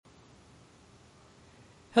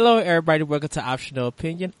Hello, everybody. Welcome to Optional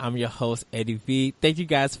Opinion. I'm your host, Eddie V. Thank you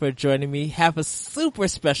guys for joining me. Have a super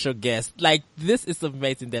special guest. Like, this is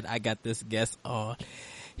amazing that I got this guest on.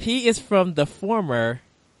 He is from the former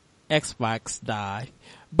Xbox Live,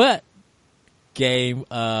 but Game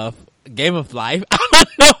of Life. I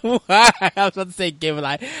don't know why I was about to say Game of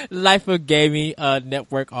Life. Life of Gaming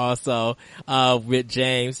Network also with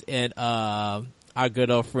James and our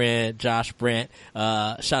good old friend Josh Brent.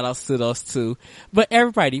 Shout outs to those two. But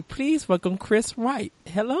everybody, please welcome Chris Wright.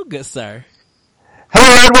 Hello, good sir.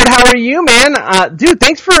 Hello, Edward. How are you, man? Dude,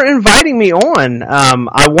 thanks for inviting me on.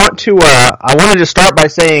 I wanted to start by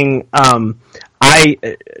saying, I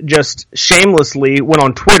just shamelessly went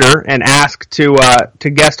on Twitter and asked to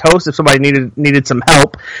guest host if somebody needed some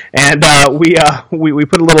help, and we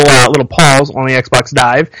put a little pause on the Xbox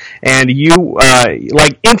Dive, and you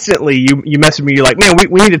like instantly you messaged me, you're like, man,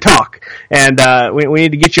 we need to talk, and we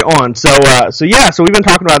need to get you on. So we've been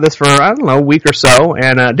talking about this for I don't know a week or so,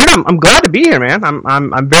 and dude, I'm glad to be here, man.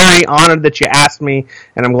 I'm very honored that you asked me,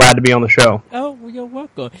 and I'm glad to be on the show. Oh, well, you're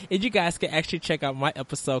welcome. And you guys can actually check out my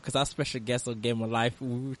episode because our special guest on Game of Life,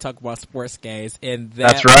 we talk about sports games, and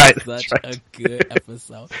that's right. Was such a good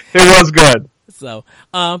episode. It was good. So,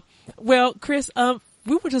 well, Chris,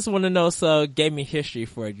 we would just want to know gaming history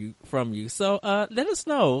from you. So, let us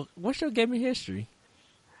know, what's your gaming history?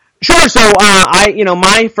 Sure. So,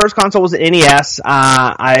 my first console was the NES.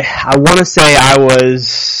 I want to say I was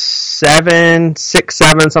 6,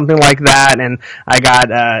 7, something like that, and I got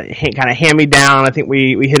kind of hand-me-down. I think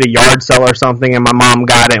we hit a yard sale or something, and my mom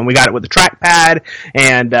got it, and we got it with the trackpad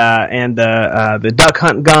and the duck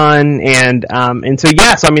hunt gun, and so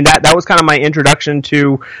yeah. So I mean that was kind of my introduction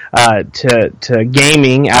to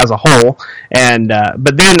gaming as a whole, and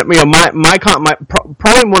but then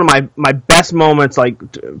probably one of my best moments, like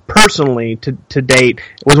personally to date,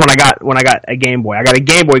 was when I got a Game Boy. I got a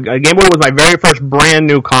Game Boy. A Game Boy was my very first brand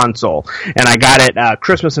new console. And I got it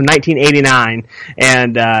Christmas of 1989,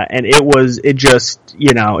 and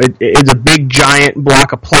it's a big giant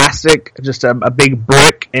block of plastic, just a big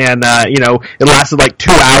brick, and it lasted like 2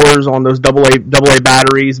 hours on those AA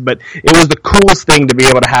batteries, but it was the coolest thing to be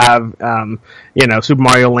able to have Super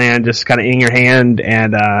Mario Land just kind of in your hand,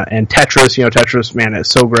 and Tetris, Tetris, man,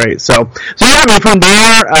 it's so great. So yeah, I mean, from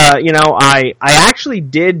there, I actually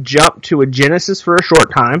did jump to a Genesis for a short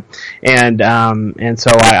time, and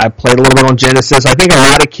so I played a little bit on Genesis. I think a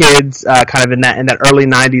lot of kids, kind of in that early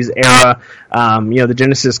 90s era, the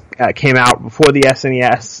Genesis came out before the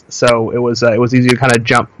SNES, so it was easy to kind of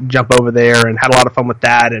jump over there, and had a lot of fun with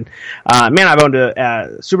that. And man, I've owned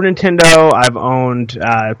a Super Nintendo, I've owned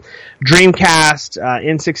Dreamcast,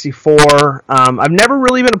 N64. I've never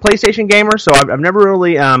really been a PlayStation gamer, so I've never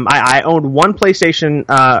really. I owned one PlayStation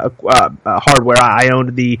hardware. I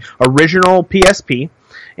owned the original PSP.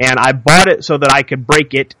 And I bought it so that I could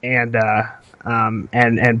break it and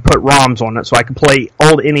put ROMs on it so I could play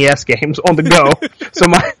old NES games on the go. So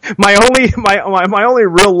my only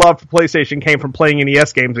real love for PlayStation came from playing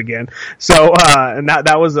NES games again. So and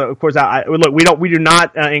that was of course look, we do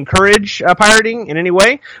not encourage pirating in any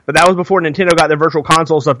way, but that was before Nintendo got their virtual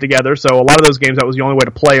console stuff together. So a lot of those games, that was the only way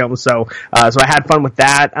to play them. So I had fun with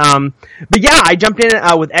that. But yeah, I jumped in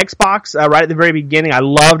with Xbox right at the very beginning. I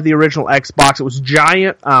loved the original Xbox. It was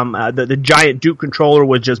giant. The giant Duke controller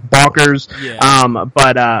was just bonkers. Yeah.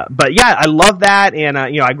 But yeah, I love that, and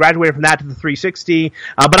I graduated from that to the 360.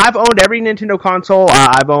 But I've owned every Nintendo console.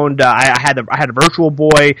 I've owned. I had a Virtual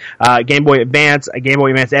Boy, Game Boy Advance, a Game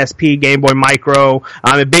Boy Advance SP, Game Boy Micro.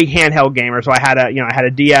 I'm a big handheld gamer, so I had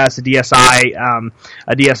a DS, a DSi,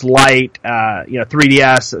 a DS Lite,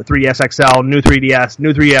 3DS, 3DS XL, new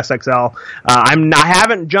 3DS XL. I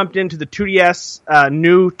haven't jumped into the 2DS,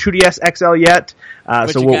 new 2DS XL yet.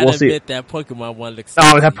 But so you we'll see. That Pokemon one looks.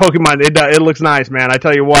 Oh, that Pokemon! It looks nice, man. I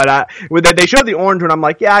tell you what, they showed the orange one. I'm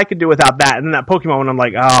like, yeah, I could do without that. And then that Pokemon one, I'm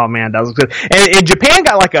like, oh man, that looks good. And Japan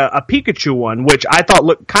got like a Pikachu one, which I thought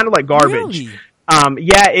looked kind of like garbage. Really?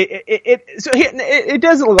 Yeah, it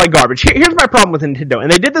doesn't look like garbage. Here's my problem with Nintendo, and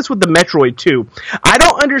they did this with the Metroid too. I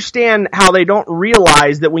don't understand how they don't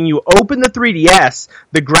realize that when you open the 3DS,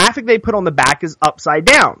 the graphic they put on the back is upside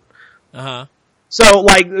down. Uh-huh. So,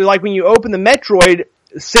 like when you open the Metroid,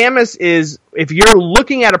 Samus is, if you're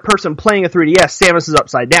looking at a person playing a 3DS, Samus is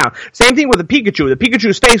upside down. Same thing with the Pikachu. The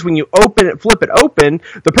Pikachu's face, when you flip it open,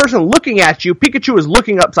 the person looking at you, Pikachu is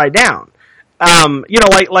looking upside down.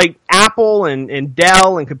 Like Apple and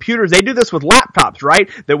Dell and computers, they do this with laptops, right?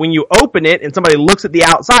 That when you open it and somebody looks at the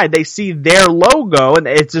outside, they see their logo and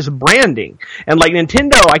it's just branding. And like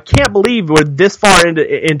Nintendo, I can't believe we're this far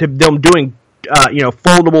into them doing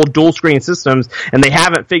foldable dual screen systems, and they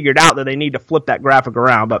haven't figured out that they need to flip that graphic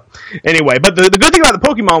around. But anyway, the good thing about the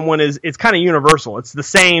Pokemon one is it's kind of universal. It's the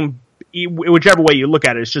same whichever way you look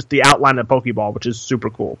at it. It's just the outline of the Pokeball, which is super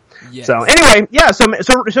cool. Yes. So anyway, yeah. So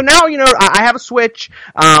now I have a Switch.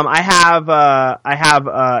 I have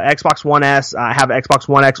Xbox One S. I have Xbox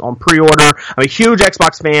One X on pre-order. I'm a huge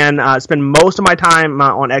Xbox fan. Spend most of my time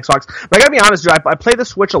on Xbox. But I gotta be honest, I play the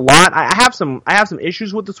Switch a lot. I have some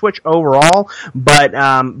issues with the Switch overall, but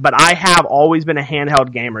I have always been a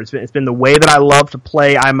handheld gamer. It's been the way that I love to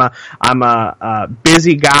play. I'm a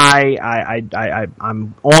busy guy.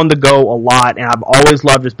 I'm on the go a lot, and I've always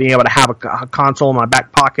loved just being able to have a console in my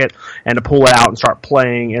back pocket and to pull it out and start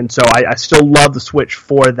playing. And so I still love the Switch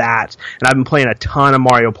for that. And I've been playing a ton of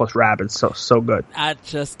Mario plus Rabbids. So good. I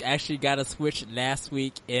just actually got a Switch last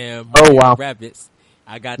week in Mario Rabbids.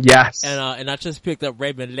 I got yes, and I just picked up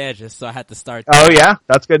Rayman Legends, so I had to start. Oh yeah,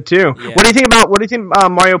 that's good too. Yeah. What do you think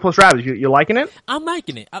about Mario plus Rabbids? You liking it? I'm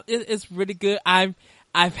liking it. It's really good. I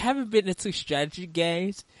haven't been into strategy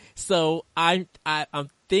games, so I'm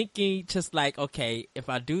thinking just like, okay, if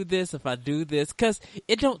I do this, cause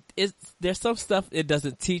there's some stuff it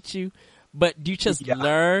doesn't teach you, but you just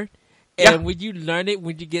learn. And when you learn it,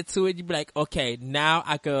 when you get to it, you be like, okay, now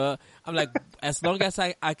I'm like, as long as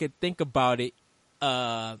I could think about it,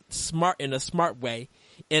 in a smart way,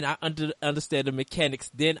 and I understand the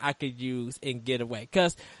mechanics, then I could use and get away.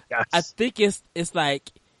 Cause I think it's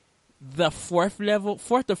like the fourth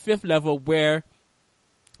or fifth level where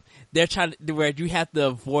they're where you have to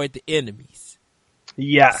avoid the enemies.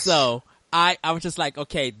 Yes. So I was just like,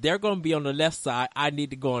 okay, they're going to be on the left side. I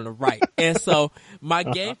need to go on the right. And so my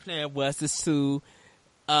game plan was to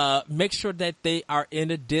make sure that they are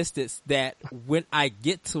in a distance that when I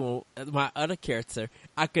get to my other character,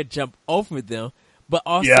 I could jump over them, but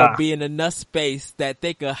also be in enough space that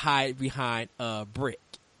they could hide behind a brick.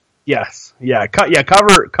 Yes. Yeah.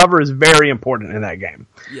 Cover is very important in that game.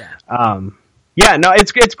 Yeah. Yeah, no,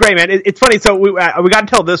 it's great, man. It's funny. So we got to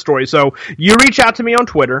tell this story. So you reach out to me on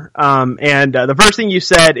Twitter, and the first thing you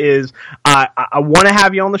said is, I want to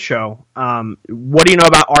have you on the show. What do you know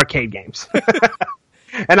about arcade games?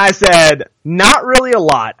 And I said, not really a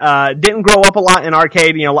lot. Didn't grow up a lot in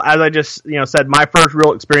arcade. As I just, said, my first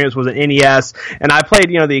real experience was an NES, and I played,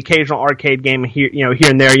 the occasional arcade game here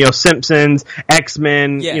and there, Simpsons,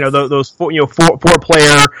 X-Men, those four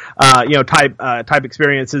player, type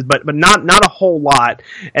experiences, but not a whole lot.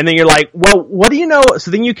 And then you're like, well, what do you know?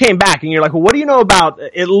 So then you came back and you're like, well, what do you know about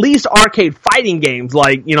at least arcade fighting games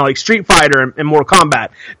like Street Fighter and Mortal Kombat?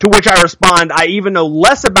 To which I respond, I even know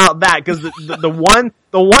less about that because the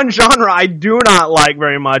one genre I do not like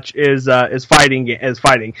very much is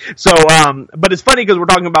fighting. So, but it's funny because we're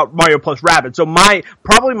talking about Mario plus Rabbids. So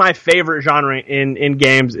probably my favorite genre in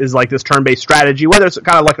games is like this turn-based strategy, whether it's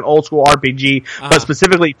kind of like an old school RPG, but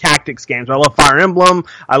specifically tactics games. I love Fire Emblem.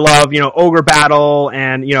 I love, Ogre Battle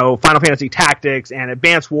and, Final Fantasy Tactics and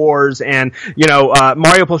Advance Wars and,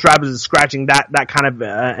 Mario plus Rabbids is scratching that kind of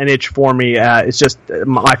an itch for me. It's just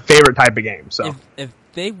my favorite type of game. So if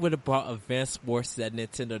they would have brought Advance Wars to that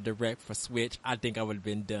Nintendo Direct for Switch, I think I would have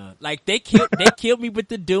been done. Like they killed me with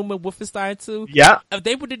the Doom and Wolfenstein 2. Yeah. If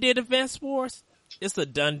they would have did Advance Wars, it's a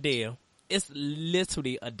done deal. It's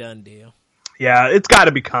literally a done deal. Yeah, it's got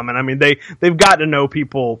to be coming. I mean, they've got to know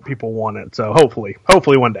people want it. So hopefully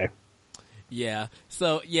one day. Yeah.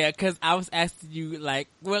 So yeah, because I was asking you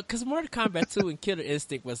because Mortal Kombat 2 and Killer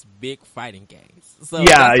Instinct was big fighting games. So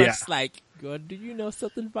that's like, girl, do you know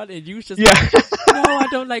something about it? And you was just like, no, I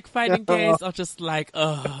don't like fighting games. I'm just like,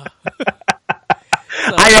 ugh.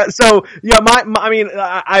 I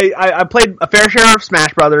played a fair share of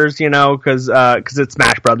Smash Brothers, cause it's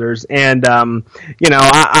Smash Brothers. And,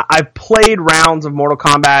 I played rounds of Mortal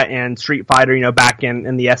Kombat and Street Fighter, back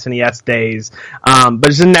in the SNES days. But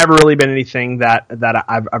it's never really been anything that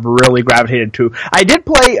I've really gravitated to. I did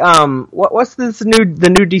play, what's the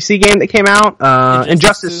new DC game that came out?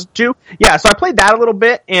 Injustice 2. Yeah, so I played that a little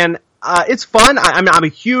bit and, it's fun. I'm a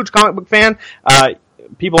huge comic book fan.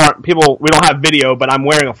 People, we don't have video, but I'm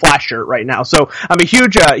wearing a Flash shirt right now. So I'm a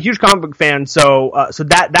huge comic book fan. So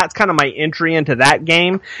that's kind of my entry into that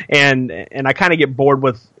game. And I kind of get bored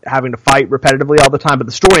with having to fight repetitively all the time, but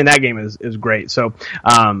the story in that game is great. So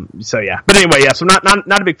yeah. But anyway, yeah, so not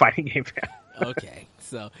a big fighting game fan. Okay.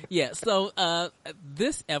 So, yeah. So,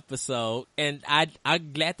 this episode, and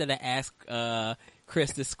I'm glad that I asked,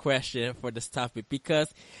 Chris this question for this topic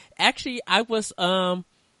because actually I was,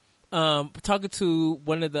 talking to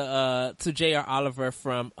one of the to J.R. Oliver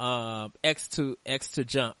from X to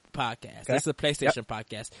Jump podcast. Okay. It's a PlayStation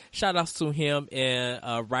podcast. Shout outs to him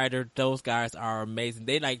and Ryder. Those guys are amazing.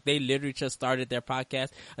 They literally just started their podcast.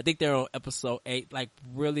 I think they're on episode 8, like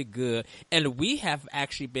really good. And we have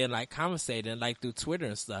actually been like conversating like through Twitter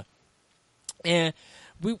and stuff. And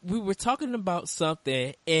we were talking about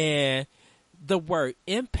something and the word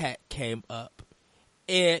impact came up.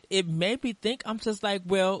 And it made me think, I'm just like,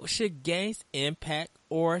 well, should games impact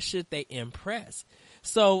or should they impress?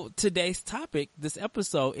 So today's topic, this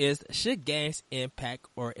episode is, should games impact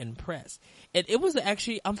or impress? And it was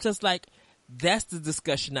actually, I'm just like, that's the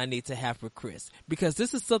discussion I need to have with Chris. Because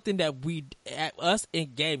this is something that us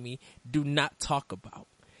in gaming do not talk about.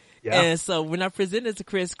 Yeah. And so when I presented to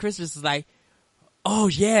Chris was like, oh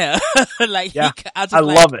yeah. Like, yeah. I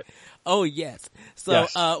love it. Oh yes. So,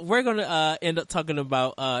 yes. We're gonna, end up talking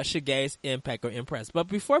about, should games impact or impress. But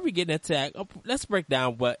before we get into that, let's break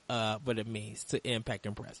down what it means to impact,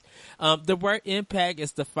 impress. The word impact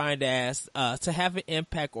is defined as, to have an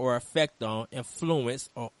impact or effect on, influence,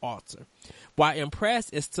 or alter. While impress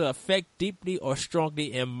is to affect deeply or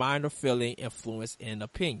strongly in mind or feeling, influence, and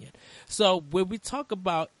opinion. So when we talk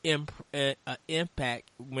about impact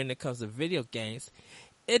when it comes to video games,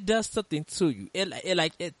 it does something to you.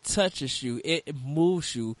 It touches you. It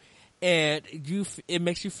moves you, and it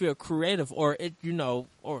makes you feel creative, or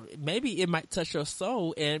or maybe it might touch your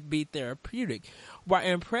soul and be therapeutic. While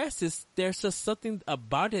impress is, there's just something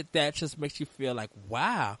about it that just makes you feel like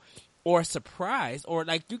wow, or surprised, or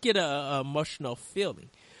like you get a emotional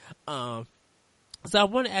feeling. So I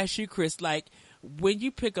want to ask you, Chris, like, when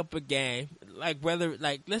you pick up a game, like whether,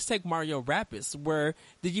 like, let's take Mario Rabbids, where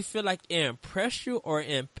did you feel like it impressed you or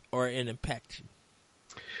it impact you?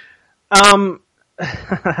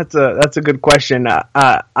 That's a good question. I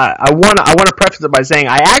want to preface it by saying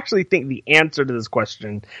I actually think the answer to this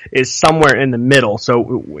question is somewhere in the middle. So,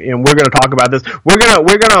 and we're going to talk about this. We're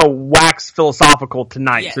gonna wax philosophical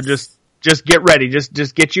tonight. Yes. So just get ready. Just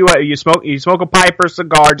get you smoke a pipe or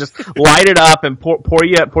cigar. Just light it up and pour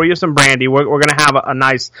you some brandy. We're gonna have a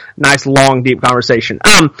nice long deep conversation.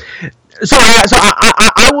 So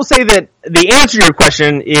I will say that the answer to your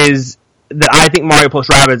question is that I think Mario plus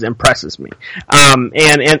Rabbids impresses me. And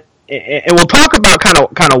we'll talk about kind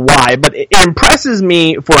of why, but it impresses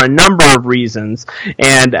me for a number of reasons.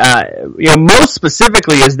 And most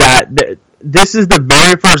specifically is that this is the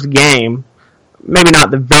very first game. Maybe not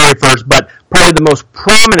the very first, but probably the most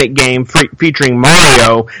prominent game featuring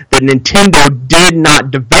Mario that Nintendo did not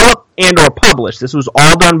develop and or publish. This was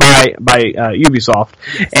all done by Ubisoft.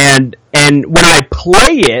 And when I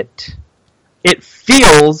play it, it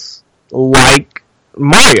feels like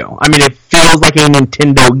Mario. I mean, it feels like a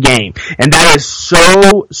Nintendo game, and that is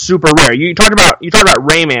so super rare. You talked about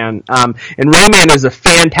Rayman, and Rayman is a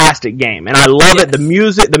fantastic game, and I love it. The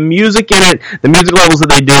music in it, the music levels that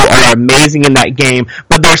they do are amazing in that game,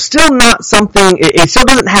 but there's still not something. It still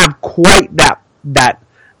doesn't have quite that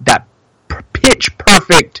pitch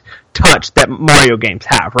perfect touch that Mario games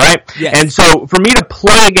have, right? Yes. And so for me to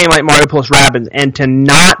play a game like Mario plus Rabbids and to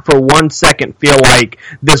not for 1 second feel like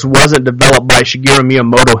this wasn't developed by Shigeru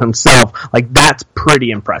Miyamoto himself, like, that's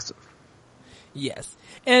pretty impressive. Yes.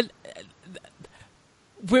 And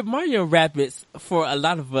with Mario Rabbids, for a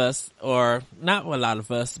lot of us, or not a lot of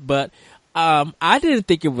us, but I didn't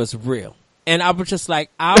think it was real. And I was just like,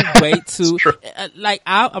 I'll wait to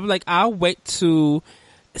I'll wait to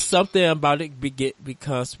something about it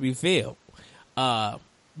becomes revealed.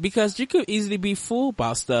 Because you could easily be fooled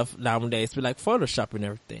by stuff nowadays with like Photoshop and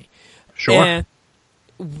everything. Sure. And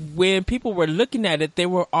when people were looking at it, they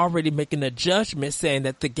were already making a judgment saying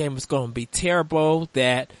that the game was going to be terrible,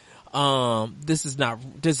 that this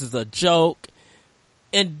is a joke.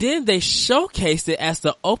 And then they showcased it as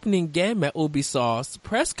the opening game at Ubisoft's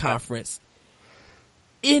press conference.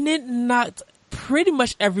 And it knocked pretty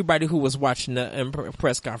much everybody who was watching the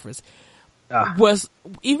press conference. Was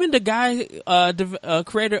even the guy,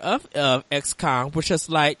 creator of XCOM, which is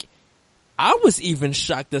like, I was even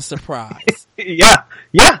shocked and surprised. Yeah.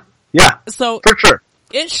 So for sure,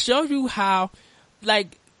 it showed you how,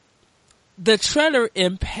 like, the trailer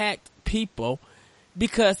impact people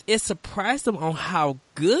because it surprised them on how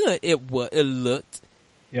good it looked.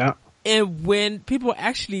 Yeah. And when people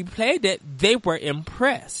actually played it, they were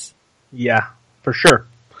impressed. Yeah, for sure.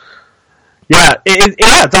 Yeah,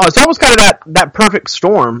 it's almost kind of that perfect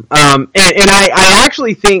storm. And I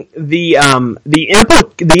actually think the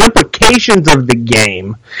implications of the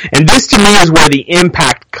game, and this to me is where the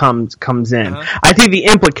impact comes in. Uh-huh. I think the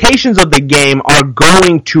implications of the game are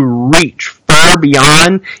going to reach far far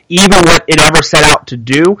beyond even what it ever set out to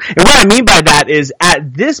do. And what I mean by that is,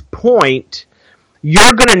 at this point,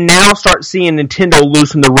 you're going to now start seeing Nintendo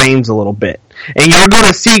loosen the reins a little bit. And you're going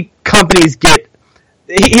to see companies get...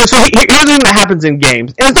 So here's the thing that happens in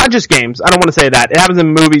games. And it's not just games. I don't want to say that. It happens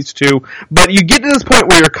in movies too. But you get to this point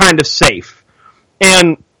where you're kind of safe.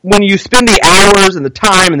 And when you spend the hours and the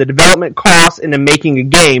time and the development costs into making a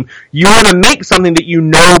game, you want to make something that you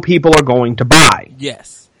know people are going to buy.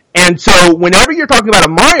 Yes. And so whenever you're talking about a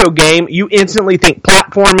Mario game, you instantly think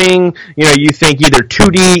platforming, you think either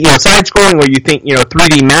 2D, side-scrolling, or you think,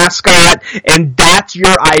 3D mascot, and that's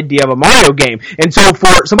your idea of a Mario game. And so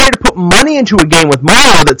for somebody to put money into a game with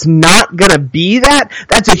Mario that's not gonna be that,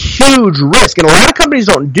 that's a huge risk. And a lot of companies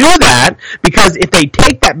don't do that, because if they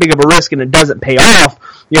take that big of a risk and it doesn't pay off,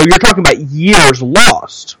 you're talking about years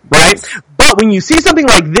lost, right? But when you see something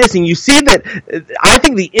like this, and you see that, I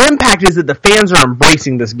think the impact is that the fans are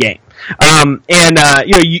embracing this game. Ubisoft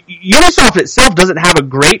itself doesn't have a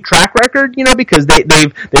great track record, because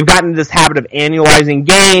they've gotten into this habit of annualizing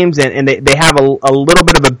games, and they have a little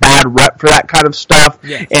bit of a bad rep for that kind of stuff.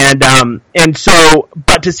 Yes. And so,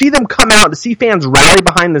 but to see them come out, to see fans rally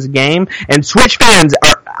behind this game, and Switch fans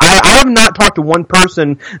I have not talked to one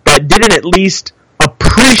person that didn't at least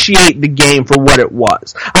appreciate the game for what it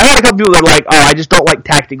was. I've had a couple people that are like, oh, I just don't like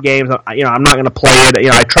tactic games. I'm not going to play it.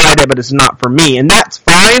 I tried it, but it's not for me. And that's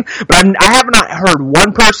fine. But I have not heard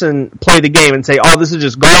one person play the game and say, oh, this is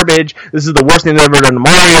just garbage. This is the worst thing they've ever done to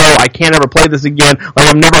Mario. I can't ever play this again. Like,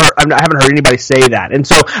 I haven't heard anybody say that. And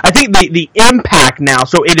so I think the impact now,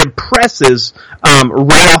 so it impresses,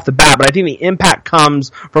 right off the bat, but I think the impact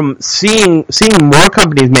comes from seeing more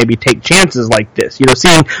companies maybe take chances like this.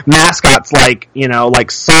 Seeing mascots like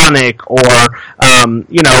Sonic or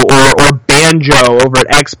Banjo over at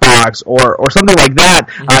Xbox or something like that,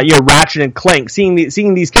 Ratchet and Clank, seeing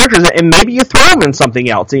these characters, and maybe you throw them in something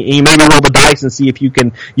else, and you maybe roll the dice and see if you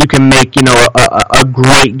can make, a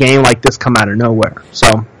great game like this come out of nowhere.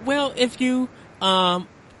 So. Well, if you,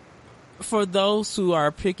 for those who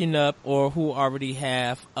are picking up or who already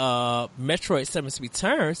have, Metroid Samus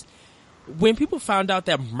Returns, when people found out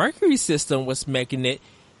that Mercury System was making it,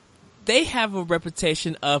 they have a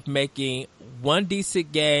reputation of making one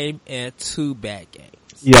decent game and two bad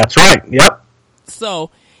games. Yeah, that's right. Yep. So,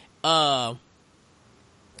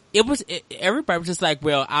 everybody was just like,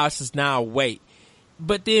 well, I'll just now wait.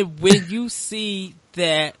 But then when you see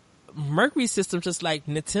that Mercury System, just like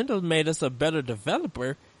Nintendo made us a better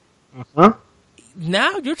developer,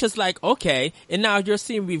 now you're just like, okay, and now you're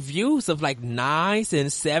seeing reviews of like 9s and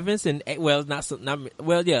 7s and 8,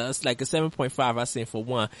 it's like a 7.5 I seen for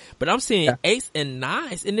one, but I'm seeing 8s and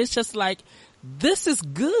 9s, and it's just like, this is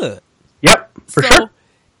good. Yep, for sure.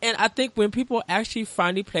 And I think when people actually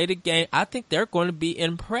finally play the game, I think they're going to be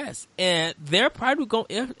impressed, and they're probably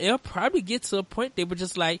it'll probably get to a point they were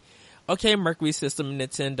just like, okay, Mercury System,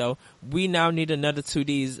 Nintendo, we now need another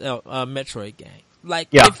 2D Metroid game. Like,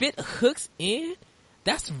 if it hooks in,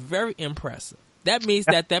 that's very impressive. That means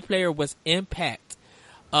that player was impact.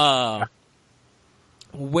 Cause,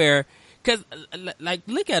 like,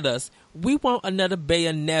 look at us. We want another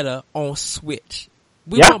Bayonetta on Switch.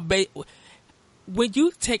 When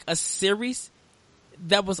you take a series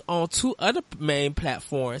that was on two other main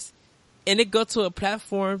platforms, and it go to a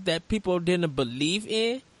platform that people didn't believe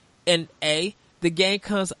in, and A, the game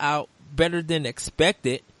comes out better than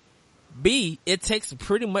expected, B, it takes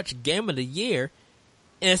pretty much Game of the Year,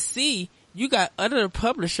 and C, you got other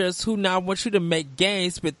publishers who now want you to make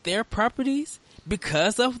games with their properties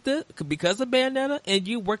because of Bayonetta, and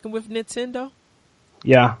you working with Nintendo.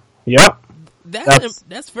 Yeah. Yep.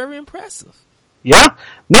 That's very impressive. Yeah.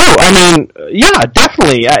 No, I mean, yeah,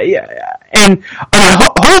 definitely. And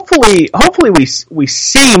hopefully we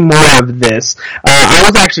see more of this. I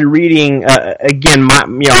was actually reading again.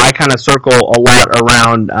 I kind of circle a lot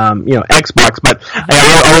around Xbox, but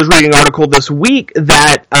I was reading an article this week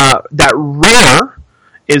that Rare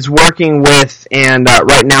is working with, and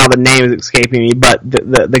right now the name is escaping me, but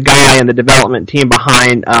the guy and the development team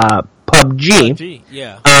behind PUBG,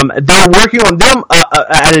 they're working on them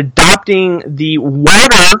at adopting the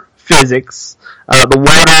water physics, the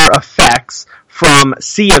water effects from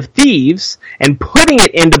Sea of Thieves and putting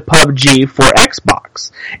it into PUBG for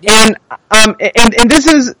Xbox. And this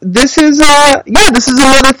is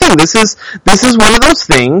another thing. This is one of those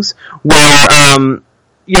things where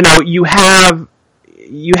you have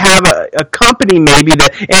you have a company maybe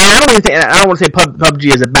that, and I don't want to say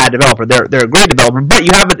PUBG is a bad developer. They're a great developer, but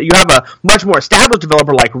you have a much more established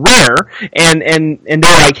developer like Rare, and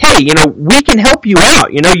they're like, hey, we can help you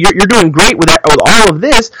out. You're doing great with all of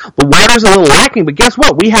this. The water's a little lacking, but guess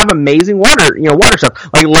what? We have amazing water stuff.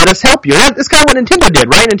 Like, let us help you. That's kind of what Nintendo did,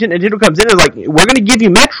 right? Nintendo comes in and is like, we're going to give you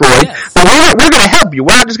Metroid, yes, but we're going to help you.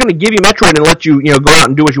 We're not just going to give you Metroid and let you, go out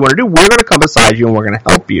and do what you want to do. We're going to come beside you and we're going to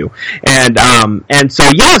help you. And so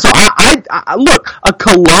I look, a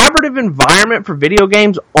collaborative environment for video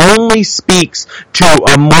games only speaks to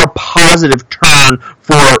a more positive turn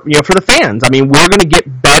for the fans. I mean, we're going to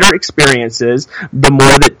get better experiences the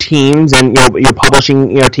more that teams and, your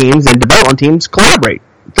publishing, teams and development teams collaborate,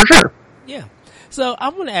 for sure. Yeah. So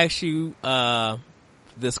I'm going to ask you,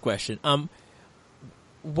 this question.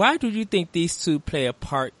 Why do you think these two play a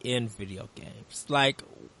part in video games? Like,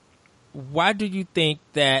 why do you think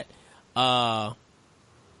that, do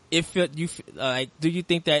you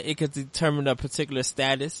think that it could determine a particular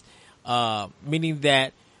status? Meaning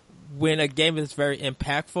that when a game is very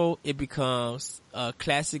impactful, it becomes a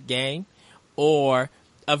classic game, or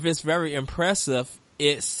if it's very impressive,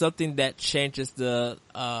 it's something that changes the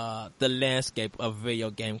landscape of video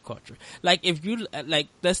game culture. Like, if you,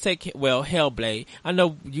 let's take, Hellblade. I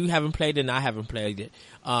know you haven't played it and I haven't played it.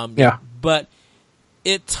 Yeah. But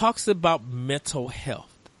it talks about mental health.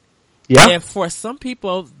 Yeah. And for some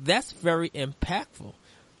people, that's very impactful.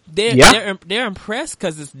 They're impressed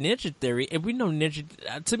because it's Ninja Theory, and we know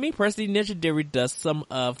to me personally, Ninja Theory does some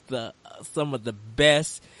of the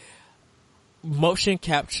best motion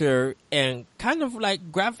capture and kind of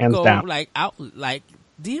like graphical, like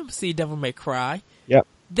DMC Devil May Cry. Yep.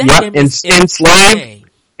 That game is insane.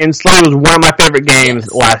 Enslaved was one of my favorite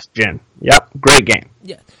games last gen. Yep. Great game.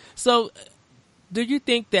 Yeah. So, do you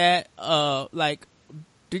think that,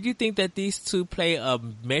 these two play a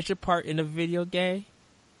major part in a video game?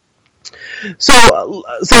 So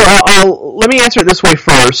let me answer it this way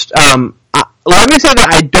first. Let me say that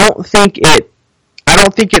I don't think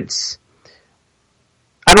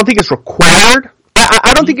it's required.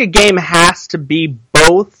 I don't think a game has to be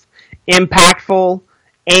both impactful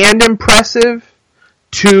and impressive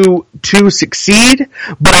to succeed.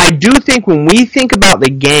 But I do think when we think about the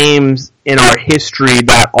games in our history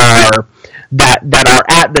that are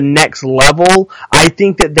at the next level, I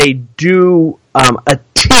think that they do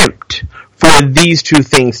attempt for these two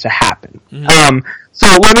things to happen. Mm-hmm. So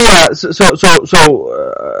let me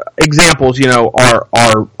examples,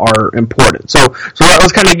 are important. So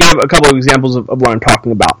let's kind of give a couple of examples of what I'm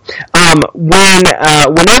talking about.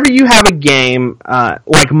 Whenever you have a game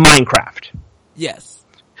like Minecraft, yes,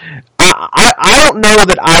 I don't know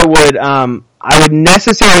that I would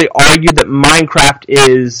necessarily argue that Minecraft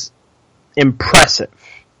is impressive.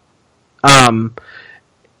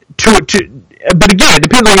 But again, it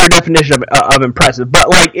depends on your definition of impressive. But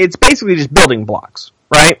it's basically just building blocks,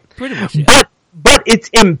 right? Pretty much, yeah. But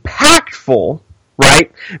it's impactful,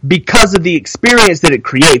 right? Because of the experience that it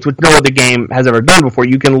creates, which no other game has ever done before.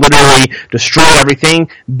 You can literally destroy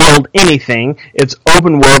everything, build anything. It's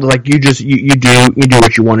open world. Like you do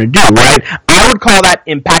what you want to do, right? I would call that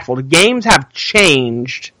impactful. The games have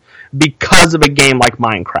changed because of a game like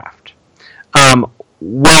Minecraft.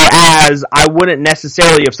 Whereas I wouldn't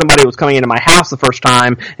necessarily, if somebody was coming into my house the first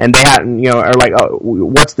time and they hadn't, are like, oh,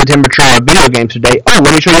 what's the temperature of video games today? Oh,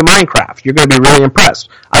 let me show you Minecraft. You're going to be really impressed.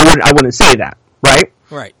 I wouldn't say that, right?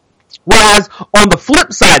 Right. Whereas on the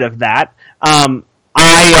flip side of that, and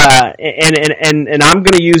I'm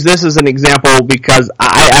going to use this as an example because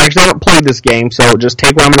I actually haven't played this game, so just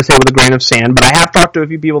take what I'm going to say with a grain of sand, but I have talked to a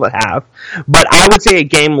few people that have. But I would say a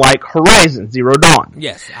game like Horizon Zero Dawn.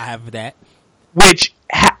 Yes, I have that. Which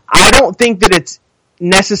I don't think that it's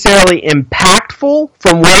necessarily impactful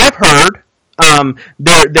from what I've heard.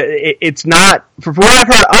 It's not, from what I've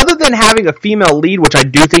heard, other than having a female lead, which I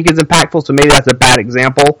do think is impactful, so maybe that's a bad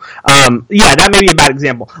example. That may be a bad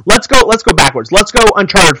example. Let's go backwards. Let's go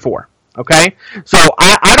Uncharted 4. Okay? So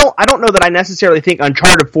I don't know that I necessarily think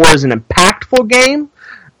Uncharted 4 is an impactful game,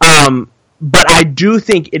 but I do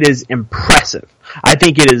think it is impressive. I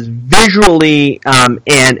think it is visually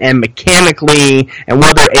and mechanically and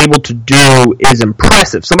what they're able to do is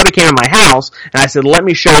impressive. Somebody came to my house and I said, let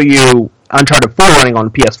me show you Uncharted 4 running on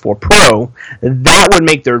PS4 Pro. That would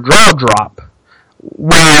make their jaw drop.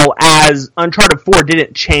 Well, as Uncharted 4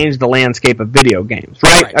 didn't change the landscape of video games,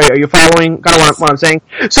 right? Are you following kind of what I'm saying?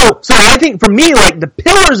 So I think for me, the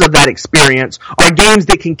pillars of that experience are games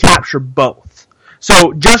that can capture both.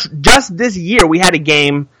 So just this year we had a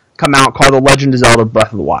game come out called The Legend of Zelda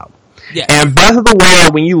Breath of the Wild. Yes. And Breath of the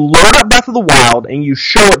Wild, when you load up Breath of the Wild and you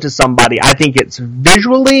show it to somebody, I think it's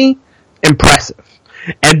visually impressive.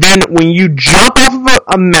 And then when you jump off of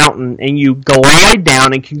a mountain and you glide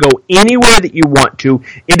down and can go anywhere that you want to,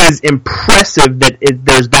 it is impressive that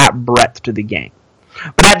there's that breadth to the game.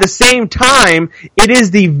 But at the same time, it is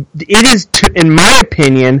in my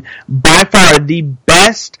opinion, by far the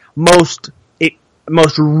best, most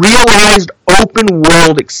realized open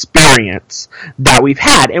world experience that we've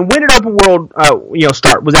had. And when did open world,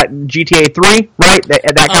 start? Was that GTA 3, right?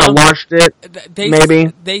 That kind of launched it,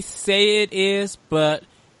 maybe? They say it is, but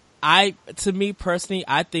to me personally,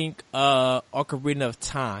 I think, Ocarina of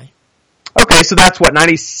Time. Okay, so that's what,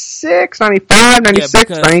 96, 95, 96,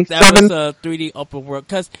 97? That was a 3D open world.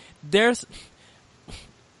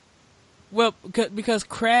 Because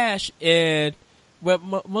Crash and,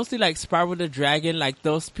 mostly like Spyro the Dragon, like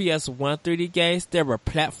those PS1 3D games, they were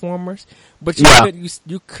platformers, but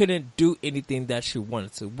you couldn't do anything that you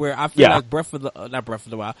wanted to. Where I feel like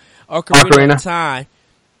Ocarina of Time,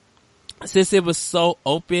 since it was so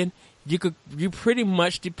open, you pretty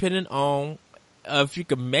much, depending on if you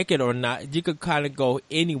could make it or not, you could kind of go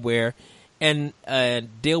anywhere and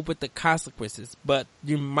deal with the consequences, but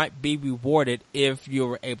you might be rewarded if you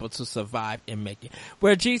were able to survive and make it.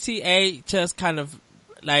 Where GTA just kind of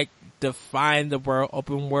like defined the world,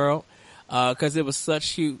 open world, cause it was such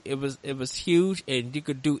huge, it was huge, and you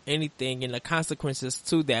could do anything, and the consequences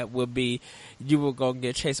to that would be you were gonna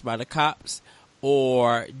get chased by the cops,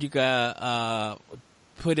 or you could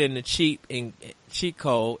put in the cheat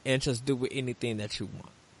code and just do with anything that you want.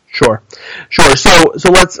 Sure. So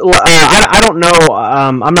let's, I don't know,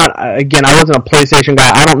 I'm not, again, I wasn't a PlayStation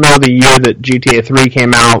guy. I don't know the year that GTA 3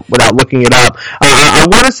 came out without looking it up. I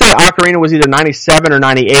want to say Ocarina was either 97 or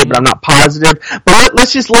 98, but I'm not positive. But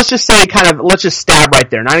let's just say let's just stab right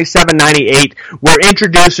there. 97, 98, we're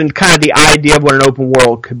introducing kind of the idea of what an open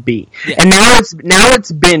world could be. Yeah. And now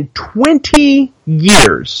it's been 20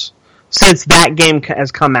 years since that game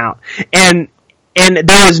has come out. And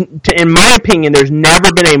there is, in my opinion, there's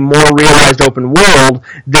never been a more realized open world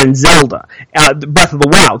than Zelda, Breath of the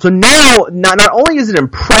Wild. So now, not only is it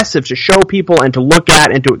impressive to show people and to look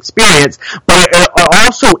at and to experience, but it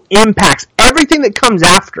also impacts everything that comes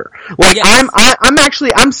after. Like, yes.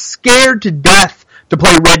 I'm scared to death to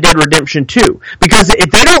play Red Dead Redemption 2, because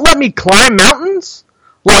if they don't let me climb mountains,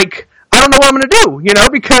 like, I don't know what I'm going to do,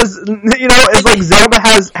 because, it's like Zelda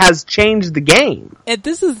has changed the game. And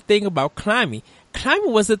this is the thing about climbing.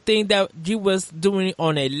 Climbing was a thing that you was doing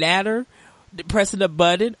on a ladder, pressing a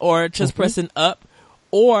button, or just pressing up,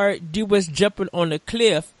 or you was jumping on a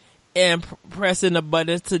cliff and pressing a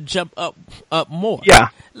button to jump up more. Yeah.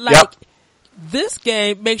 This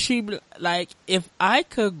game makes you, like, if I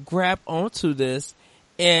could grab onto this,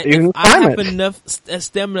 and if I have enough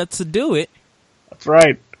stamina to do it. That's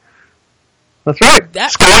right.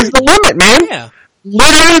 Sky's the limit, man. Yeah.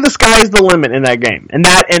 Literally, the sky is the limit in that game, and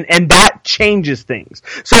that changes things.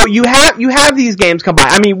 So you have these games come by.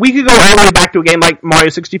 I mean, we could go all the way back to a game like Mario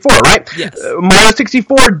 64, right? Yes. Mario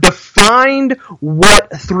 64 defined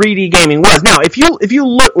what 3D gaming was. Now, if you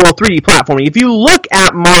look, 3D platforming. If you look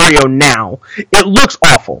at Mario now, it looks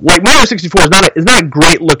awful. Like, Mario 64 is not a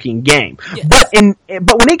great looking game. Yes.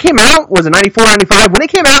 But when it came out, was it 94, 95? When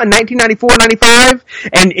it came out in 1994, 95,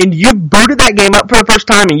 and you booted that game up for the first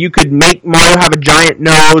time, and you could make Mario have a giant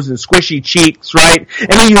nose and squishy cheeks, right? And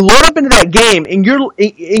then you load up into that game, and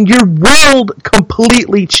your world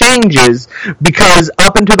completely changes, because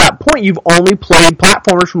up until that point, you've only played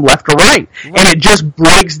platformers from left to right, and it just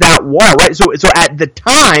breaks that wall, right? So at the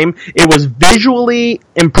time, it was visually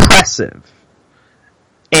impressive,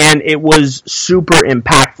 and it was super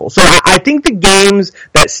impactful. So I think the games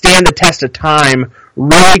that stand the test of time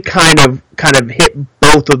really kind of hit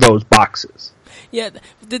both of those boxes. Yeah,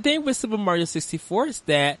 the thing with Super Mario 64 is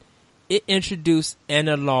that it introduced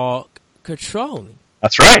analog controlling.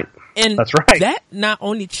 That's right. And that's right. That not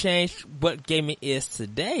only changed what gaming is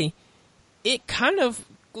today, it kind of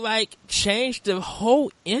like changed the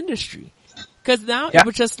whole industry. Because now it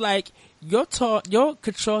was just like your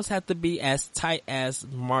controls have to be as tight as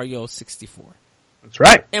Mario 64. That's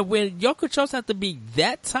right. And when your controls have to be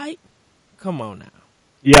that tight, come on now.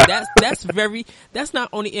 Yeah. That's not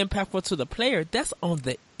only impactful to the player, that's on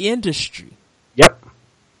the industry. Yep.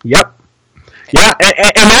 Yeah,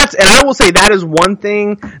 and I will say that is one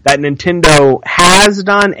thing that Nintendo has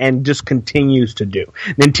done and just continues to do.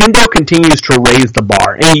 Nintendo continues to raise the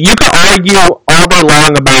bar. And you can argue all day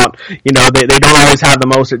long about, they don't always have the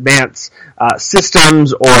most advanced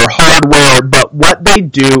systems or hardware, but what they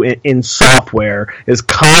do in software is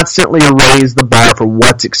constantly raise the bar for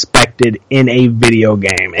what's expected in a video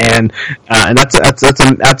game, and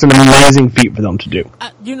that's an amazing feat for them to do.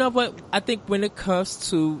 You know what? I think when it comes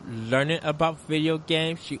to learning about video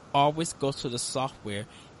games, you always go to the software,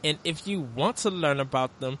 and if you want to learn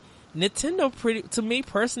about them, Nintendo, to me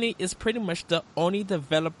personally, is pretty much the only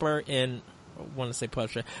developer I want to say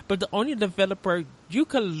publisher, but the only developer you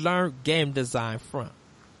can learn game design from.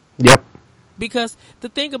 Yep. Because the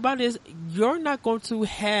thing about it is, you're not going to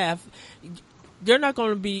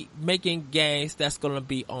be making games that's going to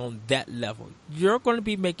be on that level. You're going to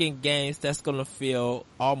be making games that's going to feel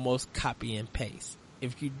almost copy and paste.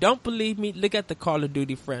 If you don't believe me, look at the Call of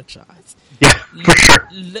Duty franchise. Yeah, for sure.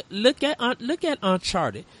 Look at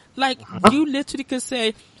Uncharted. Like, you literally could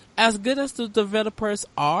say, as good as the developers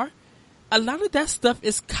are, a lot of that stuff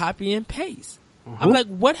is copy and paste. I'm like,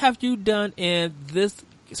 what have you done in this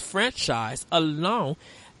franchise alone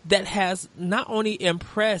that has not only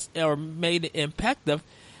impressed or made it impactful,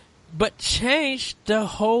 but changed the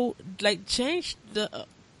whole, change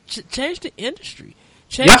the industry,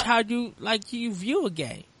 how you view a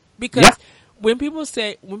game? Because when people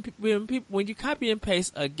say when you copy and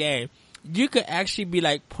paste a game, you could actually be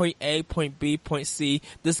like point A, point B, point C.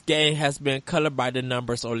 This game has been colored by the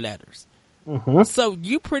numbers or letters. So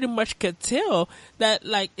you pretty much could tell that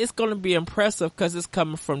it's going to be impressive because it's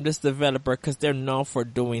coming from this developer because they're known for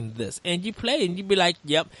doing this. And you play and you be like,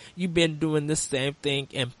 yep, you've been doing the same thing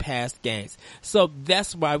in past games. So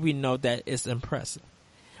that's why we know that it's impressive.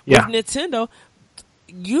 Yeah. With Nintendo,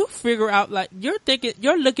 you figure out, you're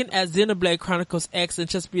looking at Xenoblade Chronicles X and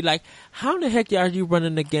just be like, how the heck are you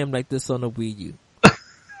running a game like this on a Wii U?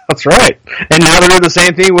 That's right. And now they're doing the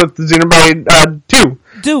same thing with Xenoblade 2.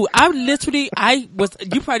 Dude,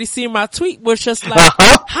 you probably seen my tweet, was just like,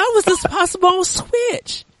 how is this possible on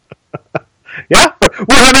Switch? Yeah.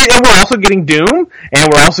 Well, and we're also getting Doom,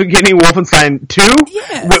 and we're also getting Wolfenstein 2.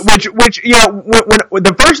 Yes. Which, when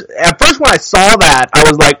at first when I saw that, I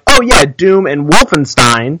was like, oh yeah, Doom and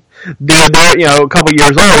Wolfenstein, they're a couple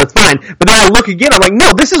years old, it's fine. But then I look again, I'm like,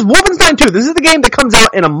 no, this is Wolfenstein 2. This is the game that comes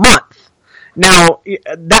out in a month. Now,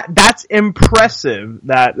 that's impressive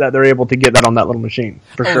that they're able to get that on that little machine,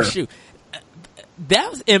 for sure. Shoot.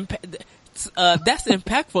 That's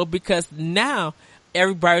impactful because now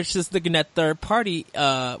everybody's just looking at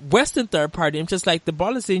Western third party, and just like the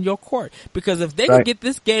ball is in your court. Because if they can get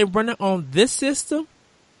this game running on this system,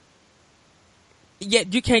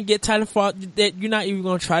 yet you can't get Titanfall, that you're not even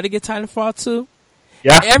going to try to get Titanfall 2,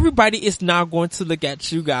 everybody is now going to look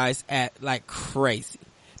at you guys like crazy.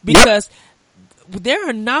 Because their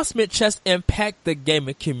announcement just impact the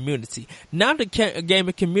gaming community. Now the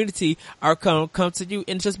gaming community are come to you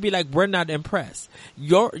and just be like, we're not impressed.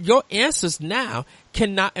 Your answers now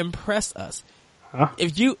cannot impress us.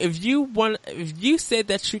 If you said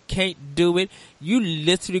that you can't do it, you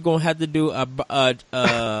literally gonna have to do a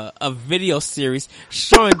video series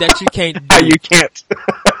showing that you can't do it. You can't.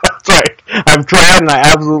 That's right. I've tried and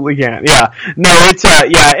I absolutely can't. Yeah. No, it's,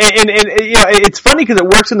 and it's funny because it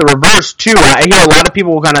works in the reverse too. I hear a lot of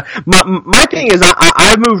people kind of, my thing is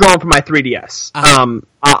I've moved on from my 3DS. I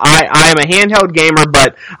am a handheld gamer,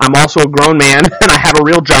 but I'm also a grown man and I have a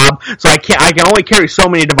real job, so I can only carry so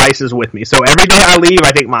many devices with me. So every day I leave,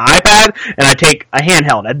 I take my iPad and I take a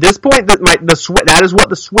handheld. At this point, that is what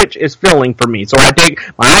the Switch is filling for me. So I take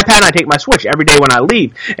my iPad and I take my Switch every day when I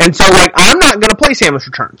leave. And so I'm not gonna play Samus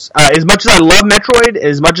Returns. As much as I love Metroid,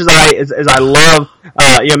 as much as I love,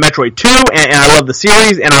 Metroid 2 and I love the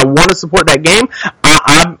series and I want to support that game,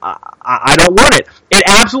 I don't want it. It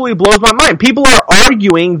absolutely blows my mind. People are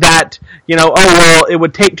arguing that, it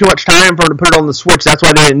would take too much time for them to put it on the Switch, that's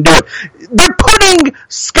why they didn't do it. They're putting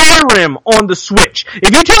Skyrim on the Switch.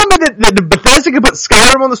 If you tell me that Bethesda can put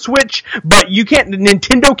Skyrim on the Switch, but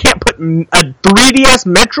Nintendo can't put a 3DS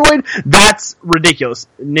Metroid, that's ridiculous.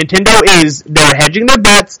 They're hedging their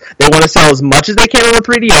bets. They want to sell as much as they can on the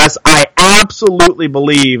 3DS. I absolutely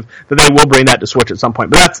believe that they will bring that to Switch at some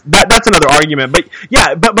point. But that's another argument. But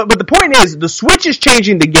yeah, but the point is, the Switch is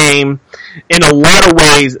changing the game in a lot of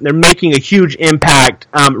ways. They're making a huge impact.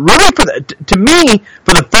 Really, to me,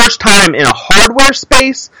 for the first time in a hardware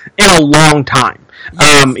space in a long time.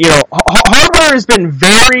 Hardware has been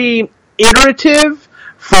very iterative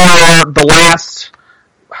for the last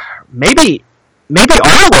maybe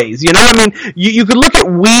always, you could look at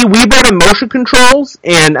Wii brought in motion controls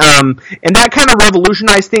and that kind of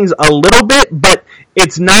revolutionized things a little bit, but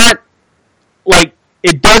it's not like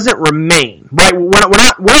it doesn't remain, right? We're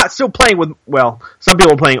not still playing with, well, some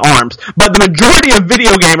people are playing ARMS, but the majority of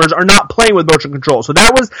video gamers are not playing with motion control. So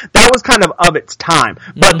that was kind of its time.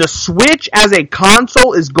 But the Switch as a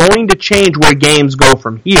console is going to change where games go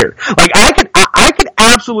from here. Like, I could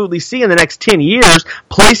absolutely see in the next 10 years,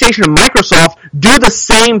 PlayStation and Microsoft do the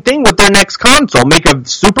same thing with their next console. Make a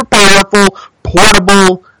super powerful,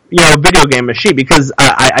 portable, video game machine, because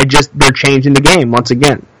they're changing the game once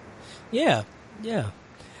again. Yeah. So,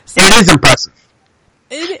 it is impressive.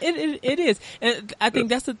 It is. And I think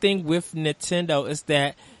that's the thing with Nintendo, is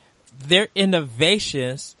that their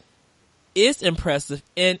innovations is impressive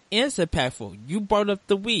and is impactful. You brought up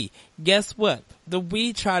the Wii. Guess what? The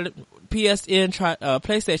Wii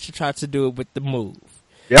PlayStation tried to do it with the Move.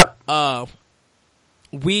 Yep.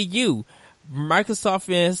 Wii U. Microsoft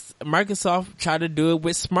tried to do it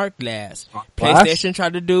with Smart Glass. PlayStation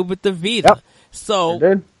tried to do it with the Vita. Yep.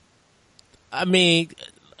 So, I mean,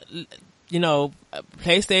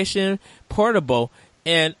 PlayStation Portable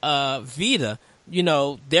and Vita,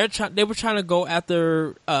 they were trying to go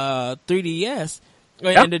after 3DS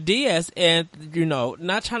and the DS, and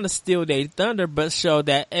not trying to steal their thunder, but show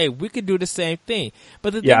that, hey, we could do the same thing.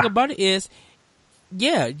 But the thing about it is,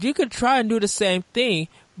 you could try and do the same thing,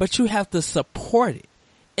 but you have to support it,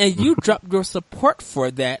 and you drop your support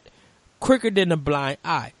for that quicker than a blind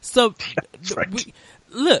eye. So, right.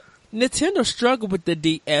 Look, Nintendo struggled with the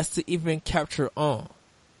DS to even capture on.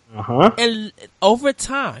 And over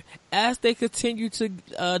time, as they continue to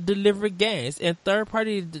deliver games, and third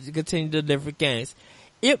party continue to deliver games,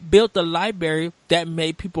 it built a library that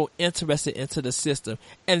made people interested into the system,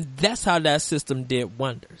 and that's how that system did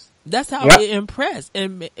wonders. That's how it impressed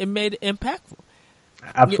and it made it impactful.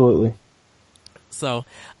 Absolutely. So,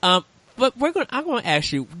 but I'm going to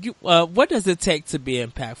ask you, what does it take to be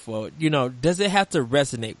impactful? Does it have to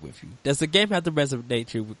resonate with you? Does the game have to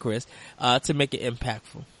resonate with Chris, to make it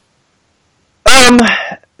impactful?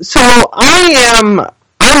 So I'm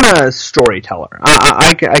a storyteller.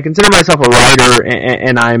 I consider myself a writer,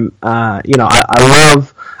 and I'm, I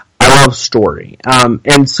love story.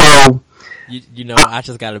 And so, I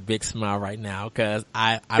just got a big smile right now, because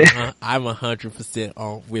I'm 100%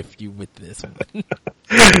 on with you with this one.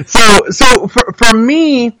 So for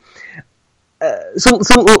me,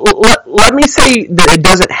 let me say that it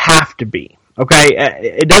doesn't have to be. Okay,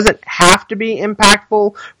 it doesn't have to be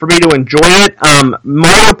impactful for me to enjoy it.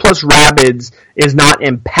 Mario plus Rabbids is not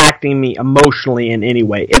impacting me emotionally in any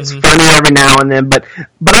way. It's funny every now and then, but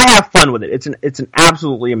I have fun with it. It's an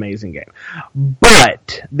absolutely amazing game.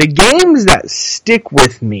 But the games that stick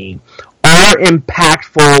with me are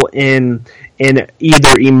impactful in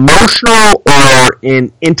either emotional or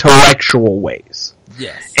in intellectual ways.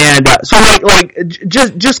 Yes. And so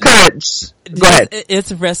just kind of go ahead. It's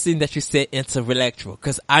interesting that you said intellectual,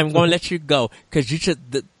 because I'm going to let you go, because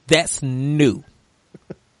that's new.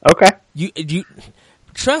 Okay. You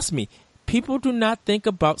trust me. People do not think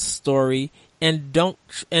about story and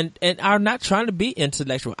are not trying to be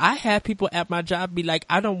intellectual. I have people at my job be like,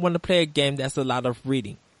 I don't want to play a game that's a lot of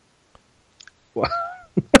reading. What?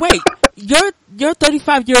 Wait, you're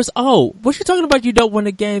 35 years old. What you talking about? You don't want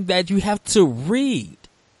a game that you have to read.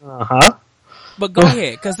 But go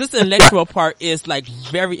ahead, because this intellectual part is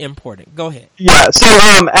very important. Go ahead. Yeah. So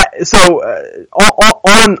on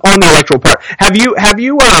the intellectual part, have you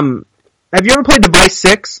ever played Device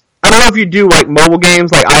 6? I don't know if you do mobile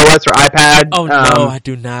games like iOS or iPad. Oh no, I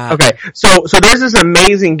do not. Okay, so there's this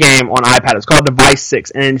amazing game on iPad. It's called Device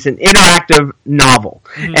 6, and it's an interactive novel.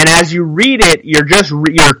 And as you read it, you're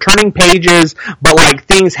turning pages, but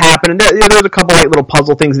things happen. And there's a couple little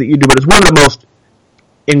puzzle things that you do, but it's one of the most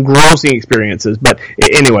engrossing experiences. But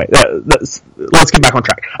anyway, let's get back on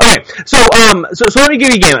track. Okay, so let me give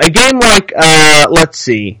you a game. A game like let's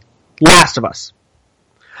see, Last of Us.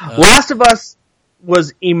 Last of Us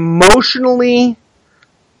was emotionally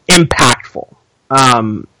impactful.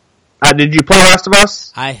 Did you play Last of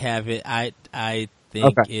Us? I have it. I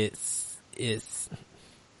think it's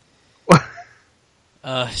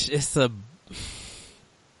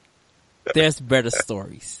there's better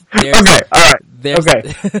stories. Okay, all right.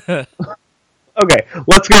 Okay. Okay,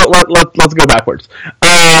 let's go backwards.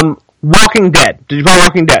 Walking Dead. Did you play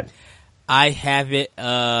Walking Dead? I have it.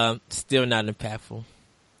 Still not impactful.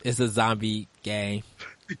 It's a zombie game.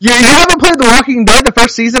 You haven't played The Walking Dead, the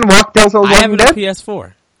first season of Telltale's Walking Dead? I have it on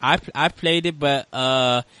PS4. I played it, but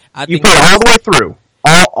I think you played all the way through.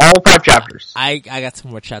 All 5 chapters. I got 2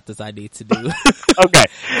 more chapters I need to do. Okay.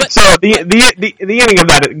 So the ending of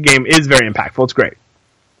that game is very impactful. It's great.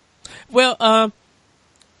 Well, I'm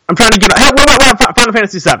trying to get. What about Final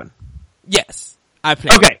Fantasy VII? Yes. I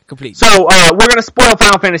played it completely. So, we're gonna spoil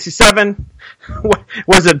Final Fantasy VII.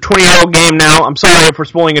 Was it a 20-year-old game now? I'm sorry for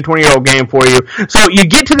spoiling a 20-year-old game for you. So, you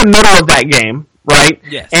get to the middle of that game, right?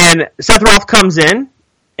 Yes. And Sephiroth comes in,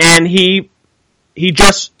 and he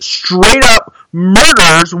just straight up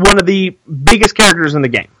murders one of the biggest characters in the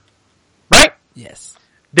game. Right? Yes.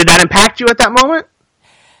 Did that impact you at that moment?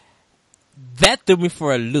 That threw me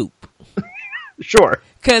for a loop. Sure.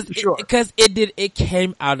 Because it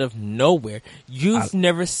came out of nowhere. You've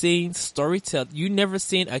never seen storytelling. You never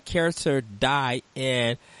seen a character die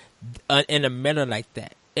in a manner like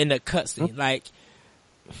that in a cutscene. Mm-hmm. Like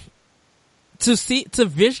to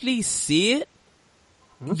visually see it,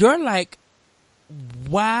 you're like,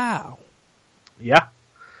 wow. Yeah.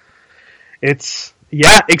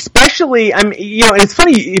 Especially, I mean, it's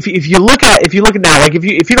funny if you look at now, like if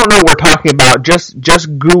you don't know what we're talking about,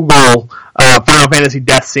 just Google Final Fantasy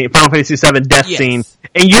VII death scene,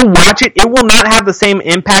 and you watch it. It will not have the same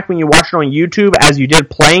impact when you watch it on YouTube as you did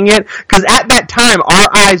playing it, because at that time our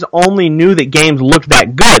eyes only knew that games looked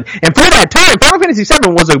that good, and for that time, Final Fantasy VII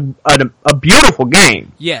was a beautiful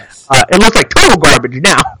game. Yes, it looks like total garbage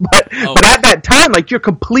now, but at that time, like, you're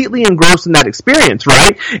completely engrossed in that experience,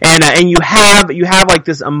 right? And you have like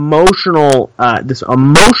this emotional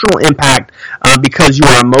impact because you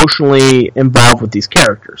are emotionally involved with these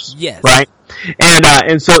characters. Yes. Right?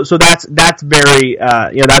 And so that's very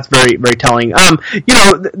that's very, very telling. There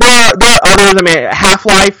are others. I mean,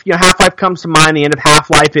 Half-Life, Half-Life comes to mind. The end of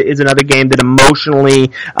Half-Life is another game that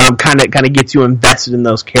emotionally kind of gets you invested in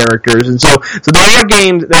those characters. And so there are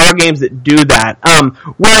games that do that.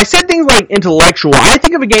 When I said things like intellectual, I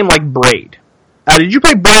think of a game like Braid. Did you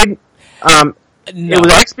play Braid? No. It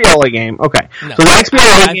was an XBLA game. Okay. No. So the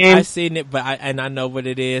XBLA game. I've seen it, but I know what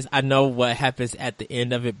it is. I know what happens at the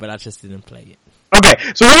end of it, but I just didn't play it. Okay,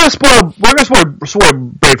 so we're gonna spoil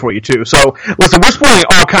Braid for you too. So listen, we're spoiling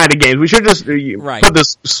all kind of games. We should just put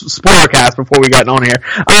this spoiler cast before we got on here.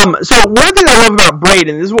 So one thing I love about Braid,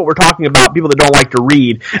 and this is what we're talking about, people that don't like to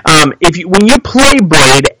read. When you play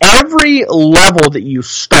Braid, every level that you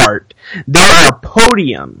start, there are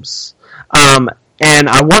podiums. And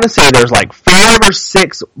I want to say there's like 5 or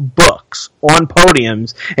 6 books on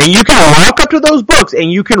podiums, and you can walk up to those books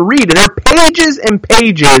and you can read, and there are pages and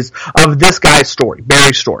pages of this guy's story,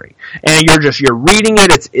 Barry's story. And you're reading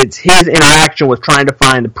it, it's his interaction with trying to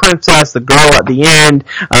find the princess, the girl at the end,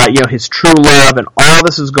 his true love, and all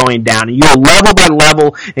this is going down. And you're level by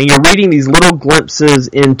level, and you're reading these little glimpses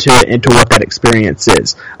into what that experience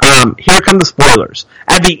is. Here come the spoilers.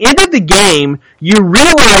 At the end of the game, you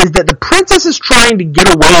realize that the princess is trying to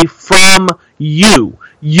get away from you.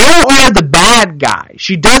 You are the bad guy.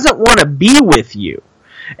 She doesn't want to be with you.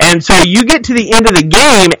 And so you get to the end of the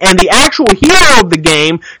game, and the actual hero of the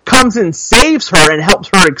game comes and saves her and helps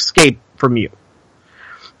her escape from you.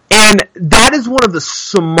 And that is one of the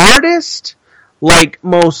smartest,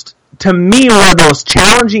 to me, one of the most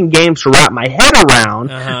challenging games to wrap my head around.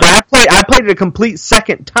 But I played it a complete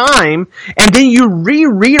second time, and then you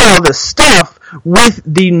reread all this stuff with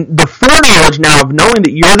the foreknowledge now of knowing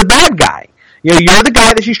that you're the bad guy. You're the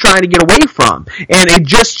guy that she's trying to get away from. And it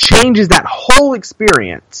just changes that whole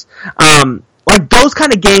experience. Those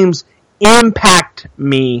kind of games impact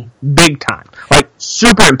me big time.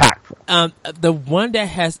 Super impactful. The one that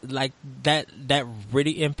has, that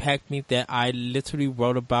really impacted me, that I literally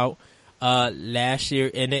wrote about, last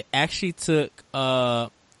year, and it actually took,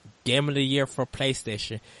 Game of the Year for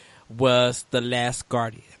PlayStation, was The Last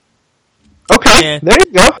Guardian. Okay, and there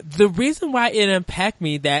you go. The reason why it impacted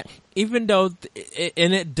me, that even though,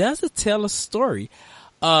 and it does tell a story,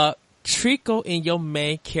 Trico and your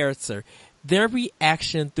main character, their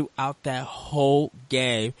reaction throughout that whole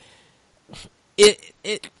game,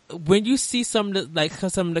 when you see some of the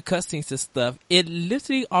cutscenes and stuff, it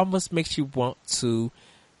literally almost makes you want to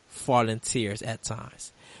fall in tears at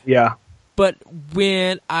times. Yeah. But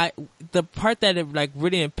when the part that it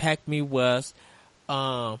really impacted me was,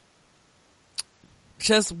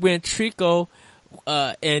 just when Trico,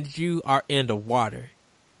 and you are in the water,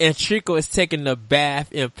 and Trico is taking a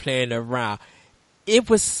bath and playing around. It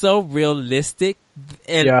was so realistic,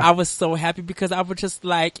 and I was so happy because I was just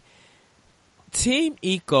like, Team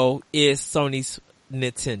Ico is Sony's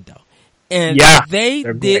Nintendo. And they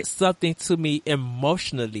did something to me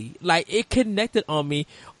emotionally. It connected on me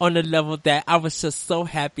on a level that I was just so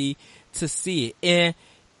happy to see it. And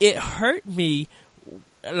it hurt me,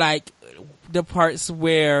 the parts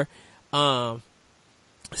where,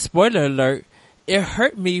 spoiler alert, it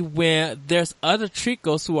hurt me when there's other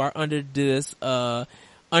Tricos who are under this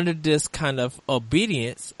kind of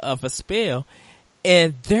obedience of a spell,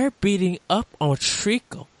 and they're beating up on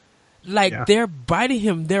Trico. Like, they're biting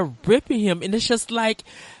him, they're ripping him, and it's just like,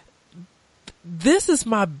 this is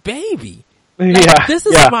my baby. Like, this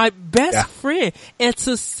is my best friend. And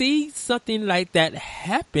to see something like that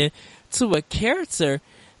happen to a character,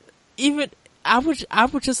 even, I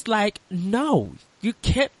would just like, no, you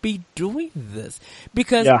can't be doing this.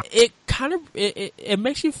 Because it kind of, it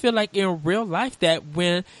makes you feel like in real life that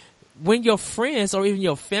when your friends or even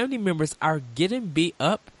your family members are getting beat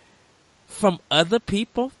up from other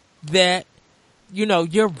people, that, you know,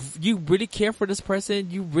 you really care for this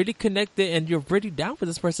person, you really connected, and you're really down for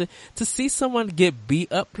this person, to see someone get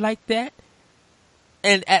beat up like that,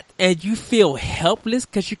 and you feel helpless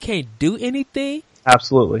because you can't do anything.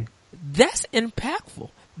 Absolutely. That's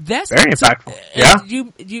impactful. That's very impactful. Yeah.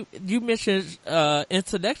 You mentioned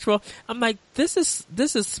intellectual. I'm like, this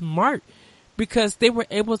is smart, because they were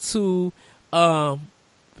able to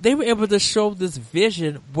show this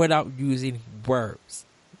vision without using words.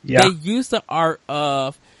 Yeah. They use the art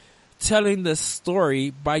of telling the story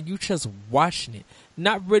by you just watching it.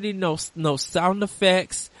 Not really no sound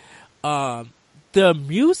effects. The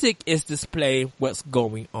music is displaying what's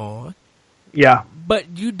going on. Yeah.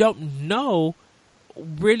 But you don't know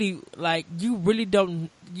really, like, you really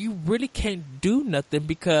can't do nothing,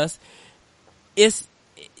 because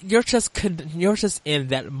you're just in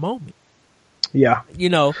that moment. Yeah. You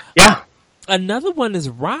know. Yeah. Another one is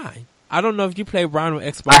Rhyme. I don't know if you played Rhyme on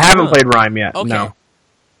Xbox. I haven't played Rhyme yet. Okay. No.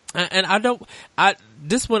 And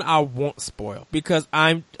this one I won't spoil, because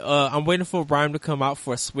I'm waiting for Rhyme to come out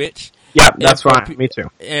for Switch. Yeah, that's fine. Me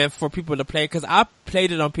too. And for people to play, because I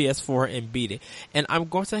played it on PS4 and beat it. And I'm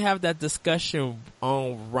going to have that discussion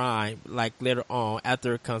on Rhyme, like, later on,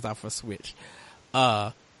 after it comes out for Switch.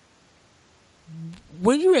 When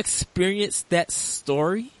you experience that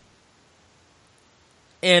story,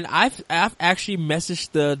 and I've actually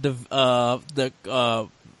messaged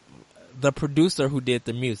the producer who did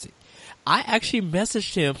the music. I actually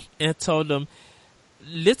messaged him and told him,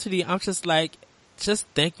 literally, I'm just like, just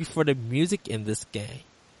thank you for the music in this game.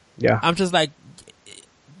 Yeah. I'm just like,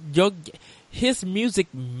 his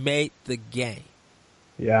music made the game.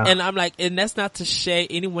 Yeah. And I'm like, and that's not to shade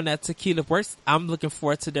anyone at Tequila Works. I'm looking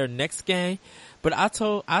forward to their next game. But I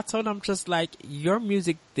told him, just like, your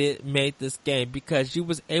music made this game, because you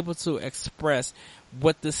was able to express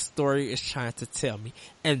what this story is trying to tell me.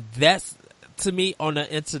 And that's, to me, on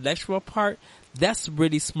the intellectual part, that's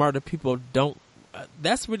really smart.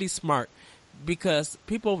 That's really smart, because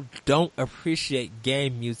people don't appreciate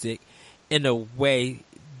game music in a way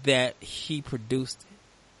that he produced it.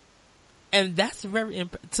 And that's very,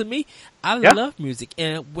 to me, I love music.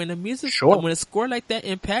 And when the music, when a score like that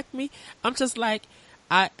impact me, I'm just like,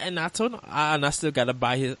 I told him, and I still gotta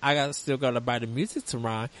buy the music to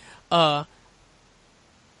Rhyme.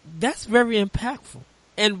 That's very impactful.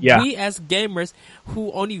 And we as gamers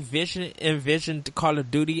who only envision Call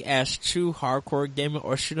of Duty as true hardcore gaming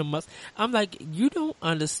or shoot 'em ups, I'm like, you don't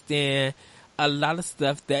understand a lot of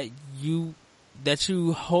stuff that you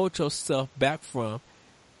hold yourself back from.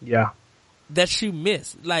 Yeah. That you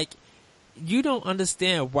miss. Like, you don't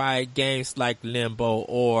understand why games like Limbo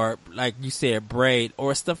or, like you said, Braid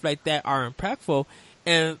or stuff like that are impactful,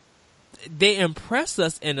 and they impress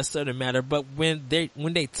us in a certain manner, but when they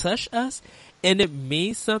touch us and it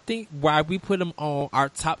means something, why we put them on our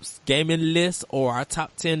top gaming list or our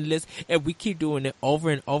top 10 list, and we keep doing it over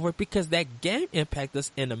and over, because that game impacts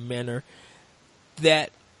us in a manner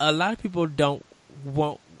that a lot of people don't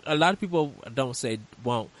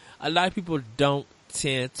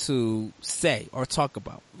tend to say or talk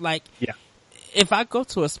about. Like, if I go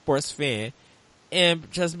to a sports fan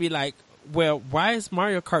and just be like, well, why is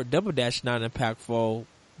Mario Kart Double Dash not impactful,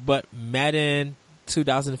 but Madden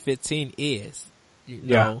 2015 is? You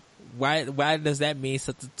know, why does that mean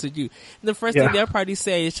something to you? And the first thing they'll probably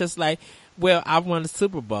say is just like, well, I won the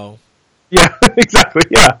Super Bowl. Yeah, exactly.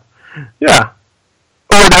 Yeah. Yeah.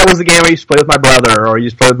 Or that was the game I used to play with my brother, or I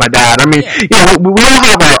used to play with my dad. I mean, you know, we all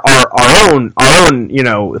have our own, you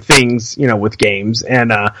know, things, you know, with games, and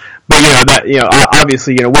but you know that, you know,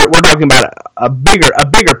 obviously, you know, we're talking about a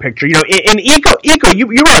bigger picture. You know, in Eco, you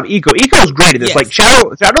brought up Eco. Eco's great at this. Yes. Like Shadow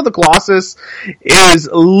of the Colossus is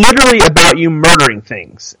literally about you murdering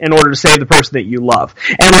things in order to save the person that you love,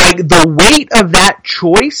 and like the weight of that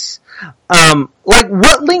choice. Like,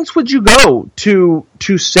 what lengths would you go to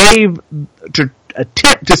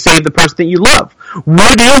attempt to save the person that you love?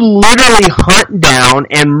 Would you literally hunt down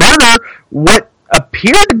and murder what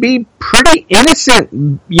appear to be pretty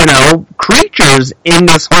innocent, creatures in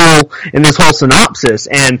this whole synopsis,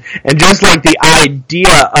 and just like the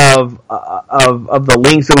idea of the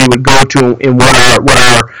lengths that we would go to in what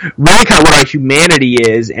our humanity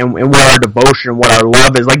is, and what our devotion and what our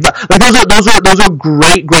love is, like those are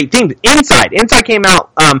great things. Inside came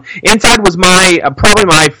out. Inside was probably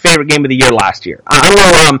my favorite game of the year last year. I don't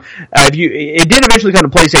know it did eventually come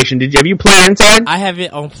to PlayStation. Have you played Inside? I have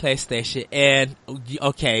it on PlayStation, and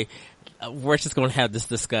okay, we're just gonna have this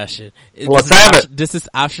discussion. This is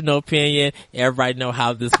optional opinion. Everybody know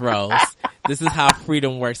how this rolls. This is how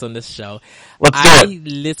freedom works on this show. I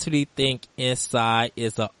literally think Inside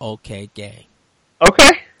is an okay game.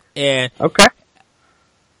 Okay.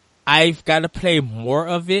 I've got to play more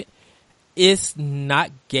of it. It's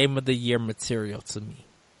not Game of the Year material to me.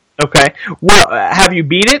 Okay. Well, have you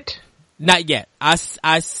beat it? Not yet. I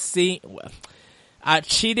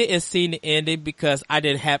cheated and seen the ending because I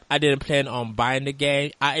didn't plan on buying the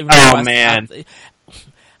game. I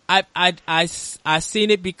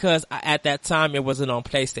seen it because at that time it wasn't on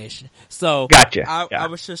PlayStation. So gotcha. I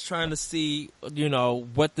was just trying to see,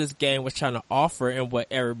 what this game was trying to offer and what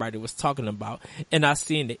everybody was talking about. And I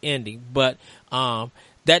seen the ending, but,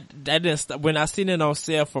 that didn't when I seen it on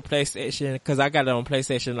sale for PlayStation, cause I got it on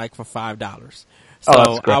PlayStation like for $5.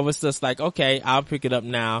 So I was just like, okay, I'll pick it up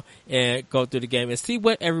now and go through the game and see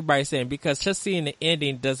what everybody's saying, because just seeing the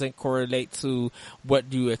ending doesn't correlate to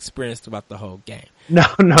what you experienced about the whole game. No,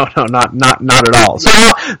 not at all. So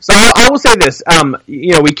I will say this,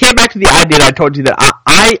 we came back to the idea that I told you that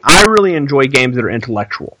I really enjoy games that are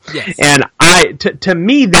intellectual. Yes. And to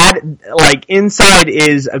me that, like, Inside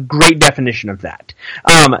is a great definition of that.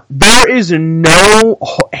 There is no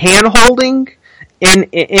hand-holding in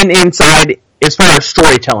Inside as far as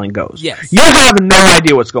storytelling goes. Yes. You have no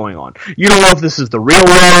idea what's going on. You don't know if this is the real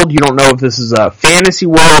world. You don't know if this is a fantasy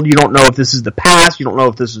world. You don't know if this is the past. You don't know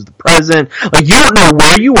if this is the present. Like, you don't know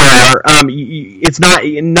where you are.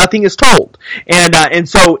 Nothing is told. And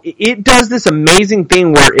so it does this amazing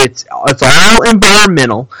thing where it's all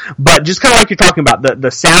environmental, but just kind of like you're talking about, the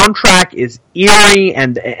soundtrack is eerie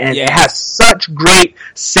and it has such great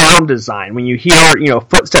sound design. When you hear,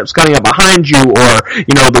 footsteps coming up behind you, or,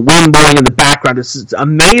 the wind blowing in the background, it's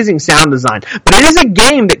amazing sound design. But it is a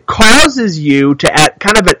game that causes you to, at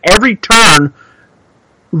every turn,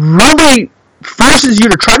 really forces you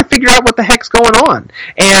to try to figure out what the heck's going on.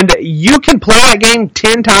 And you can play that game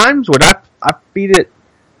 10 times, which I beat it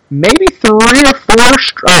maybe 3 or 4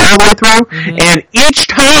 all the way through. Mm-hmm. And each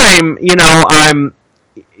time,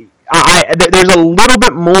 there's a little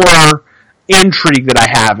bit more intrigue that I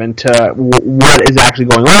have into what is actually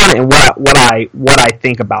going on and what I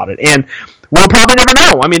think about it. And we'll probably never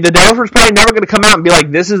know. I mean, the developer's probably never going to come out and be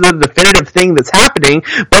like, this is the definitive thing that's happening.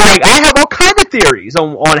 But, like, I have all kinds of theories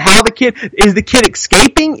on how is the kid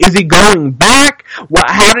escaping? Is he going back?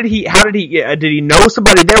 Did he know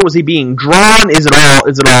somebody there? Was he being drawn? Is it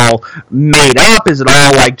all made up? Is it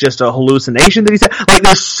all like just a hallucination that he said? Like,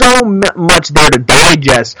 there's so much there to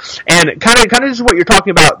digest. And kind of just what you're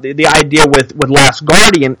talking about, the idea with Last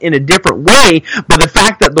Guardian in a different way, but the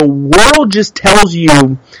fact that the world just tells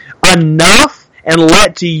you enough and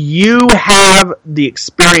lets you have the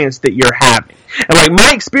experience that you're having. And like,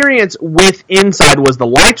 my experience with Inside was the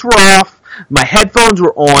lights were off, my headphones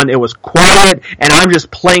were on, it was quiet, and I'm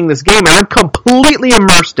just playing this game, and I'm completely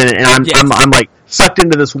immersed in it, and I'm like sucked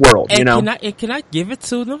into this world, And can I give it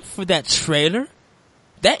to them for that trailer?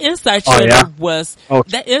 That Inside trailer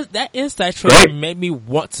that Inside trailer made me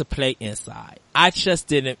want to play Inside. I just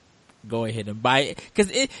didn't go ahead and buy it, because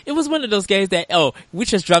it was one of those games that, we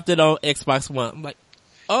just dropped it on Xbox One. I'm like,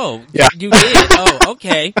 you did? Oh,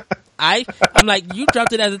 okay. I'm like, you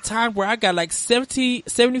dropped it at a time where I got like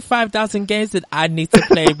 75,000 games that I need to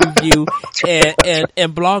play, review,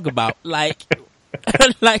 and blog about. Like,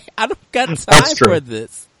 I don't got time for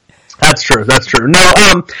this. That's true. No,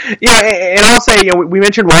 and I'll say, we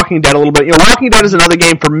mentioned Walking Dead a little bit. Walking Dead is another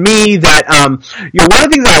game for me that, one of the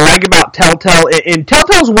things that I like about Telltale, and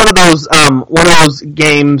Telltale's one of those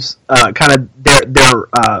games, kind of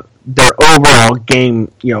their overall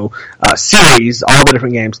game, series, all the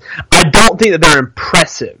different games. I don't think that they're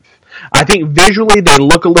impressive. I think visually they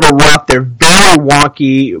look a little rough. They're very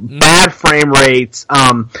wonky, bad frame rates,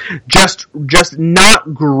 just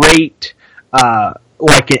not great,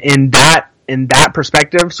 like in that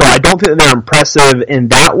perspective. So I don't think that they're impressive in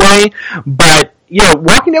that way. But,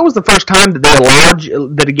 Walking Dead was the first time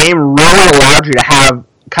that a game really allowed you to have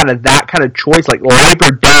kind of that kind of choice, like life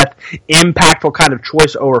or death, impactful kind of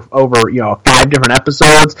choice over 5 different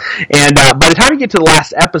episodes. And by the time you get to the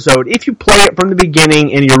last episode, if you play it from the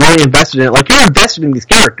beginning and you're really invested in it, like you're invested in these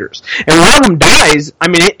characters, and when one of them dies, I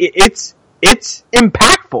mean it's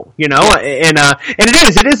impactful, and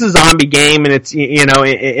it is a zombie game, and it's,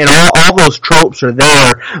 and all those tropes are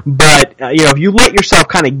there, but, if you let yourself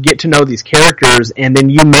kind of get to know these characters, and then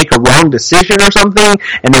you make a wrong decision or something,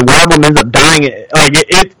 and then one of them ends up dying,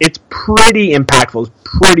 it's pretty impactful, it's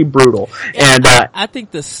pretty brutal, and I think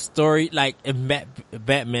the story, like, in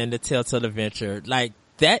Batman, The Telltale Adventure, like,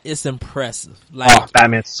 that is impressive. Like,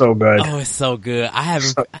 Batman's so good. Oh, it's so good.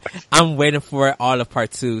 I'm waiting for all of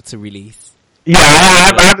part 2 to release. Yeah,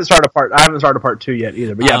 I haven't started part 2 yet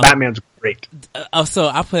either, but yeah, Batman's great. So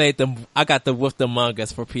I got the Wolf Among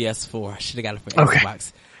Us for PS4. I should have got it for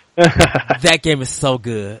Xbox. That game is so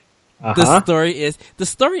good. The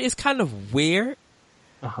story is kind of weird,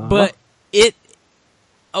 but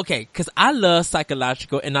cause I love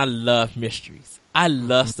psychological and I love mysteries. I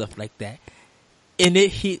love stuff like that. And it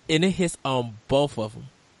hits on both of them.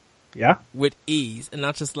 Yeah. With ease. And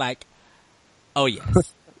I'm just like, oh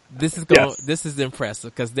yes. This is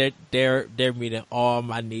impressive because they're meeting all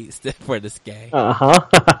my needs for this game.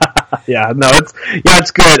 Yeah, no, it's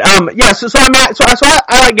good. So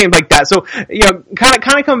I like games like that. So, kind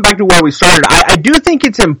of coming back to where we started, I do think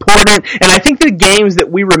it's important, and I think the games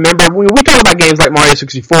that we remember, when we talk about games like Mario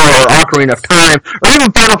 64 or Ocarina of Time, or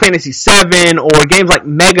even Final Fantasy 7, or games like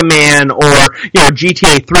Mega Man, or,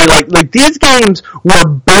 GTA 3, like these games were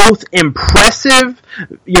both impressive,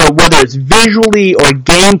 whether it's visually or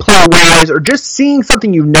gameplay wise, or just seeing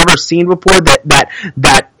something you've never seen before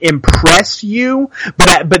that impressed you,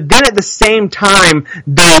 but then at the same time,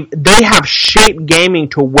 they have shaped gaming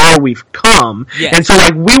to where we've come. Yes. And so,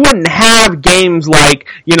 like, we wouldn't have games like,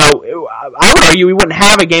 I would argue we wouldn't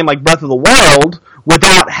have a game like Breath of the Wild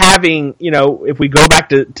without having, if we go back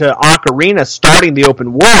to Ocarina, starting the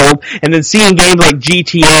open world, and then seeing games like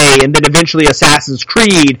GTA, and then eventually Assassin's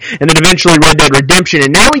Creed, and then eventually Red Dead Redemption,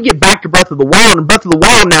 and now we get back to Breath of the Wild, and Breath of the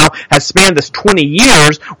Wild now has spanned this 20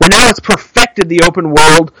 years, where now it's perfected the open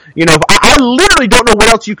world. I literally don't know what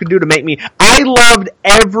else you could do to make me. I loved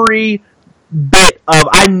every bit of,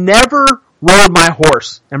 I never rode my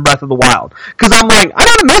horse in Breath of the Wild. Cause I'm like, I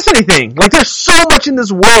don't miss anything. Like, there's so much in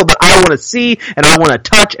this world that I want to see, and I want to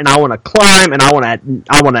touch, and I want to climb, and I want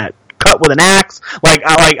to cut with an axe.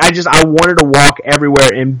 I wanted to walk everywhere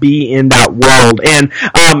and be in that world. And,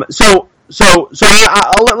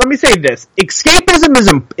 let me say this: escapism is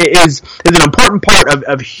an important part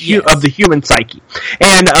of the human psyche,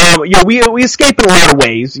 and we escape in a lot of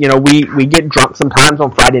ways. We get drunk sometimes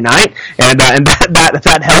on Friday night, and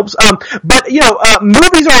that helps. But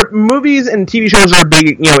movies and TV shows are a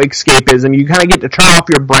big escapism. You kind of get to turn off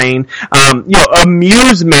your brain.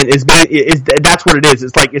 Amusement is that's what it is.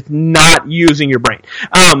 It's like it's not using your brain.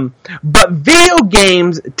 But video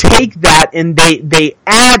games take that and they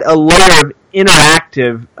add a layer of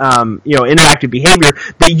interactive behavior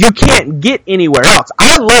that you can't get anywhere else.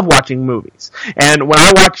 I love watching movies, and when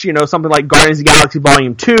I watch, something like Guardians of the Galaxy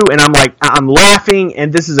Volume 2, and I'm laughing,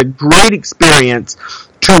 and this is a great experience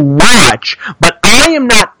to watch, but I am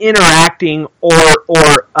not interacting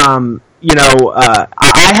I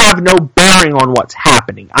have no bearing on what's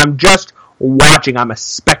happening. I'm just watching. I'm a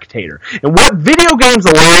spectator. And what video games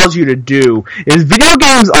allows you to do is video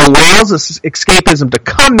games allows us escapism to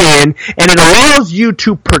come in, and it allows you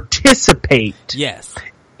to participate. Yes.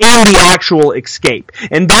 In the actual escape.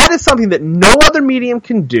 And that is something that no other medium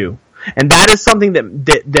can do. And that is something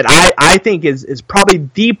that I think is probably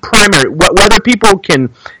the primary, whether people can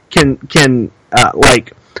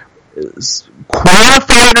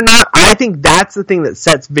quantify it or not, I think that's the thing that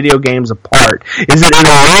sets video games apart, is that it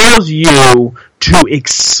allows you to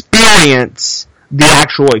experience the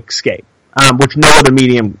actual escape, which no other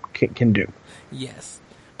medium can do. Yes.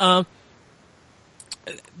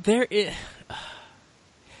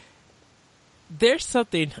 There's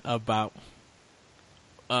something about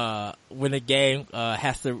when a game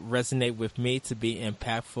has to resonate with me to be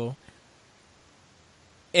impactful,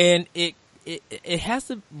 and it has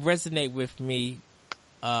to resonate with me,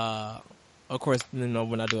 of course,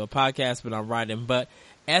 when I do a podcast, when I'm writing, but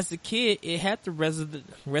as a kid, it had to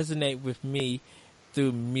resonate with me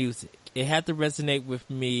through music. It had to resonate with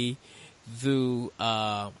me through,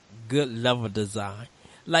 good level design.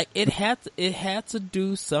 Like, it had to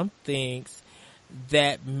do some things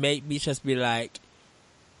that made me just be like,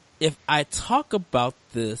 if I talk about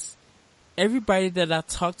this, everybody that I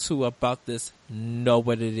talk to about this know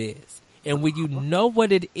what it is. And when you know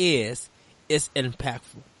what it is, it's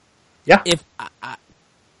impactful. Yeah. If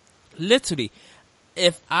literally,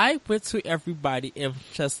 if I went to everybody and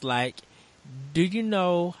just like, do you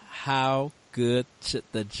know how good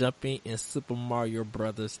the jumping in Super Mario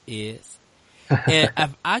Brothers is? And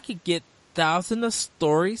if I could get thousands of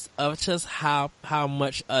stories of just how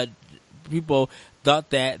much people thought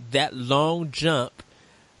that long jump,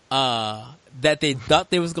 that they thought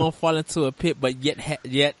they was gonna fall into a pit, but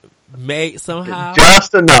yet made somehow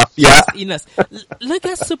just enough. Yeah. Just enough. Look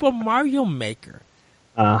at Super Mario Maker.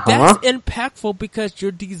 Uh-huh. That's impactful because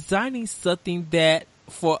you're designing something that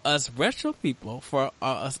for us retro people, for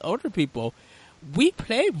us older people, we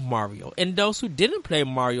played Mario, and those who didn't play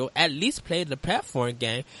Mario at least played the platform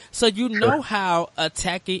game, so you know how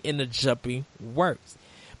attacking and the jumping works.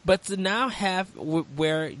 But to now have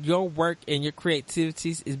where your work and your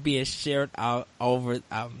creativities is being shared out over,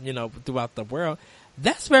 throughout the world,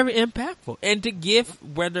 that's very impactful. And to give,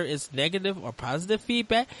 whether it's negative or positive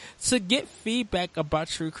feedback, to get feedback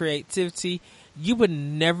about your creativity, you would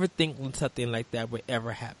never think something like that would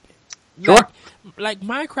ever happen. Sure. Like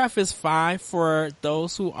Minecraft is fine for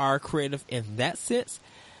those who are creative in that sense,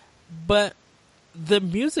 but the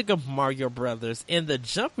music of Mario Brothers and the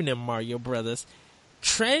jumping in Mario Brothers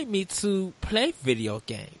trained me to play video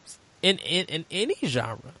games in any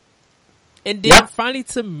genre. And then finally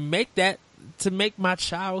to make my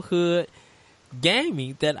childhood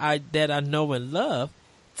gaming that I know and love,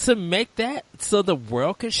 to make that so the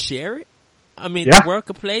world could share it. I mean, the world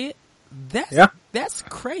could play it. That's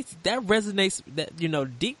crazy. That resonates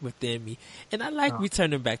deep within me. And I like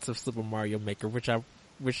returning back to Super Mario Maker, which I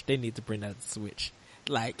wish they need to bring out the Switch.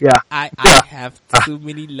 Like, I have too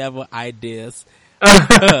many level ideas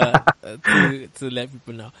to let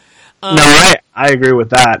people know. No, I agree with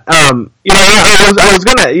that. I was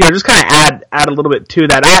gonna, just kind of add a little bit to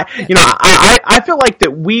that. I feel like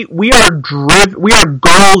that we are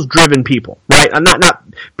goals driven people, right? Not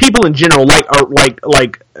people in general, like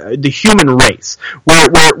the human race.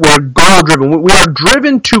 We're goal driven. We are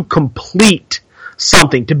driven to complete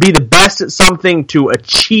something, to be the best at something, to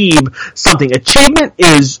achieve something. Achievement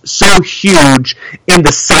is so huge in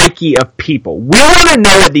the psyche of people. We want to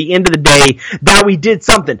know at the end of the day that we did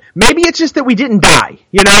something. Maybe it's just that we didn't die,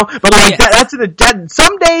 but like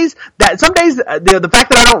some days the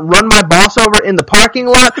fact that I don't run my boss over in the parking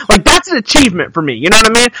lot, like that's an achievement for me. You know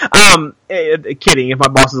what I mean? Kidding. If my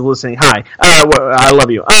boss is listening, hi. I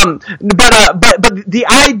love you. But the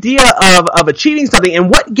idea of achieving something,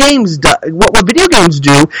 and what games what video games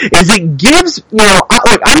do is it gives,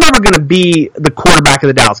 I'm never going to be the quarterback of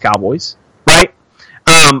the Dallas Cowboys, right?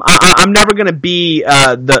 I'm never going to be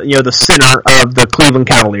the center of the Cleveland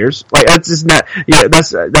Cavaliers. Like that's just not.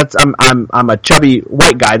 I'm a chubby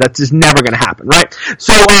white guy. That's just never going to happen, right?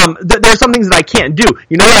 So there's some things that I can't do.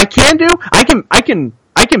 You know what I can do?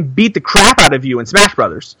 I can beat the crap out of you in Smash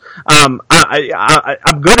Brothers. I'm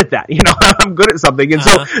good at that. I'm good at something. And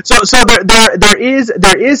so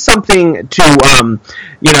there is something to,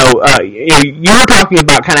 you were talking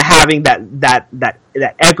about kind of having that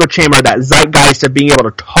echo chamber, that zeitgeist of being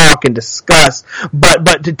able to talk and discuss.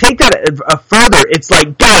 But to take that further, it's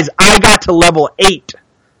like, guys, I got to level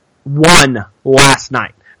 8-1 last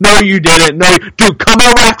night. No, you didn't. No, dude, come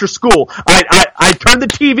over after school. I turned the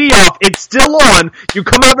TV off. It's still on. You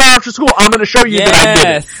come over after school. I'm going to show you that I did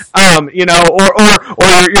it. Or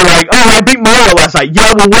you're like, oh, I beat Mario last night.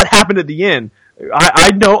 Yeah, well, what happened at the end? I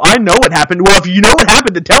know what happened. Well, if you know what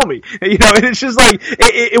happened, then tell me. And it's just like,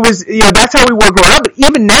 it was, that's how we were growing up. But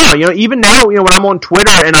even now, when I'm on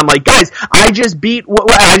Twitter and I'm like, guys, I just beat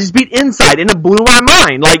Inside, and it blew my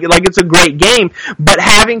mind. Like it's a great game, but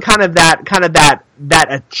having kind of that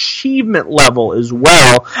achievement level as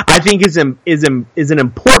well, I think is an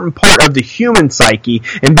important part of the human psyche,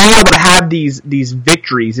 and being able to have these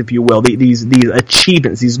victories, if you will, these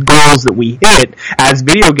achievements, these goals that we hit as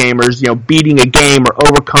video gamers, beating a game or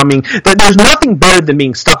overcoming. There's nothing better than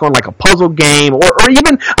being stuck on like a puzzle game, or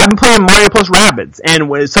even I've been playing Mario plus Rabbids, and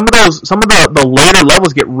some of the later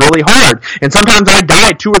levels get really hard, and sometimes I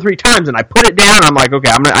die 2 or 3 times, and I put it down. And I'm like, okay,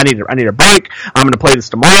 I need a break. I'm gonna play this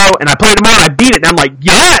tomorrow, and I play tomorrow, and I beat it. And I'm like,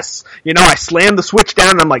 yes! I slammed the Switch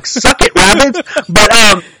down and I'm like, suck it, Rabbids! But,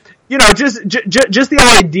 just the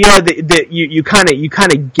idea that you kind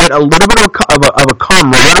of get a little bit of a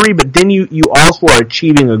camaraderie, but then you also are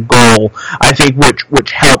achieving a goal, I think,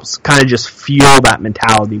 which helps kind of just fuel that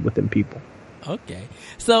mentality within people. Okay.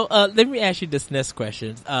 So, let me ask you this next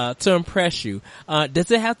question. To impress you,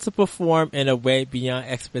 does it have to perform in a way beyond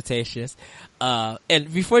expectations?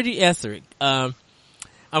 And before you answer it,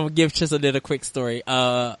 I'm gonna give just a little quick story.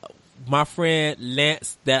 My friend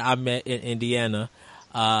Lance that I met in Indiana,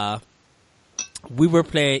 we were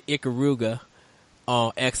playing Ikaruga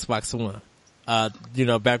on Xbox One.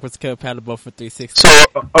 Backwards compatible for 360. So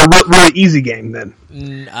a really easy game then.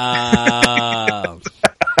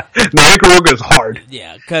 No, Ikaruga is hard.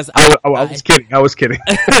 Yeah, cause I was kidding. I was kidding.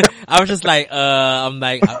 I was just like,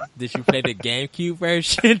 did you play the GameCube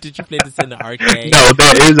version? Did you play this in the arcade? No,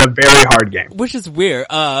 that is a very hard game. Which is weird.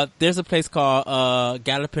 There's a place called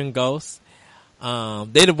Galloping Ghosts. They're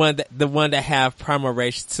the one that have Primal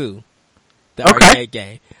Rage 2, the arcade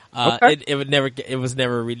game. It was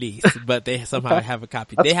never released, but they somehow have a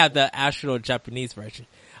copy. They have the actual Japanese version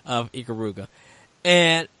of Ikaruga.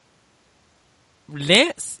 And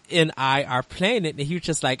Lance and I are playing it, and he was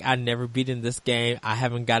just like, I never beaten this game. I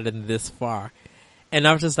haven't gotten this far. And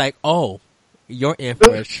I was just like, oh, you're in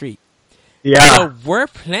for a treat. Yeah. So we're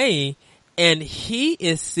playing, and he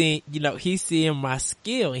is seeing, he's seeing my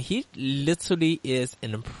skill, and he literally is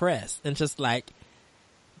impressed. And just like,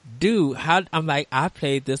 dude, I'm like, I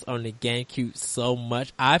played this on the GameCube so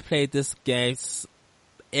much. I played this game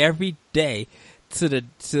every day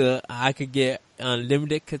to I could get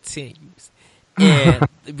unlimited continues. And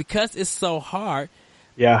because it's so hard,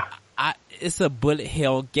 yeah, it's a bullet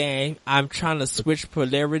hell game. I'm trying to switch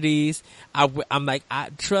polarities. I'm like,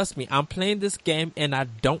 trust me, I'm playing this game and I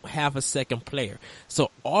don't have a second player. So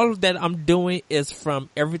all of that I'm doing is from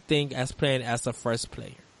everything as playing as a first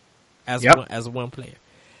player, as one player.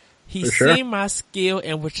 He seen my skill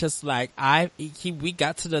and was just like, we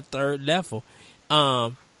got to the third level.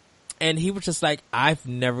 And he was just like, I've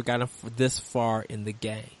never gotten this far in the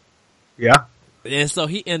game. Yeah. And so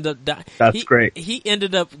he ended up, great. He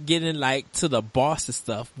ended up getting like to the boss and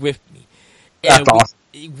stuff with me. And that's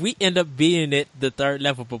awesome. We end up being at the third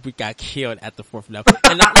level, but we got killed at the fourth level.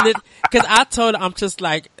 And cause I told him, I'm just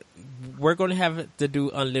like, we're going to have to do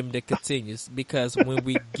unlimited continues, because when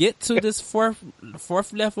we get to this fourth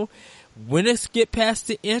level, when it get past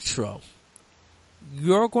the intro,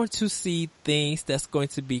 you're going to see things that's going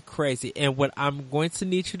to be crazy. And what I'm going to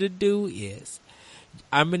need you to do is,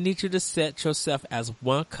 I'm going to need you to set yourself as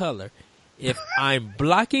one color. If I'm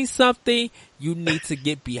blocking something, you need to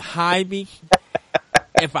get behind me.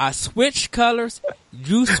 If I switch colors,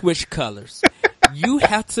 you switch colors. You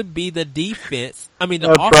have to be the defense. I mean,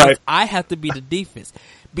 the offense, right. I have to be the defense.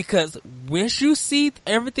 Because once you see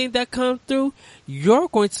everything that comes through, you're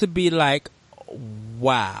going to be like,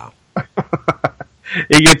 wow.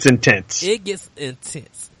 It gets intense. It gets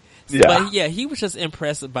intense. Yeah. But yeah, he was just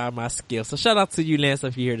impressed by my skill. So shout out to you, Lance,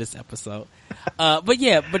 if you hear this episode. But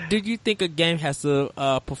do you think a game has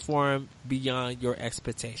to perform beyond your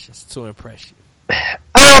expectations to impress you?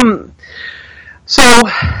 So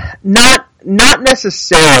not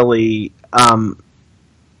necessarily. I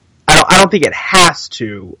don't think it has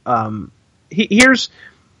to. Here's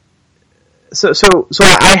so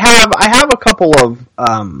I have a couple of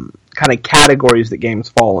kind of categories that games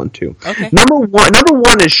fall into. Okay. Number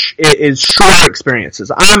one is shorter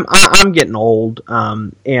experiences. I'm getting old,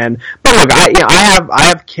 but look, I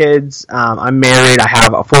have kids. I'm married. I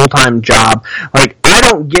have a full-time job. Like, I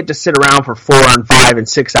don't get to sit around for 4 and 5 and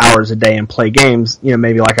 6 hours a day and play games,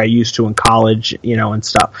 maybe like I used to in college, and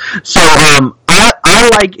stuff. So, I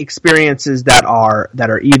like experiences that are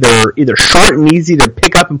either short and easy to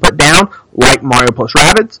pick up and put down, like Mario plus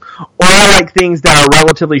Rabbids, or I like things that are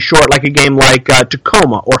relatively short, like a game like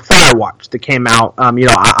Tacoma or Firewatch that came out. I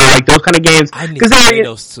like those kind of games. I need to play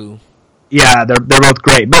those two. Yeah, they're both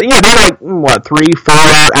great. But they're like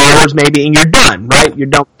 3-4 hours maybe, and you're done, right? You're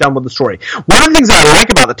done with the story. One of the things that I like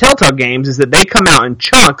about the Telltale games is that they come out in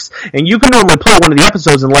chunks, and you can normally play one of the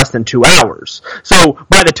episodes in less than 2 hours. So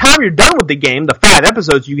by the time you're done with the game, the 5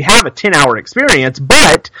 episodes, you have a 10-hour experience,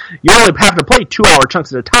 but you only have to play 2-hour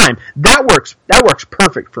chunks at a time. That works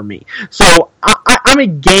perfect for me. So I'm a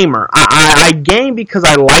gamer. I game because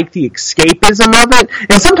I like the escapism of it,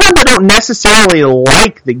 and sometimes I don't necessarily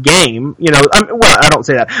like the game. I don't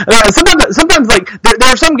say that. Sometimes like there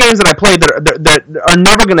are some games that I play that are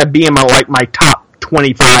never going to be in my top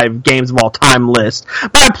 25 games of all time list,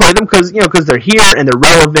 but I play them because they're here and they're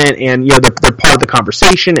relevant and they're part of the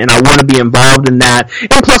conversation and I want to be involved in that.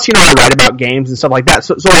 And plus, I write about games and stuff like that.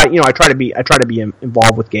 So I try to be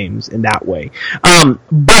involved with games in that way.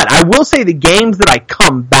 But I will say the games that I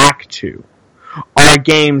come back to are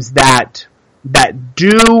games that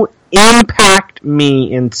do impact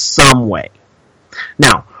me in some way.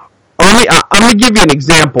 Now, I'm going to give you an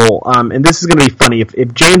example, and this is going to be funny.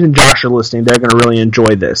 If James and Josh are listening, they're going to really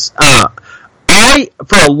enjoy this. For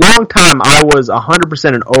a long time, I was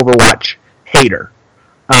 100% an Overwatch hater.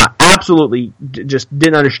 Absolutely, just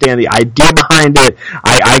didn't understand the idea behind it.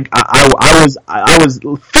 I was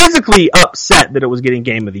physically upset that it was getting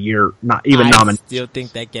Game of the Year, not even nominated. I still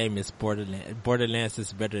think that game is Borderlands. Borderlands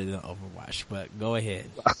is better than Overwatch, but go ahead.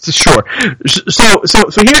 Sure. So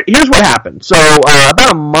here's what happened. So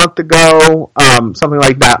about a month ago, something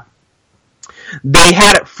like that, they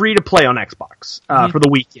had it free to play on Xbox for the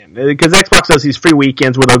weekend, because Xbox does these free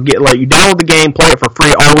weekends where they'll let you download the game, play it for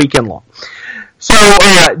free all weekend long. So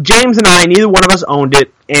James and I, neither one of us owned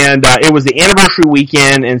it, and it was the anniversary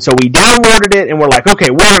weekend, and so we downloaded it, and we're like, okay,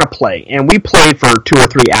 we're gonna play, and we played for 2 or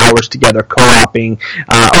 3 hours together, co-oping,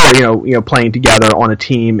 or playing together on a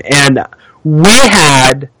team, and we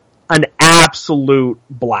had an absolute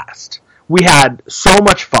blast. We had so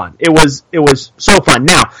much fun. It was so fun.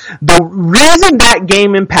 Now, the reason that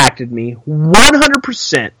game impacted me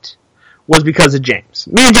 100% was because of James.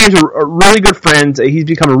 Me and James are really good friends. He's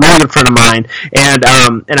become a really good friend of mine, and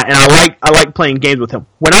I like playing games with him.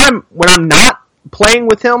 When I'm not playing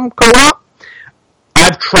with him co-op,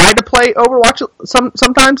 I've tried to play Overwatch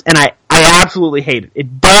sometimes, and I absolutely hate it.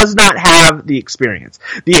 It does not have the experience.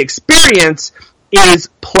 The experience is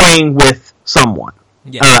playing with someone.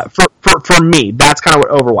 Yeah. For me, that's kind of what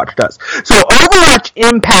Overwatch does. So Overwatch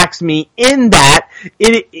impacts me in that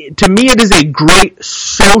to me it is a great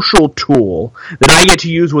social tool that I get to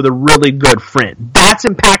use with a really good friend. That's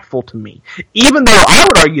impactful to me. Even though I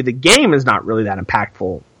would argue the game is not really that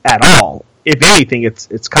impactful at all. If anything,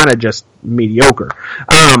 it's kind of just mediocre.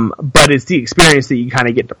 But it's the experience that you kind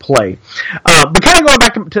of get to play. But kind of going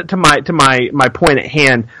back to my point at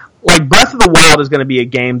hand, like Breath of the Wild is going to be a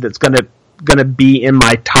game that's going to be in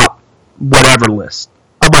my top whatever list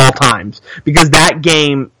of all times, because that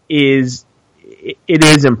game is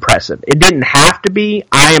impressive. It didn't have to be.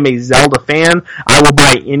 I am a Zelda fan. I will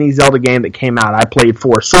buy any Zelda game that came out. I played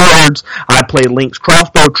Four Swords. I played Link's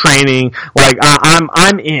Crossbow Training. Like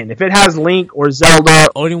I'm in. If it has Link or Zelda,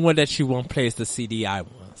 only one that you won't play is the CDI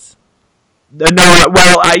ones. No,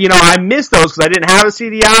 well, I missed those because I didn't have a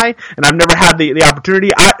CDI, and I've never had the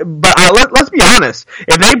opportunity. Let's be honest.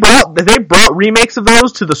 If they brought remakes of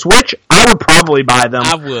those to the Switch, I would probably buy them.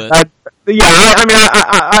 I would.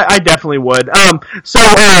 I definitely would. So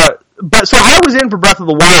I was in for Breath of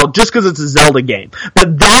the Wild just because it's a Zelda game.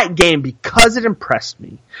 But that game, because it impressed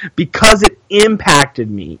me, because it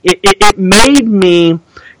impacted me, it made me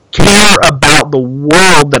care about the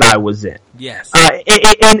world that I was in. Yes. And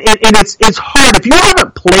it's hard. If you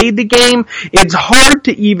haven't played the game, it's hard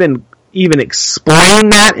to even explain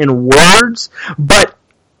that in words. But,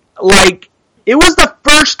 like, it was the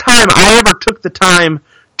first time I ever took the time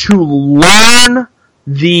to learn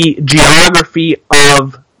the geography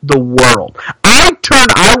of the world.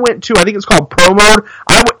 I went to, I think it's called Pro Mode.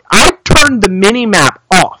 I turned the mini-map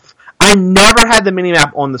off. I never had the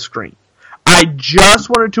mini-map on the screen. I just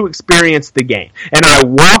wanted to experience the game. And I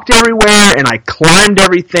walked everywhere, and I climbed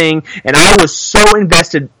everything, and I was so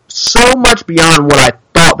invested, so much beyond what I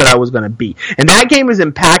thought that I was going to be. And that game has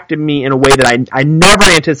impacted me in a way that I never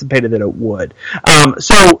anticipated that it would.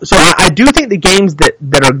 So I do think the games that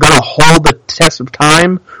are going to hold the test of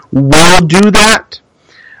time will do that.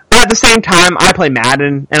 But at the same time, I play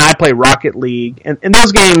Madden, and I play Rocket League, and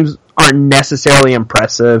those games aren't necessarily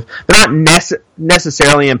impressive. They're not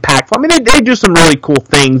necessarily impactful. I mean, they do some really cool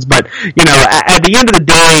things, but, at the end of the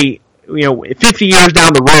day, 50 years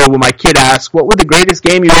down the road, when my kid asks, what was the greatest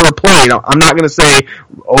game you ever played? I'm not going to say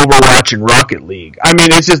Overwatch and Rocket League. I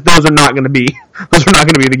mean, it's just, those are not going to be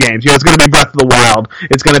the games. It's going to be Breath of the Wild.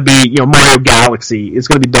 It's going to be, Mario Galaxy. It's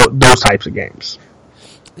going to be those types of games.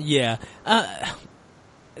 Yeah.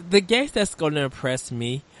 The games that's going to impress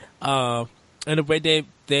me, and the way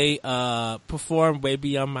they perform way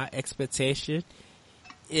beyond my expectation,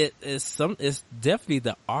 it's definitely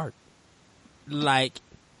the art. Like,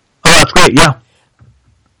 oh, that's great, yeah.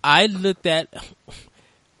 I looked at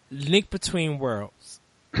Link Between Worlds.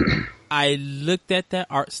 I looked at that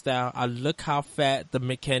art style. I looked how fast the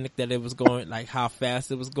mechanic that it was going, like how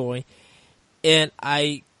fast it was going, and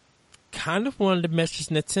I kind of wanted to message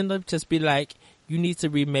Nintendo, just be like, you need to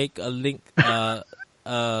remake a Link to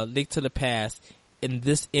the Past in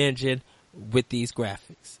this engine with these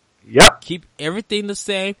graphics. Yep. Keep everything the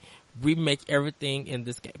same. Remake everything in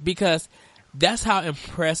this game, because that's how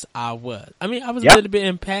impressed I was. I mean, I was a little bit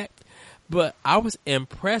impacted, but I was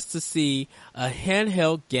impressed to see a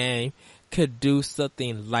handheld game could do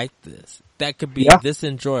something like this. That could be this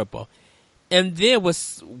enjoyable. And then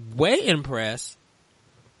was way impressed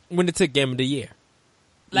when it took Game of the Year.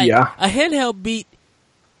 Like, a handheld beat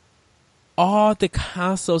all the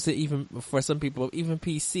consoles, that even for some people, even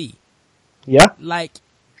PC. Yeah. Like,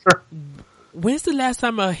 sure. when's the last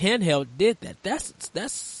time a handheld did that?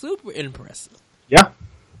 That's super impressive. Yeah,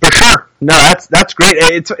 for sure. No, that's great.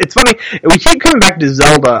 It's funny. We keep coming back to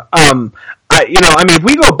Zelda. If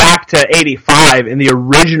we go back to 85 in the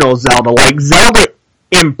original Zelda, like Zelda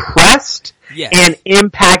impressed and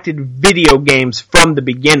impacted video games from the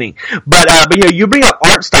beginning. But you bring up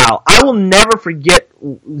art style. I will never forget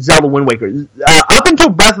Zelda Wind Waker. Up until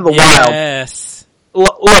Breath of the Wild.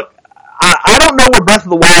 Look, I don't know where Breath of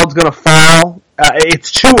the Wild's going to fall.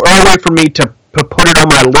 It's too early for me to put it on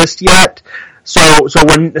my list yet. So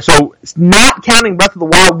not counting Breath of the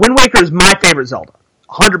Wild, Wind Waker is my favorite Zelda.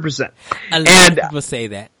 100%. A lot of people say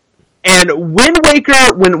that. And Wind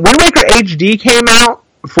Waker, when Wind Waker HD came out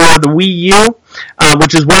for the Wii U,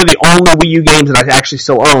 which is one of the only Wii U games that I actually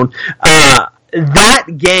still own, that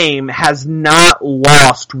game has not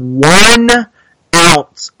lost 1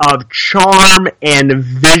 ounce of charm and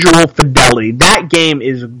visual fidelity. That game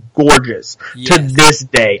is gorgeous to this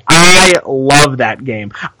day. I love that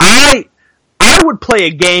game. I would play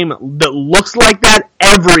a game that looks like that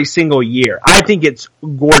every single year. I think it's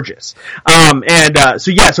gorgeous. So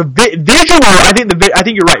visual, I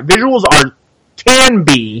think you're right. Visuals can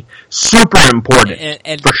be super important.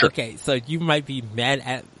 And for sure. Okay, so you might be mad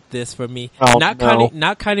at this for me. Oh,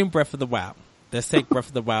 not counting Breath of the Wild. Let's take Breath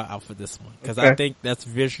of the Wild out for this one. Because I think that's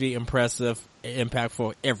visually impressive,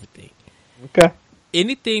 impactful, everything. Okay.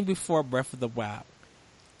 Anything before Breath of the Wild.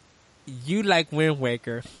 You like Wind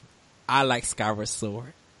Waker. I like Skyward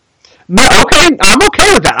Sword. No, okay, I'm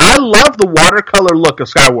okay with that. I love the watercolor look of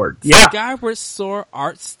Skyward. Yeah. Skyward Sword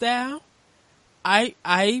art style,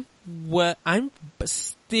 I'm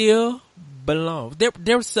still belong.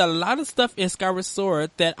 There's a lot of stuff in Skyward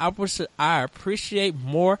Sword that I appreciate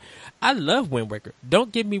more. I love Wind Waker.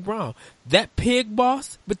 Don't get me wrong. That pig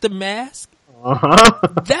boss with the mask,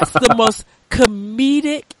 that's the most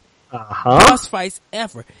comedic boss fights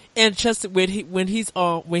ever. And just when he's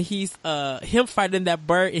him fighting that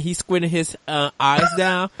bird and he's squinting his eyes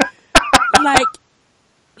down, like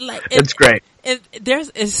it's great. And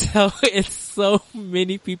it's so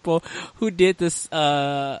many people who did this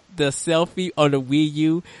the selfie on the Wii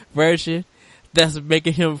U version that's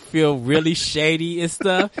making him feel really shady and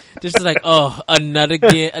stuff. Just like, oh, another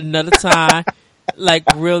time, like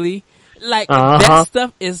really. Like, that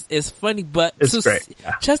stuff is funny, but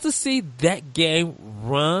just to see that game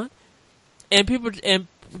run and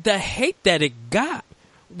the hate that it got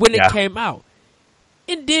when it came out.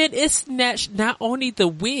 And then it snatched not only the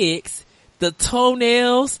wigs, the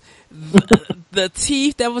toenails, the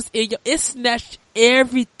teeth that was in it snatched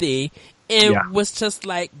everything and was just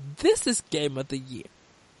like, this is game of the year.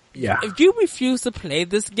 Yeah. If you refuse to play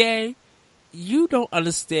this game, you don't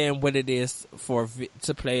understand what it is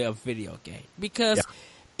to play a video game, because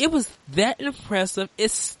it was that impressive.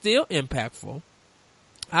 It's still impactful.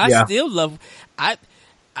 I still love. I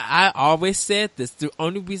always said this. The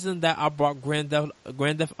only reason that I bought Grand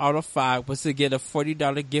Theft Auto 5 was to get a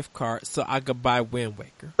 $40 gift card so I could buy Wind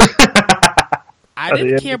Waker. I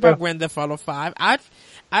didn't care about Grand Theft Auto 5.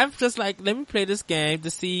 I'm just like, let me play this game to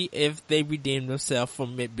see if they redeem themselves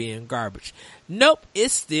from it being garbage. Nope,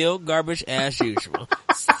 it's still garbage as usual.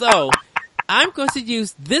 So I'm going to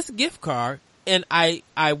use this gift card, and I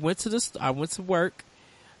went to work.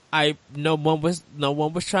 No one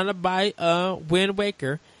was trying to buy Wind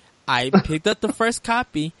Waker. I picked up the first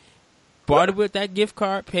copy, bought it with that gift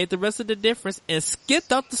card, paid the rest of the difference, and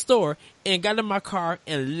skipped out the store and got in my car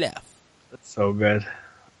and left. That's so good.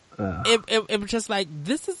 It was just like,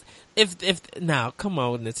 this is if now come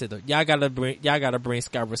on, Nintendo, y'all gotta bring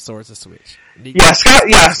Skyward Sword to Switch. Yes.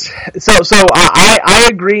 So I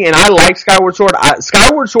agree, and I like Skyward Sword.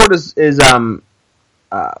 Skyward Sword is one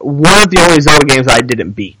of the only Zelda games I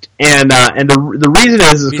didn't beat, and the reason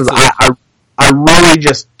is because I really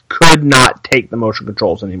just could not take the motion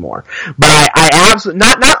controls anymore. But I absolutely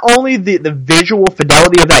not only the visual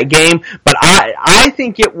fidelity of that game, but I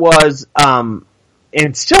think it was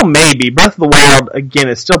and still maybe, Breath of the Wild, again,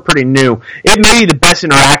 is still pretty new. It may be the best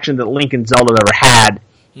interaction that Link and Zelda have ever had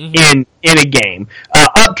in a game,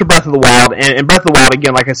 up to Breath of the Wild. And Breath of the Wild,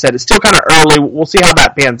 again, like I said, it's still kind of early. We'll see how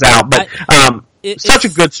that pans out. But it's such a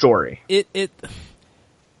good story. The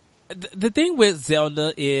thing with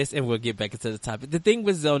Zelda is, and we'll get back into the topic, the thing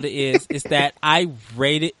with Zelda is that I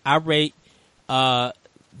rate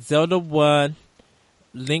Zelda 1,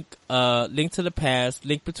 Link to the Past,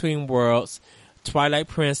 Link Between Worlds, Twilight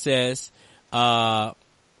Princess,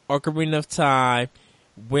 Ocarina of Time,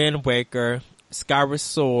 Wind Waker, Skyward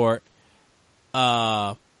Sword,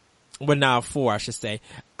 well now 4 I should say.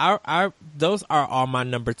 Those are all my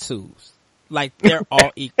number 2s. Like, they're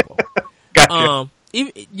all equal. Gotcha.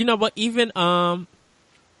 you know what? Even So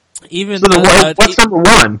what's number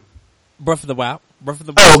one? Breath of the Wild. Breath of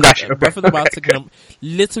the Wild took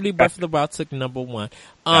literally Breath of the Wild took number one.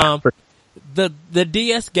 The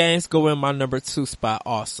DS games go in my number 2 spot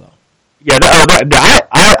also. Yeah,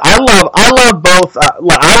 I love both. I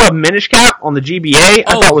love Minish Cap on the GBA.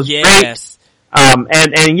 I thought was great.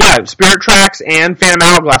 And yeah, Spirit Tracks and Phantom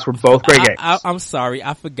Hourglass were both great games. I'm sorry,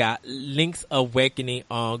 I forgot Link's Awakening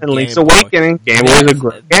on Game Boy. Link's Awakening, Game Boy is a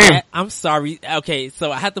great game. I'm sorry. Okay,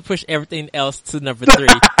 so I have to push everything else to number 3.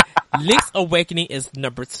 Link's Awakening is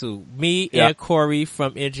number 2. Me and Corey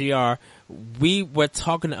from NGR, we were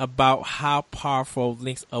talking about how powerful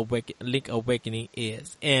Link Awakening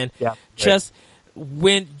is, and just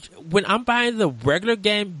when I'm buying the regular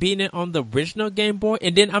game, being it on the original Game Boy,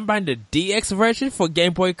 and then I'm buying the DX version for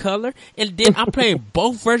Game Boy Color, and then I'm playing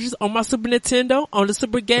both versions on my Super Nintendo on the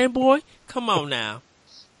Super Game Boy. Come on now.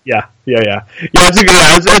 Yeah.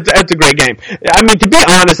 It's a great game. I mean, to be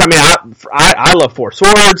honest, I mean, I love Four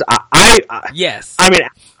Swords. Yes. I mean,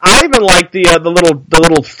 I even like the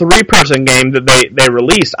little 3-person game that they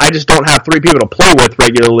released. I just don't have 3 people to play with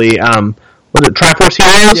regularly. Was it Triforce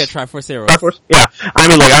Heroes? Yeah, Triforce Heroes. Yeah. I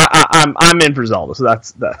mean, look, I'm in for Zelda, so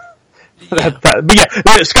that's the. But yeah,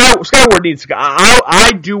 Skyward needs.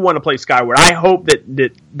 I do want to play Skyward. I hope that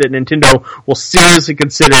Nintendo will seriously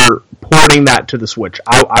consider porting that to the Switch.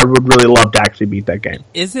 I would really love to actually beat that game.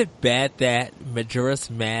 Is it bad that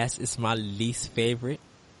Majora's Mask is my least favorite,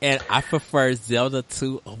 and I prefer Zelda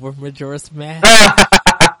 2 over Majora's Mask?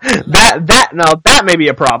 that may be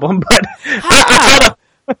a problem, but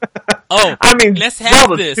I mean, let's have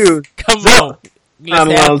Zelda this. 2, Come on,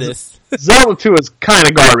 let's have this. Zelda 2 is kind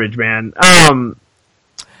of garbage, man.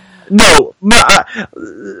 No, Majora's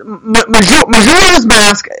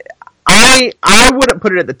Mask, I wouldn't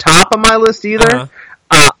put it at the top of my list either.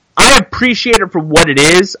 I appreciate it for what it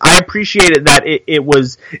is. I appreciate it that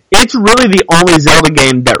it's really the only Zelda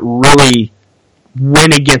game that really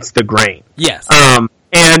went against the grain. Yes.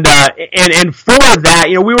 And for that,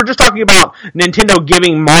 you know, we were just talking about Nintendo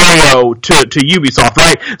giving Mario to Ubisoft,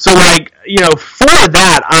 right? So like, you know, for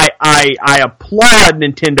that, I applaud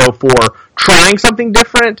Nintendo for trying something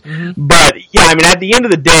different. Mm-hmm. But yeah, I mean, at the end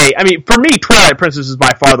of the day, I mean, for me, Twilight Princess is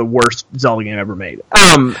by far the worst Zelda game ever made.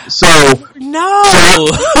 So I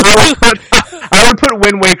would put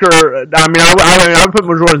Wind Waker. I mean, I would put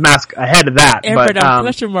Majora's Mask ahead of that. But I'm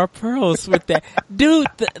clutching my pearls with that, dude.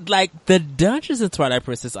 Like the dungeons in Twilight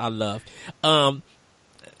Princess, I love. They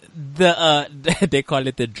call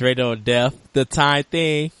it the Dreidel of Death, the time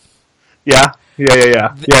thing. Yeah.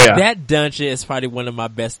 That dungeon is probably one of my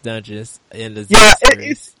best dungeons in the Zelda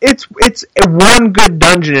series. It's one good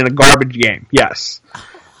dungeon in a garbage game. Yes.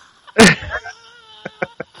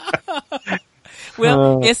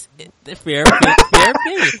 Well, it's fair opinion.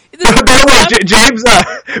 James,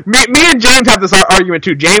 me and James have this argument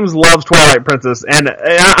too. James loves Twilight Princess, and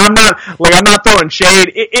I'm not throwing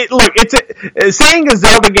shade. Saying a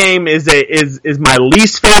Zelda game is my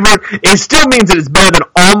least favorite. It still means that it's better than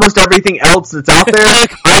almost everything else that's out there.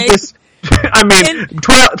 Okay.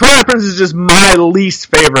 Twilight Princess is just my least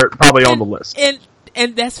favorite, probably on the list.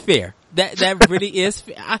 And that's fair. That really is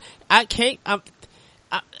fair.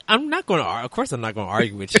 I'm not going to. Of course, I'm not going to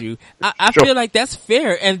argue with you. I feel like that's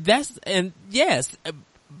fair, and yes,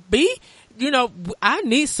 B. You know, I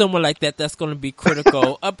need someone like that that's going to be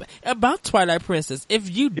critical about Twilight Princess.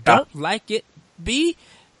 If you don't like it, B.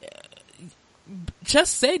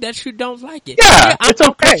 Just say that you don't like it. Yeah, it's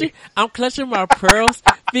okay. I'm clutching my pearls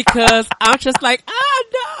because I'm just like,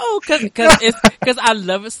 no, because I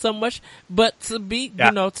love it so much. But to be,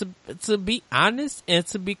 you know, to be honest and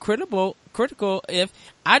to be critical, if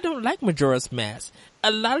I don't like Majora's Mask,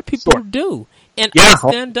 a lot of people do. And I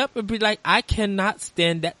stand up and be like, I cannot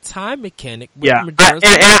stand that time mechanic with Majora's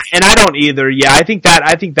Mask. And I don't either. Yeah, I think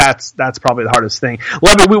that's probably the hardest thing. We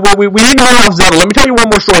need to move off Zelda. Let me tell you one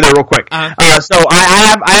more story there real quick. So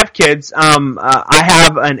I have kids. I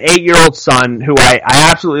have an 8-year-old son who I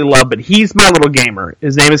absolutely love, but he's my little gamer.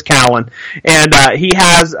 His name is Callan. And, he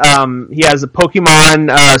has a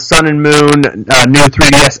Pokemon, Sun and Moon, new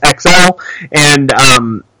 3DS XL.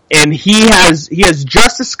 And he has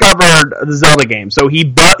just discovered the Zelda game. So he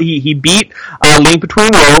beat Link Between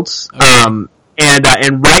Worlds. And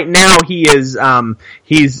right now he's in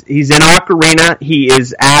Ocarina. He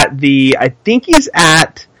is at I think he's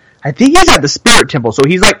at the Spirit Temple. So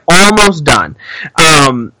he's like almost done.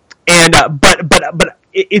 And And but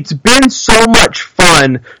it's been so much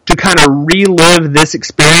fun to kind of relive this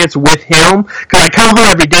experience with him, because I come home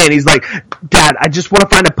every day and he's like, Dad, I just want to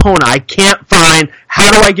find Epona. I can't find,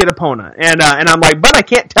 how do I get Epona? And I'm like, but I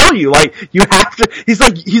can't tell you. Like, you have to, he's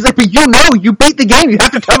like, but you beat the game. You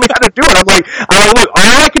have to tell me how to do it. I'm like, look,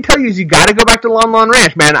 all I can tell you is you gotta go back to Lon Lon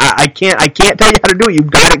Ranch, man. I can't tell you how to do it.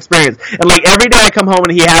 You've got to experience. And like, every day I come home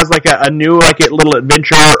and he has like a new, like a little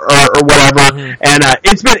adventure or whatever. Mm-hmm. And,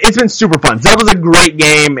 it's been super fun. Zelda's a great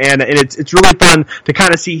game, and it's really fun to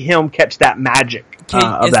kind of see him catch that magic.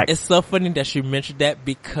 It's so funny that you mentioned that,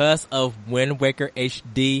 because of Wind Waker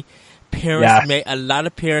HD, parents made a lot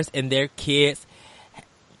of parents and their kids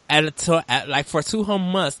like for 2 whole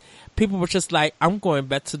months, people were just like, I'm going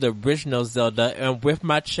back to the original Zelda, and with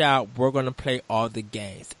my child, we're going to play all the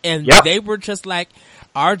games. And they were just like,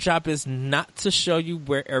 our job is not to show you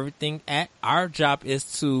where everything at. Our job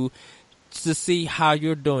is to see how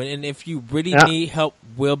you're doing, and if you really need help,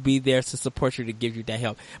 we'll be there to support you, to give you that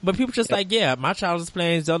help. But people just like, my child is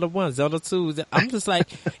playing Zelda 1, Zelda 2. I'm just like,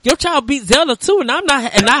 your child beat Zelda 2 and I'm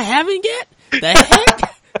not, and I haven't yet? The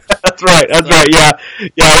heck? That's right. Yeah.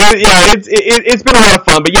 It's been a lot of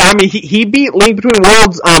fun, but I mean, he beat Link Between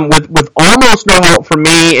Worlds, with almost no help from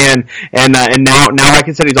me, and now, like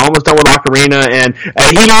I said, he's almost done with Ocarina, and he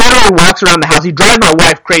literally walks around the house. He drives my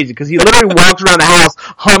wife crazy, because he literally walks around the house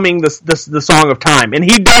humming the Song of Time, and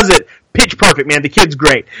he does it pitch perfect, man. The kid's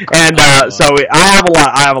great, and so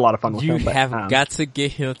I have a lot of fun with him. You have got to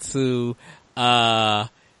get him to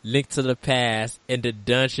Link to the Past in the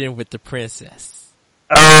dungeon with the princess.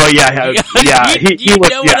 Oh yeah. You know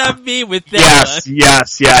what I mean with that.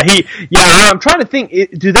 Yes. I'm trying to think.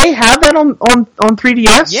 Do they have that on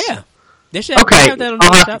 3DS? Yeah, they should. Have that on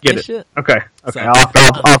I'll have to get it. Should. Okay. So,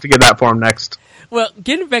 I'll have to get that for him next. Well,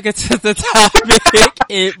 getting back into the topic,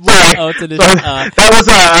 that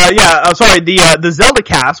was sorry. The Zelda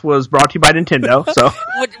cast was brought to you by Nintendo. So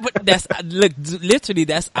literally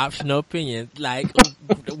that's optional opinion. Like,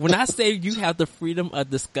 when I say you have the freedom of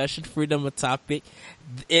discussion, freedom of topic,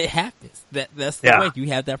 it happens. That's the way you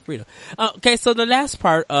have that freedom. Okay, so the last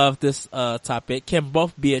part of this topic can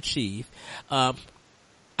both be achieved. I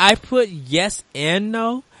put yes and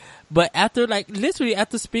no. But after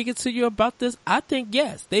speaking to you about this, I think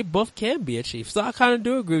yes, they both can be achieved. So I kind of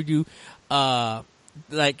do agree with you.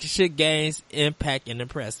 Should games impact and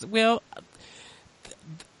impress? Well,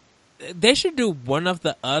 they should do one of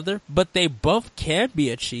the other, but they both can be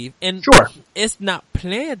achieved. And it's not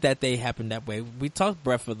planned that they happen that way. We talked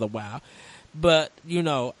Breath of the Wild, but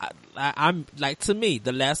I'm like, to me,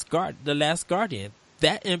 the Last Guardian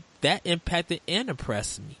that impacted and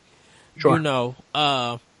impressed me.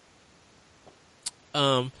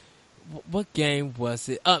 What game was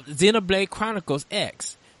it? Xenoblade Chronicles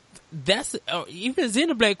X. That's even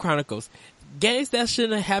Xenoblade Chronicles. Games that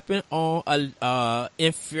shouldn't happen on a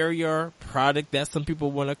inferior product, that some people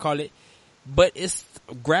want to call it, but it's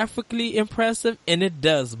graphically impressive and it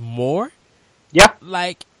does more. Yeah.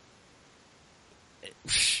 Like,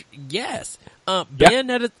 yes.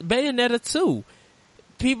 Bayonetta 2.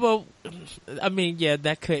 People, I mean,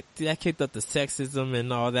 that kicked up the sexism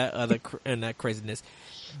and all that and that craziness.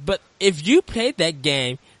 But if you played that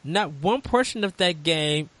game, not one portion of that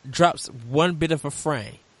game drops one bit of a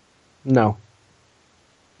frame. No.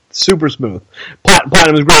 Super smooth.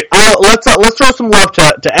 Platinum is great. Let's throw some love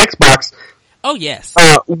to Xbox. Oh yes.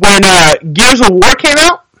 When Gears of War came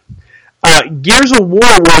out, Gears of War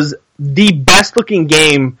was the best looking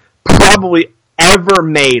game probably ever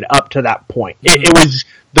made up to that point. Mm-hmm. It was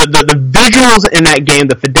the visuals in that game,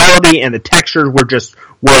 the fidelity and the textures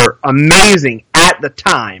were amazing at the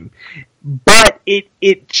time. But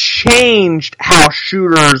it changed how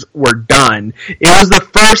shooters were done. It was the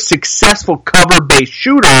first successful cover-based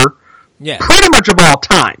shooter pretty much of all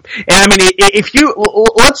time. And I mean,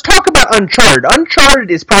 let's talk about Uncharted.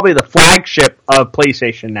 Uncharted is probably the flagship of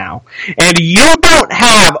PlayStation now. And you don't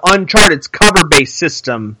have Uncharted's cover-based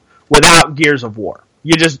system without Gears of War.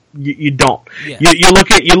 You don't. Yeah. You look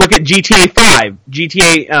at GTA 5,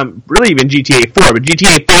 really even GTA 4, but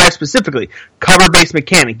GTA 5 specifically, cover-based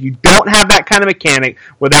mechanic. You don't have that kind of mechanic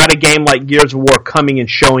without a game like Gears of War coming and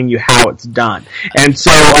showing you how it's done. And so,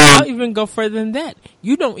 I'll even go further than that.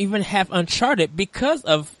 You don't even have Uncharted because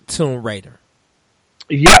of Tomb Raider.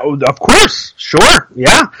 Yeah, of course, sure,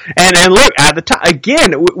 yeah, and look at the time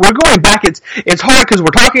again. We're going back. It's hard because we're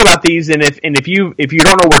talking about these, and if you don't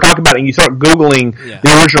know what we're talking about, and you start googling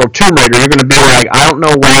the original Tomb Raider, you're going to be like, I don't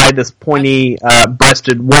know why this pointy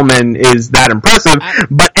breasted woman is that impressive.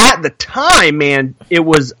 But at the time, man, it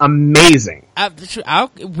was amazing.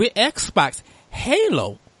 With Xbox,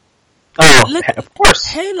 Halo Oh, Look, of course.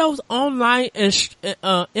 Halo's online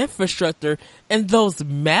infrastructure and those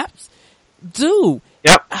maps, dude.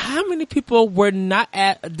 Yep. How many people were not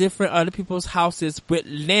at different other people's houses with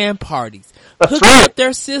LAN parties, That's hooking right. up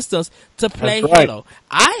their systems to play That's right. Halo?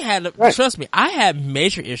 I had, Right. trust me, I had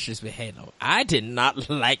major issues with Halo. I did not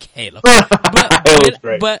like Halo, Halo's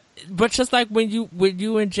great. but just like when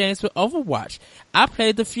you and James with Overwatch, I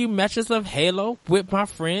played a few matches of Halo with my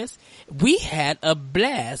friends. We had a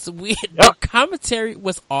blast. The commentary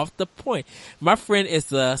was off the point. My friend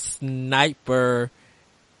is a sniper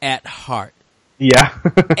at heart. Yeah.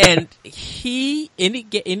 And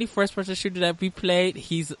any first person shooter that we played,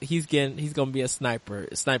 he's gonna be a sniper.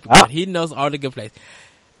 Ah. He knows all the good plays.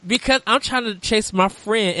 Because I'm trying to chase my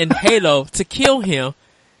friend in Halo to kill him,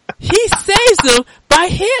 he saves him by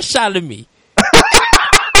headshotting me. And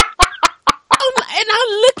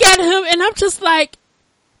I look at him and I'm just like,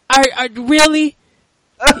 are really?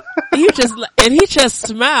 He just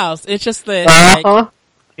smiles. It's just like,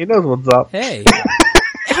 he knows what's up. hey.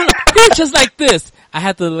 He's just like this. I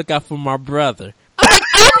have to look out for my brother. I'm like,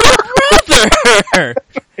 I'm your brother.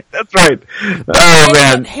 That's right. Oh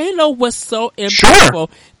man, Halo was so impactful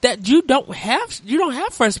that you don't have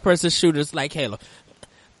first person shooters like Halo.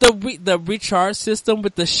 The recharge system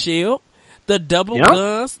with the shield, the double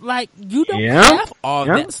guns, like you don't have all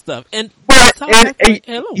that stuff. And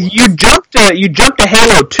you jumped to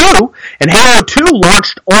Halo 2, and Halo 2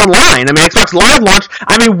 launched online. I mean, Xbox Live launched.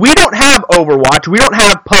 I mean, we don't have Overwatch, we don't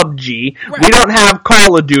have PUBG, we don't have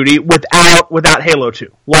Call of Duty without Halo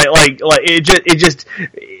 2. Like it just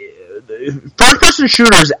first-person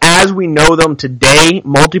shooters as we know them today,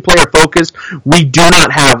 multiplayer-focused, we do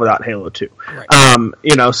not have without Halo 2. Right. I mean,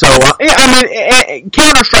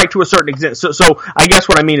 Counter-Strike to a certain extent. So I guess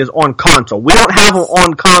what I mean is on console. We don't have them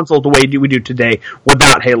on console the way we do today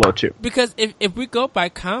without Halo 2. Because if we go by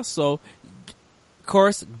console, of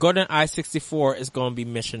course, GoldenEye 64 is going to be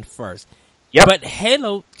mentioned first. Yep. But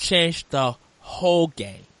Halo changed the whole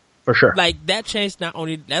game. For sure. Like, that changed not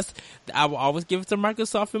only, I will always give it to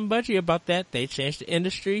Microsoft and Bungie about that. They changed the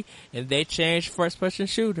industry, and they changed first-person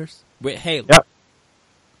shooters with Halo.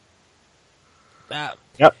 Yep.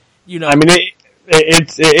 You know. I mean,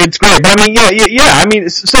 it's great. But I mean, yeah. I mean,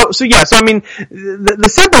 so I mean, the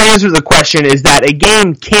simple answer to the question is that a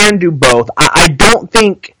game can do both. I don't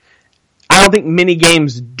think many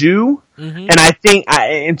games do. Mm-hmm. And I think,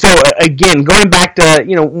 and so again, going back to,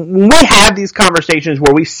 when we have these conversations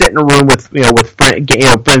where we sit in a room with friends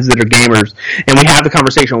that are gamers, and we have the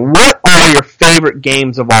conversation, what are your favorite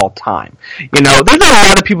games of all time? There's a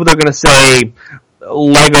lot of people that are going to say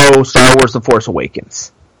Lego Star Wars The Force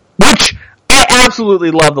Awakens, which I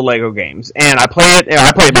absolutely love the Lego games, and I play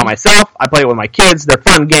it by myself, I play it with my kids, they're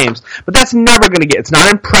fun games, but that's never gonna it's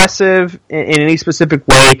not impressive in any specific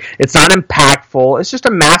way, it's not impactful, it's just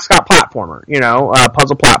a mascot platformer,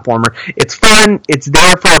 puzzle platformer. It's fun, it's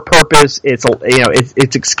there for a purpose, it's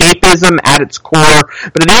escapism at its core,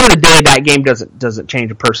 but at the end of the day, that game doesn't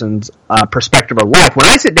change a person's perspective of life. When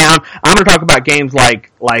I sit down, I'm gonna talk about games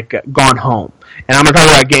like Gone Home, and I'm going to talk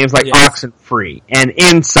about games like Oxenfree, and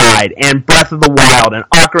Inside, and Breath of the Wild, and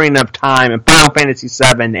Ocarina of Time, and Final Fantasy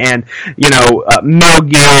VII, and, Metal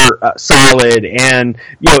Gear Solid, and,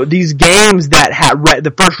 these games that have,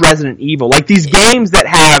 the first Resident Evil, like these games that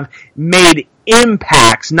have made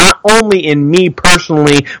impacts, not only in me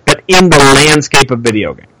personally, but in the landscape of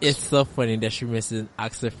video games. It's so funny that you're missing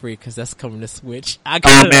Oxenfree, because that's coming to Switch. I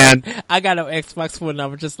got an Xbox One, and I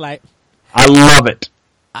was just like, I love it.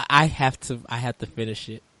 I have to finish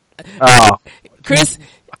it. Oh, Chris,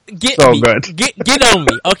 get so me. Good. Get on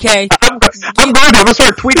me, okay? I'm gonna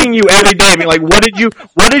start tweeting you every day, be like, what did you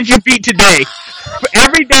beat today?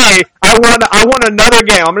 Every day, I want another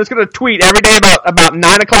game. I'm just gonna tweet every day about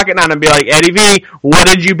 9 o'clock at night and be like, Eddie V, what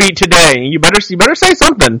did you beat today? You better say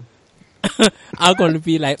something. I'm gonna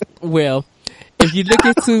be like, well, if you look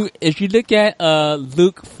at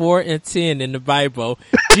Luke 4:10 in the Bible,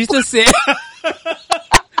 Jesus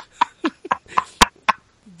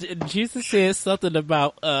said something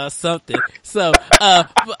about something. So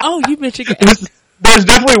you mentioned there's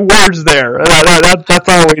definitely words there. That's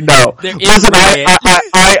all we know. Listen,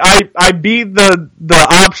 I beat the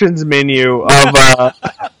options menu of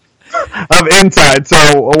Inside,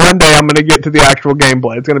 so one day I'm gonna get to the actual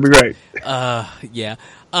gameplay. It's gonna be great. Yeah.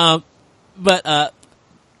 But a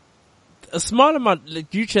small amount,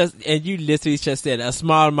 like you literally just said, a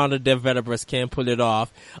small amount of developers can pull it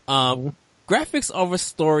off. Graphics over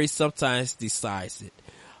story sometimes decides it.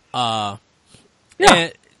 And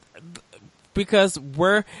because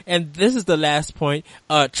and this is the last point,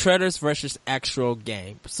 trailers versus actual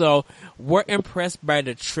game. So we're impressed by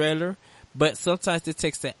the trailer, but sometimes it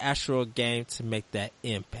takes the actual game to make that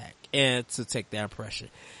impact and to take that impression.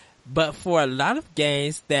 But for a lot of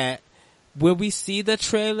games that when we see the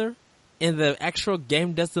trailer and the actual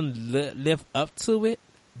game doesn't live up to it,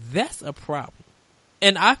 that's a problem.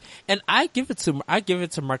 And I give it to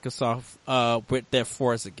Microsoft with their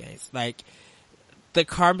Forza games. Like the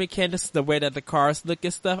car mechanics, the way that the cars look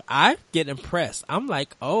and stuff, I get impressed. I'm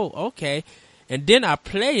like, oh, okay. And then I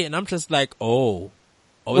play it and I'm just like, oh,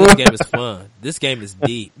 this game is fun. This game is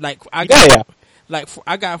deep. Like I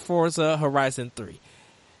got Forza Horizon 3.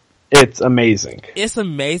 It's amazing. It's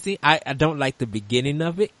amazing. I don't like the beginning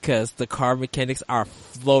of it because the car mechanics are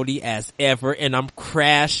floaty as ever and I'm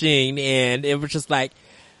crashing and it was just like,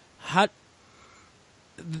 how,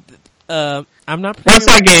 I'm not playing. Once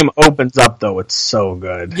that game opens up though, it's so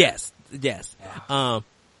good. Yes. And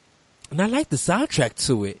I like the soundtrack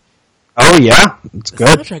to it. Oh yeah, it's good.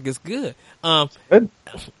 The soundtrack is good. Good.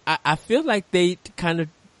 I feel like they kind of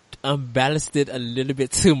balanced it a little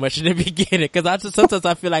bit too much in the beginning because sometimes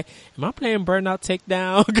I feel like, am I playing Burnout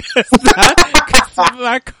Takedown? Because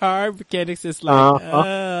my car mechanics is like,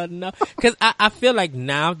 no. Because I feel like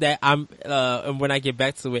now that I'm, and when I get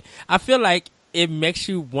back to it, I feel like it makes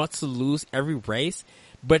you want to lose every race,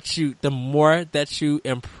 but the more that you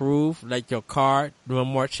improve, like your car, the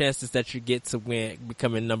more chances that you get to win,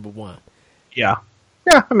 becoming number one. Yeah,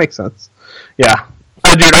 that makes sense. Yeah.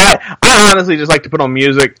 Dude, I honestly just like to put on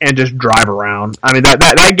music and just drive around. I mean,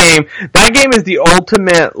 that game is the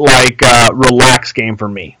ultimate, like, relax game for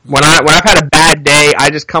me. When I've had a bad day, I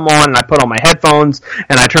just come on and I put on my headphones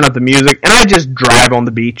and I turn up the music and I just drive on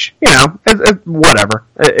the beach. You know, whatever.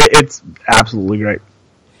 It's absolutely great.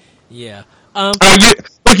 Yeah.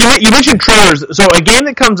 You mentioned trailers. So a game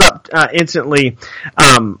that comes up, instantly,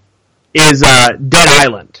 is, Dead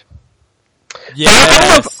Island.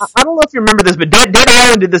 Yes. I don't know if you remember this, but Dead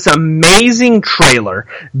Island did this amazing trailer.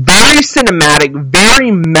 Very cinematic, very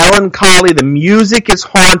melancholy. The music is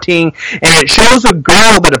haunting, and it shows a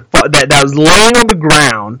girl that was laying on the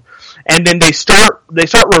ground, and then they start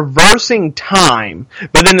reversing time,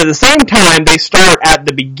 but then at the same time they start at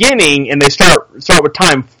the beginning and they start with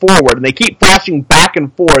time forward, and they keep flashing back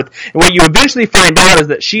and forth. And what you eventually find out is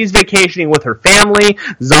that she's vacationing with her family.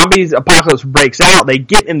 Zombies apocalypse breaks out. They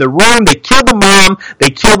get in the room. They kill the mom. They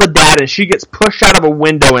kill the dad, and she gets pushed out of a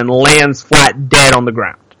window and lands flat dead on the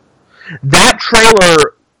ground. That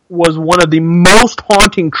trailer was one of the most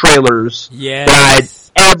haunting trailers that I'd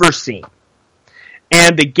ever seen.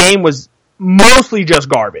 And the game was mostly just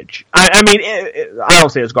garbage. I mean, I don't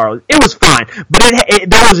say it's garbage. It was fine, but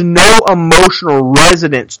there was no emotional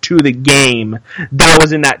resonance to the game that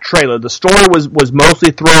was in that trailer. The story was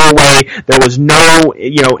mostly throwaway. There was no,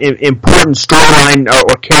 important storyline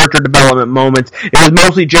or character development moments. It was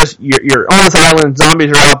mostly just you're on this island,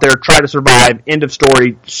 zombies are out there, try to survive. End of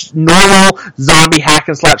story. Normal zombie hack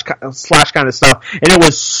and slash kind of stuff. And it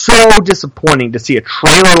was so disappointing to see a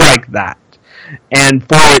trailer like that, and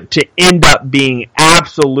for it to end up being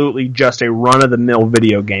absolutely just a run-of-the-mill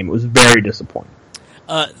video game. It was very disappointing.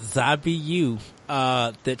 Zombie U,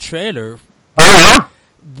 the trailer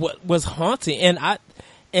was haunting,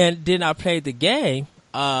 and then I played the game.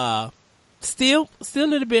 Still a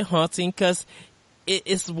little bit haunting because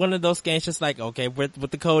it's one of those games just like, okay, what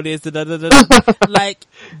the code is, like,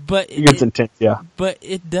 but it's intense, yeah. But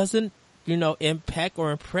it doesn't, impact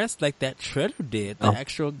or impress like that trailer did, the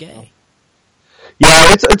actual game.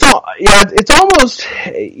 Yeah, it's almost,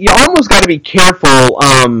 you almost got to be careful.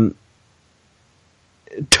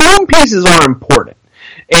 Tone pieces are important.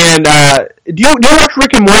 And do you watch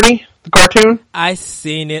Rick and Morty, the cartoon? I've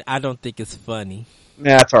seen it. I don't think it's funny.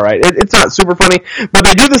 Yeah, that's all right. It's not super funny, but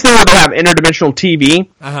they do this thing where they'll have interdimensional TV,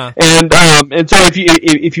 and so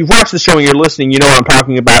if you've watched the show and you're listening, you know what I'm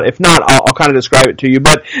talking about. If not, I'll kind of describe it to you.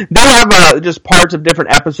 But they'll have just parts of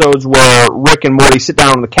different episodes where Rick and Morty sit down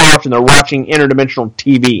on the couch and they're watching interdimensional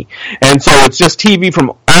TV, and so it's just TV from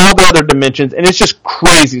all the other dimensions, and it's just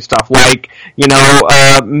crazy stuff like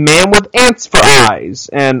man with ants for eyes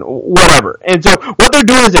and whatever. And so what they're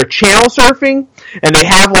doing is they're channel surfing, and they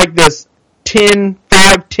have like this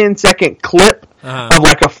 10-second clip of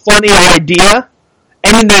like a funny idea,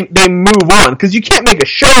 and then they move on, because you can't make a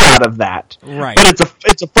show out of that, right? But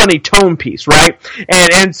it's a funny tone piece, right?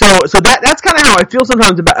 And so that's kind of how I feel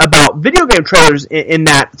sometimes about video game trailers in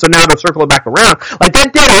that. So now to circle it back around, like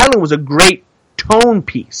that Dead Island was a great tone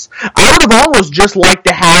piece. I would have almost just liked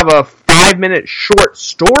to have a 5-minute short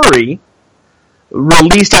story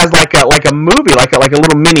released as like a movie, like a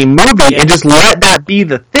little mini movie, and just let that be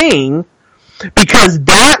the thing. because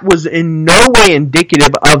that was in no way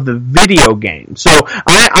indicative of the video game. So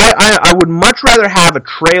I would much rather have a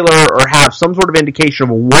trailer or have some sort of indication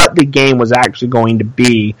of what the game was actually going to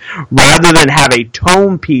be, rather than have a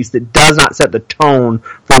tone piece that does not set the tone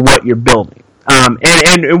for what you're building.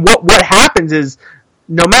 And what happens is,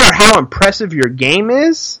 no matter how impressive your game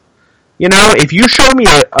is, you know, if you show me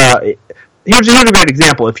here's a great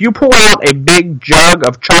example. If you pull out a big jug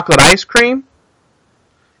of chocolate ice cream,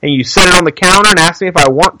 and you set it on the counter and ask me if I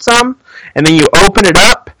want some, and then you open it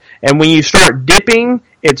up, and when you start dipping,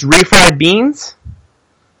 it's refried beans,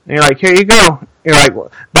 and you're like, here you go. You're like,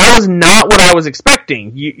 well, that was not what I was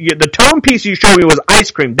expecting. The tone piece you showed me was ice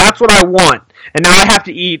cream. That's what I want. And now I have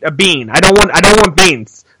to eat a bean. I don't want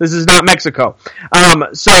beans. This is not Mexico.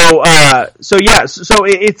 So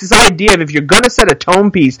it's this idea of, if you're gonna set a tone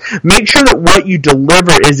piece, make sure that what you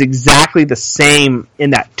deliver is exactly the same in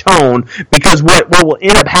that tone, because what will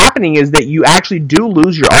end up happening is that you actually do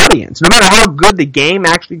lose your audience. No matter how good the game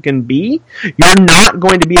actually can be, you're not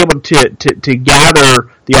going to be able to gather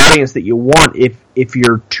the audience that you want if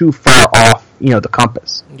you're too far off, you know, the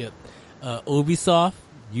compass. Yep. Ubisoft,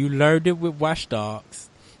 you learned it with Watch Dogs.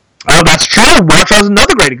 Oh, that's true. Watch Dogs is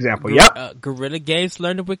another great example. Yep. Guerrilla Games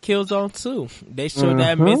learned it with Killzone 2. They showed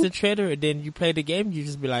that amazing trailer, and then you play the game, you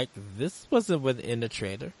just be like, this wasn't within the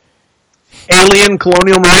trailer. Alien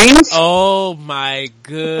Colonial Marines? Oh my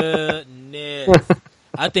goodness.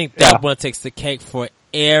 I think that one takes the cake for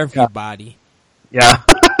everybody. Yeah.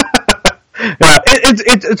 Yeah,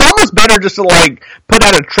 it's almost better just to like put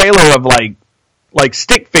out a trailer of like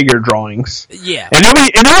stick figure drawings. Yeah. And then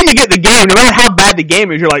when you get the game, no matter how bad the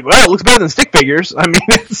game is, you're like, well, it looks better than stick figures. I mean,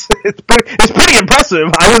 it's pretty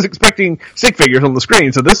impressive. I was expecting stick figures on the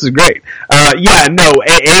screen, so this is great.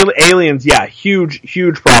 Aliens,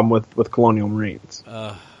 huge problem with Colonial Marines.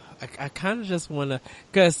 I kind of just want to,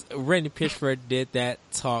 because Randy Pitchford did that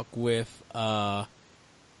talk with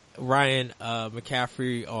Ryan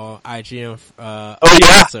McCaffrey on IGN.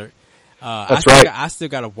 Concert. That's right. I still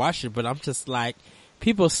gotta watch it, but I'm just like,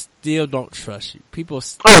 people still don't trust you. People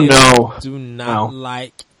still do not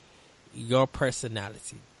like your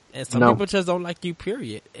personality. And some people just don't like you,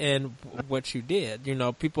 period. And what you did, you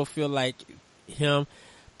know, people feel like him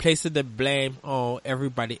placing the blame on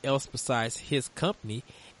everybody else besides his company,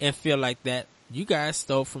 and feel like that you guys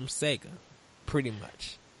stole from Sega, pretty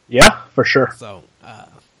much. Yeah, for sure. So,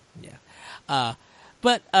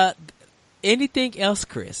 but anything else,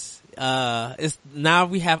 Chris? Now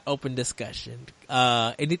we have open discussion.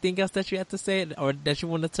 Anything else that you have to say, or that you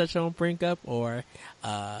want to touch on, bring up, or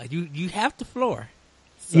you have the floor.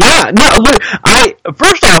 So. Yeah, no, look,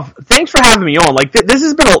 first off, thanks for having me on. Like, this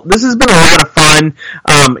has been a lot of fun.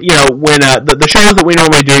 You know, when, the shows that we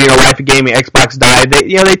normally do, you know, Life of Gaming, Xbox Dive,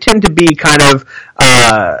 they tend to be kind of,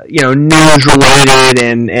 you know, news related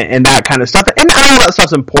and that kind of stuff. And all that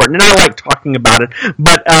stuff's important, and I like talking about it.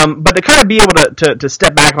 But to kind of be able to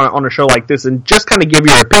step back on a show like this and just kind of give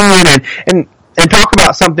your opinion and talk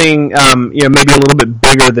about something, you know, maybe a little bit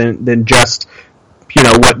bigger than just, you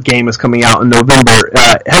know, what game is coming out in November,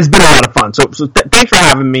 has been a lot of fun. So thanks for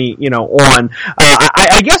having me, you know, on.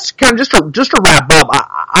 I guess kind of just to wrap up,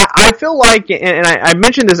 I feel like, and I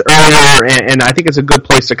mentioned this earlier, and I think it's a good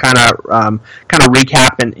place to kind of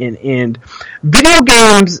recap and end. Video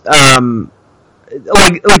games,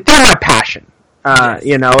 like they're my passion.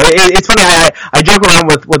 You know, it's funny, I joke around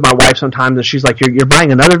with my wife sometimes, and she's like, you're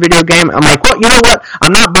buying another video game? I'm like, well, you know what?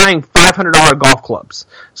 I'm not buying $500 golf clubs.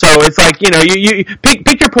 So it's like, you know, you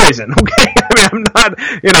pick your poison, okay? I mean, I'm not,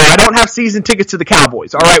 you know, I don't have season tickets to the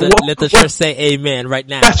Cowboys, alright? Let the church say amen right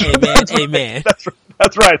now. Amen.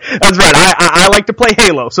 That's right. I like to play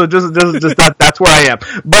Halo, so just that's where I am.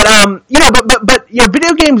 But you know, but you know,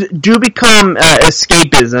 video games do become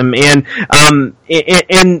escapism, and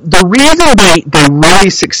the reason they really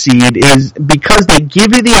succeed is because they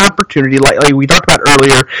give you the opportunity, like we talked about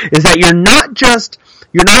earlier, is that you're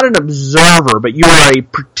not an observer, but you are a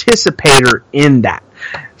participator in that.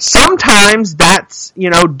 Sometimes that's, you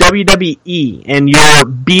know, WWE, and you're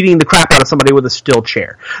beating the crap out of somebody with a steel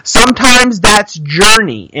chair. Sometimes that's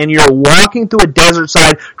Journey, and you're walking through a desert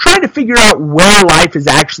side trying to figure out where life is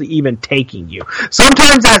actually even taking you.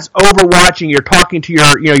 Sometimes that's Overwatch, and you're talking to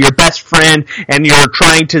your best friend, and you're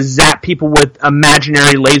trying to zap people with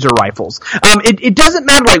imaginary laser rifles. It doesn't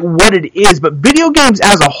matter like what it is, but video games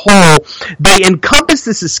as a whole, they encompass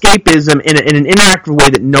this escapism in an interactive way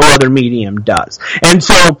that no other medium does. And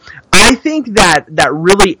so I I think that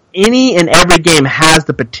really any and every game has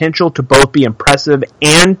the potential to both be impressive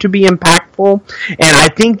and to be impactful. And I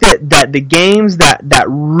think that the games that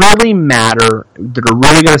really matter, that are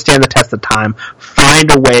really going to stand the test of time,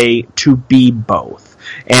 find a way to be both.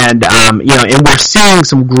 And, and we're seeing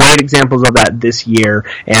some great examples of that this year.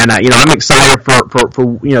 And, I'm excited for,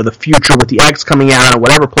 the future with the X coming out and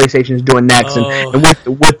whatever PlayStation is doing next. And with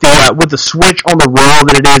the Switch on the roll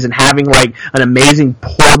that it is and having like an amazing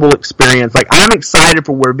portable experience. Like, I'm excited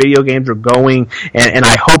for where video games are going. And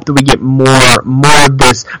I hope that we get more of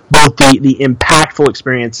this, both the impactful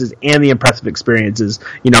experiences and the impressive experiences,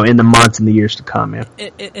 in the months and the years to come, man.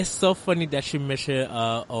 It's so funny that you mentioned,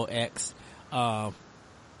 OX. I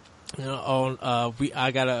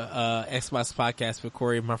got a Xbox podcast with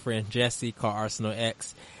Corey and my friend Jesse called Arsenal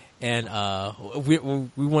X, and we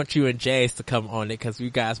want you and Jace to come on it because you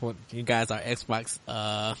guys are Xbox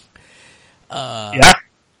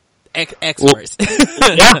experts.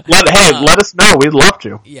 Let us know. We'd love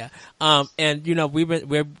to. Yeah. And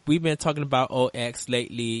we've been talking about OX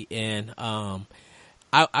lately, and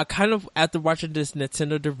I kind of, after watching this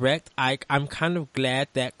Nintendo Direct, I'm kind of glad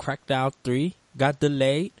that Crackdown 3 got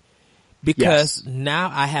delayed. Because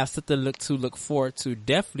now I have something to look forward to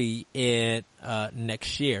definitely in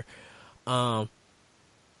next year. I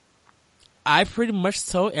pretty much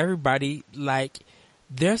told everybody, like,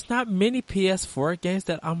 there's not many PS4 games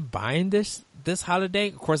that I'm buying this holiday.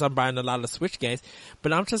 Of course, I'm buying a lot of Switch games,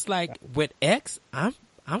 but I'm just like, with X, I'm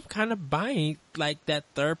kind of buying like that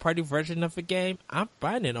third party version of a game. I'm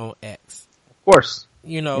buying it on X. Of course.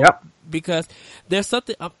 Because there's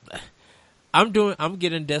something I'm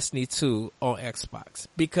getting Destiny 2 on Xbox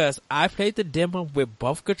because I played the demo with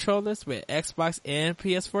both controllers, with Xbox and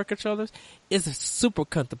PS4 controllers. It's super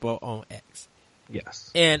comfortable on X.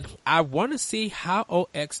 Yes. And I want to see how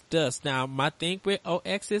OX does. Now, my thing with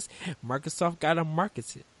OX is Microsoft gotta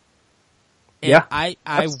market it. And I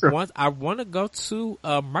want to go to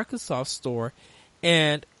a Microsoft store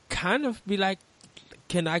and kind of be like,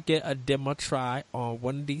 can I get a demo try on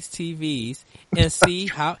one of these TVs and see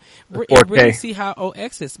how, really see how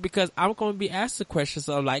OX is? Because I'm going to be asked the questions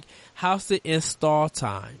of like, how's the install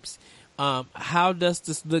times? How does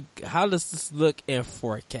this look in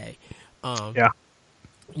 4K?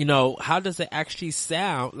 How does it actually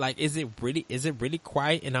sound? Like, is it really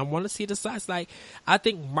quiet? And I want to see the size. Like, I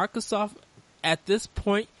think Microsoft at this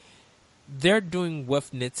point, they're doing what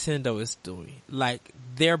Nintendo is doing. Like,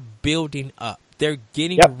 they're building up. They're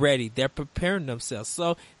getting ready. They're preparing themselves.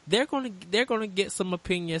 So they're gonna get some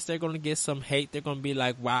opinions. They're gonna get some hate. They're gonna be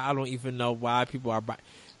like, "Wow, I don't even know why people are buying."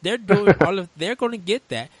 They're doing they're gonna get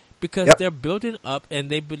that because they're building up and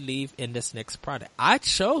they believe in this next product. I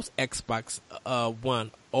chose Xbox One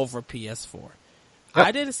over PS4.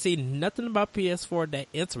 I didn't see nothing about PS4 that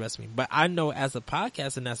interests me, but I know as a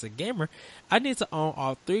podcast and as a gamer, I need to own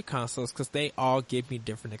all three consoles because they all give me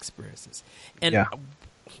different experiences. And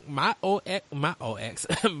my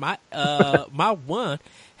One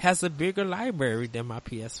has a bigger library than my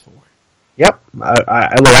PS4. Yep,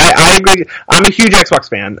 I agree. I'm a huge Xbox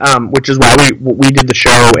fan, which is why we did the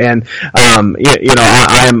show. And I'm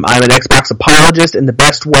an Xbox apologist in the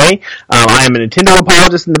best way. I am a Nintendo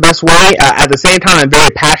apologist in the best way. At the same time, I'm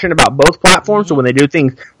very passionate about both platforms. So when they do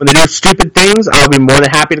stupid things, I'll be more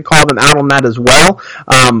than happy to call them out on that as well.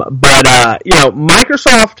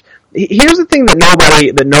 Microsoft. Here's the thing that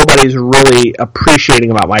nobody's really appreciating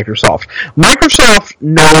about Microsoft. Microsoft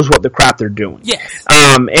knows what the crap they're doing. Yes.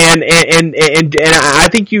 And I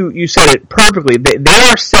think you said it perfectly. They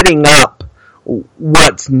are setting up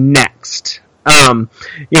what's next.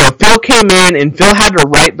 Phil came in and Phil had to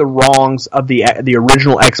right the wrongs of the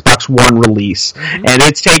original Xbox One release. Mm-hmm. And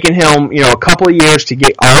it's taken him, a couple of years to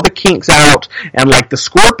get all the kinks out, and like the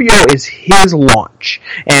Scorpio is his launch.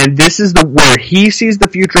 And this is where he sees the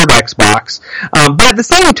future of Xbox. But at the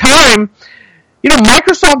same time,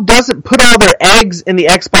 Microsoft doesn't put all their eggs in the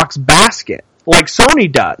Xbox basket like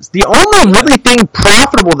Sony does. The only really thing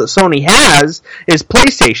profitable that Sony has is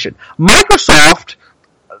PlayStation. Microsoft,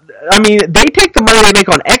 they take the money they make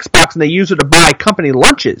on Xbox and they use it to buy company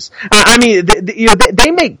lunches.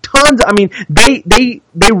 They make tons.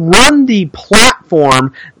 They run the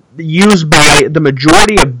platform used by the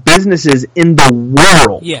majority of businesses in the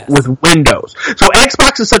world with Windows. So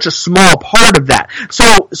Xbox is such a small part of that.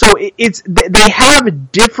 So they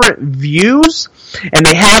have different views and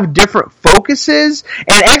they have different focuses,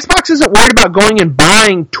 and Xbox isn't worried about going and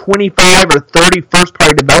buying 25 or 30 first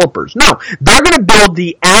party developers. No, they're going to build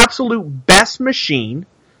the absolute best machine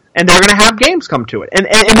and they're going to have games come to it. And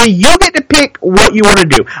when you get to pick what you want to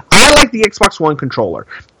do, I like the Xbox One controller.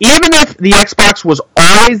 Even if the Xbox was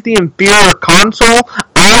always the inferior console,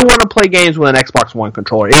 I want to play games with an Xbox One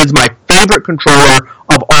controller. It is my favorite controller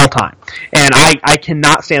of all time. And I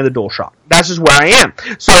cannot stand the DualShock. That's just where I am.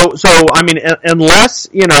 So I mean, unless,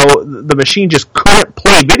 the machine just couldn't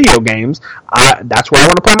play video games, that's where I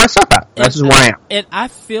want to play my stuff at. That's just where I am. And I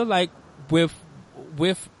feel like with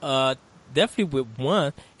definitely with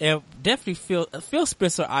one, and definitely Phil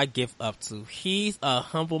Spencer I give up to. He's a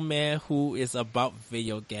humble man who is about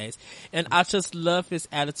video games, and I just love his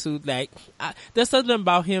attitude. Like, there's something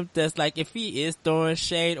about him that's like, if he is throwing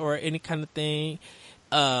shade or any kind of thing,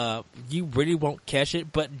 you really won't catch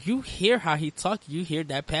it, but you hear how he talks, you hear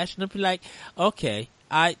that passion, and be like, okay,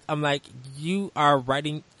 I'm like, you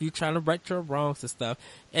trying to right your wrongs and stuff,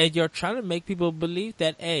 and you're trying to make people believe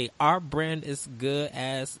that, hey, our brand is good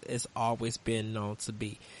as it's always been known to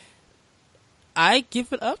be. I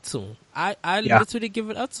give it up to him. I literally give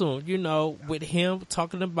it up to him, with him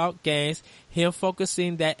talking about games, him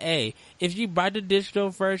focusing that, hey, if you buy the digital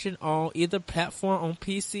version on either platform, on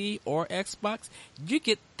PC or Xbox,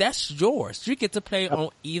 that's yours. You get to play on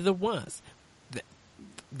either ones.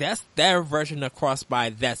 That's their version of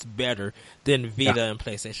Crossbuy that's better than Vita and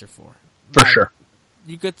PlayStation 4. For sure.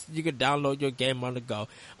 You could download your game on the go.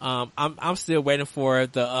 I'm still waiting for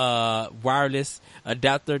the wireless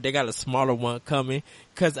adapter. They got a smaller one coming.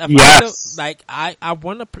 Cause if I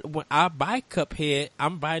want to, when I buy Cuphead,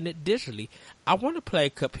 I'm buying it digitally. I want to play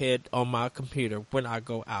Cuphead on my computer when I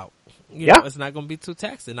go out. It's not going to be too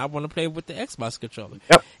taxing. I want to play with the Xbox controller.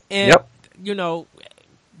 And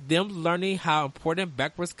them learning how important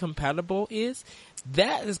backwards compatible is,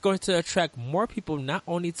 that is going to attract more people not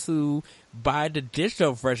only to buy the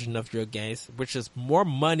digital version of your games, which is more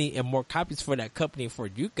money and more copies for that company for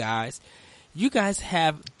you guys. You guys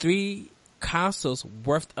have 3 consoles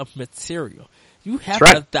worth of material. You have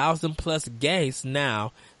 1,000+ games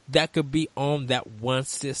now that could be on that one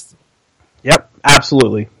system. Yep,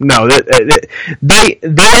 absolutely. No, they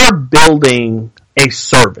are building a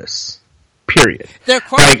service. Period. They're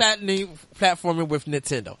cross-platforming with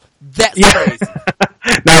Nintendo. That's crazy.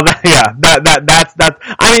 That's.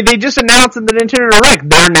 I mean, they just announced in the Nintendo Direct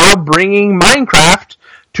they're now bringing Minecraft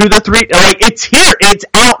to the 3. Like, it's here. It's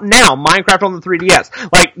out now. Minecraft on the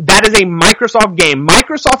 3DS. Like, that is a Microsoft game.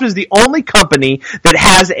 Microsoft is the only company that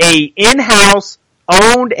has a in-house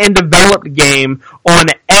owned and developed game on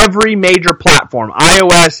every major platform: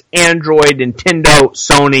 iOS, Android, Nintendo,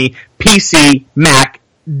 Sony, PC, Mac.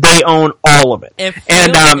 They own all of it.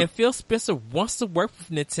 And Phil Spencer wants to work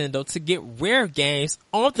with Nintendo to get Rare games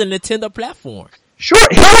on the Nintendo platform. Sure,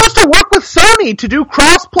 he wants to work with Sony to do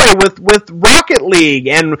crossplay with Rocket League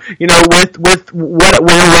and with whatever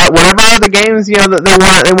other games that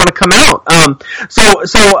they want to come out.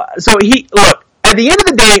 So he look, at the end of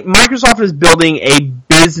the day, Microsoft is building a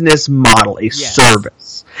business model, a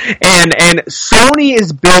service, and Sony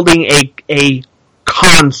is building a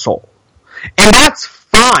console, and that's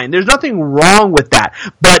fine. There's nothing wrong with that.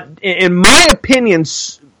 But in my opinion,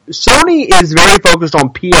 Sony is very focused on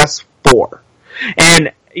PS4.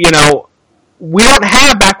 And, we don't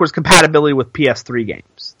have backwards compatibility with PS3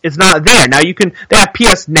 games. It's not there. Now they have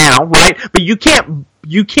PS Now, right? But you can't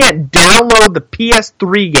download the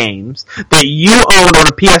PS3 games that you own on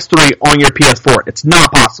a PS3 on your PS4. It's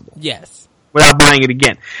not possible. Yes. Without buying it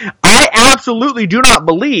again. I absolutely do not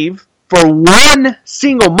believe for one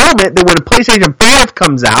single moment that when PlayStation 5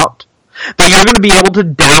 comes out, that you're going to be able to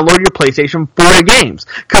download your PlayStation 4 games.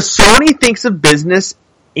 Because Sony thinks of business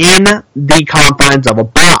in the confines of a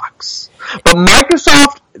box. But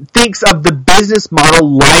Microsoft thinks of the business model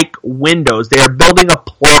like Windows. They are building a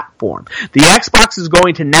platform. The Xbox is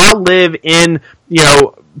going to now live in,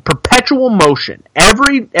 perpetual motion.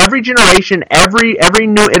 Every generation, every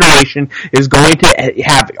new iteration is going to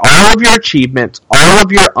have all of your achievements, all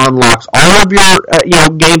of your unlocks, all of your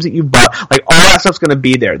games that you've bought. Like, all that stuff's going to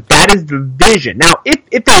be there. That is the vision. Now,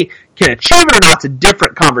 if they can achieve it or not, it's a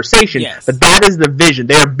different conversation. Yes. But that is the vision.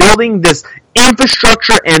 They are building this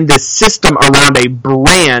infrastructure and this system around a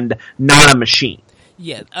brand, not a machine.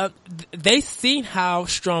 Yeah, they've seen how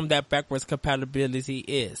strong that backwards compatibility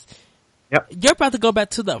is. Yep. You're about to go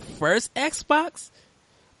back to the first Xbox.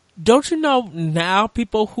 Don't you know now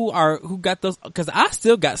people who got those? Because I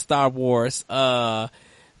still got Star Wars.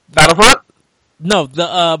 Battlefront? No,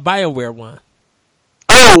 the BioWare one.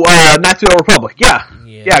 Oh, Knights of the Republic. Yeah,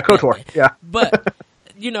 KOTOR. Yeah. But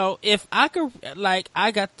if I could,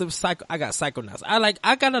 I got Psychonauts.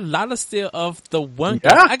 I got a lot of still of the one.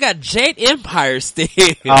 Yeah. I got Jade Empire still.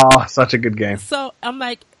 Oh, such a good game. So I'm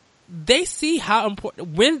like, they see how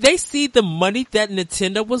important, when they see the money that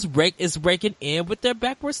Nintendo is raking in with their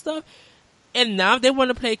backward stuff, and now they want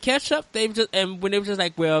to play catch up, when they were just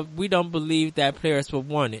like, well, we don't believe that players will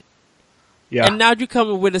want it. Yeah. And now you're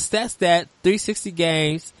coming with a stats that 360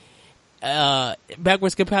 games,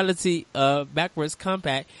 backwards compatibility, backwards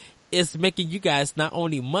compact is making you guys not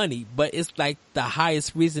only money, but it's like the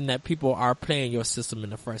highest reason that people are playing your system in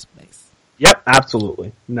the first place. Yep,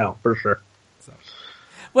 absolutely. No, for sure. So.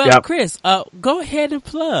 Well, yep. Chris, go ahead and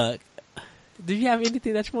plug. Do you have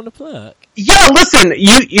anything that you want to plug? Yeah, listen,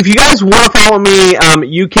 if you guys want to follow me,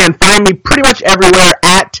 you can find me pretty much everywhere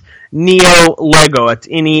at Neo Lego. It's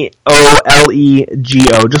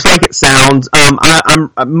NEOLEGO, just like it sounds.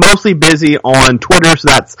 I'm mostly busy on Twitter, so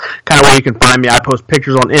that's kind of where you can find me. I post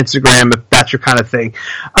pictures on Instagram if that's your kind of thing.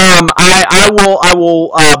 I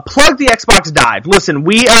will plug the Xbox Dive. Listen,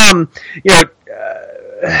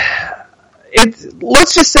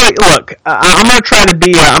 let's just say, look, I'm gonna try to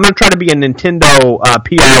be a Nintendo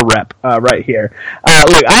PR rep right here.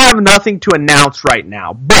 Look, I have nothing to announce right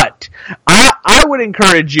now, but I would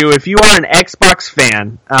encourage you, if you are an Xbox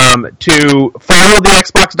fan, to follow the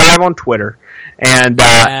Xbox Dive on Twitter and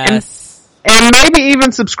maybe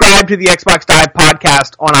even subscribe to the Xbox Dive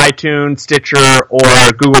podcast on iTunes, Stitcher,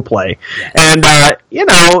 or Google Play. Yes. And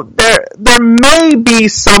there may be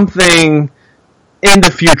something in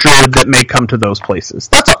the future that may come to those places.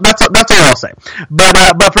 That's all I'll say. But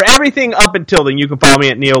for everything up until then, you can follow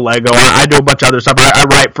me at Neo Lego. I do a bunch of other stuff. I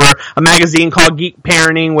write for a magazine called Geek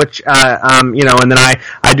Parenting, which, and then I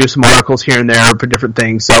do some articles here and there for different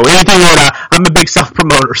things. So anything that, I'm a big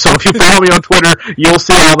self-promoter. So if you follow me on Twitter, you'll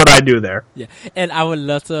see all that I do there. Yeah. And I would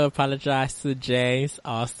love to apologize to James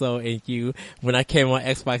also and you when I came on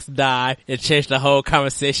Xbox Dive and changed the whole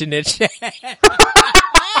conversation in chat.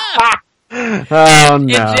 Oh,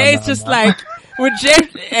 no. And James when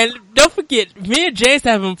James, and don't forget, me and James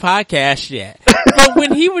haven't podcast yet. But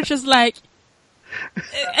when he was just like,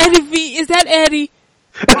 Eddie V, is that Eddie?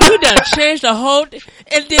 You done changed the whole,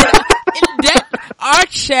 and then our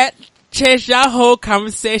chat changed our whole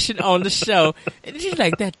conversation on the show. And she's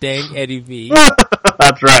like, that dang Eddie V.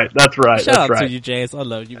 That's right. Shout out to you, James. I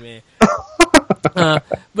love you, man.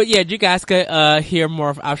 But yeah, you guys could hear more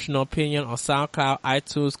of Optional Opinion on SoundCloud,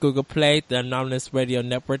 iTunes, Google Play, the Anonymous Radio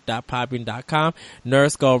Network.podbean.com,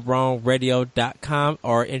 NerdsGoWrongRadio.com,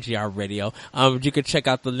 or NGR Radio. You can check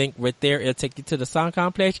out the link right there. It'll take you to the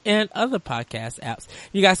SoundCloud page and other podcast apps.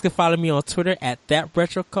 You guys can follow me on Twitter at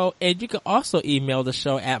ThatRetroCode, and you can also email the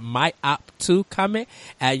show at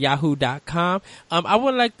myop2comment@yahoo.com. I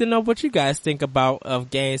would like to know what you guys think about of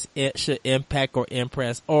games it should impact or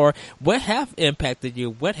impress, or what have impacted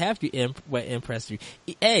you. What impressed you?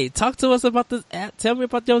 Hey, talk to us about this. Tell me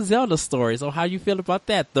about your Zelda stories or how you feel about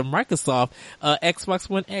that. The Microsoft Xbox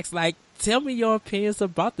One X. Like, tell me your opinions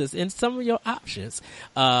about this and some of your options.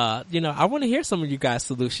 I want to hear some of you guys'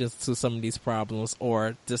 solutions to some of these problems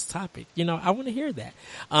or this topic. I want to hear that.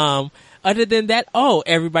 Other than that,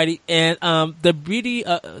 everybody, and the beauty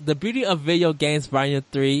of Video Games Volume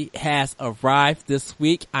 3 has arrived this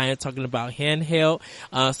week. I am talking about handheld.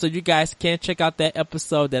 So you guys can check out that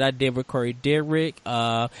episode that I did with Corey Derrick.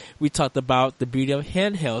 We talked about the beauty of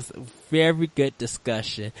handhelds. Very good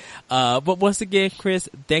discussion. But once again, Chris,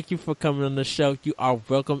 thank you for coming on the show. You are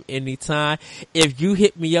welcome anytime. If you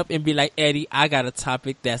hit me up and be like, Eddie, I got a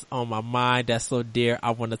topic that's on my mind that's so dear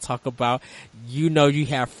I want to talk about, you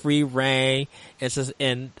have free reign. It's just,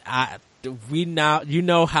 you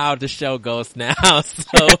know how the show goes now.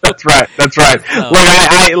 So That's right. So.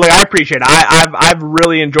 I appreciate it. I've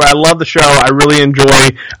really enjoyed, I love the show. I really enjoy,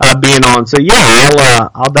 being on. So yeah,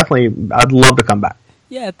 I'd love to come back.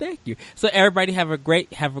 Yeah, thank you. So everybody have a great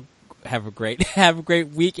week, have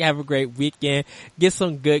a great weekend. Get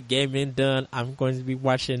some good gaming done. I'm going to be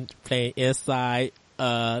playing Inside,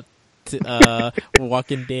 Walking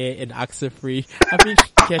Dead and Oxenfree. I've been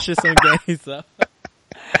catching some games up.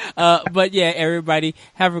 But yeah, everybody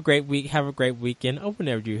have a great week, have a great weekend, or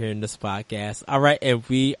whenever you're hearing this podcast. All right, and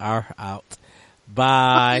we are out.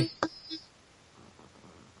 Bye.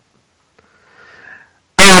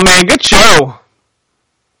 Oh man, good show.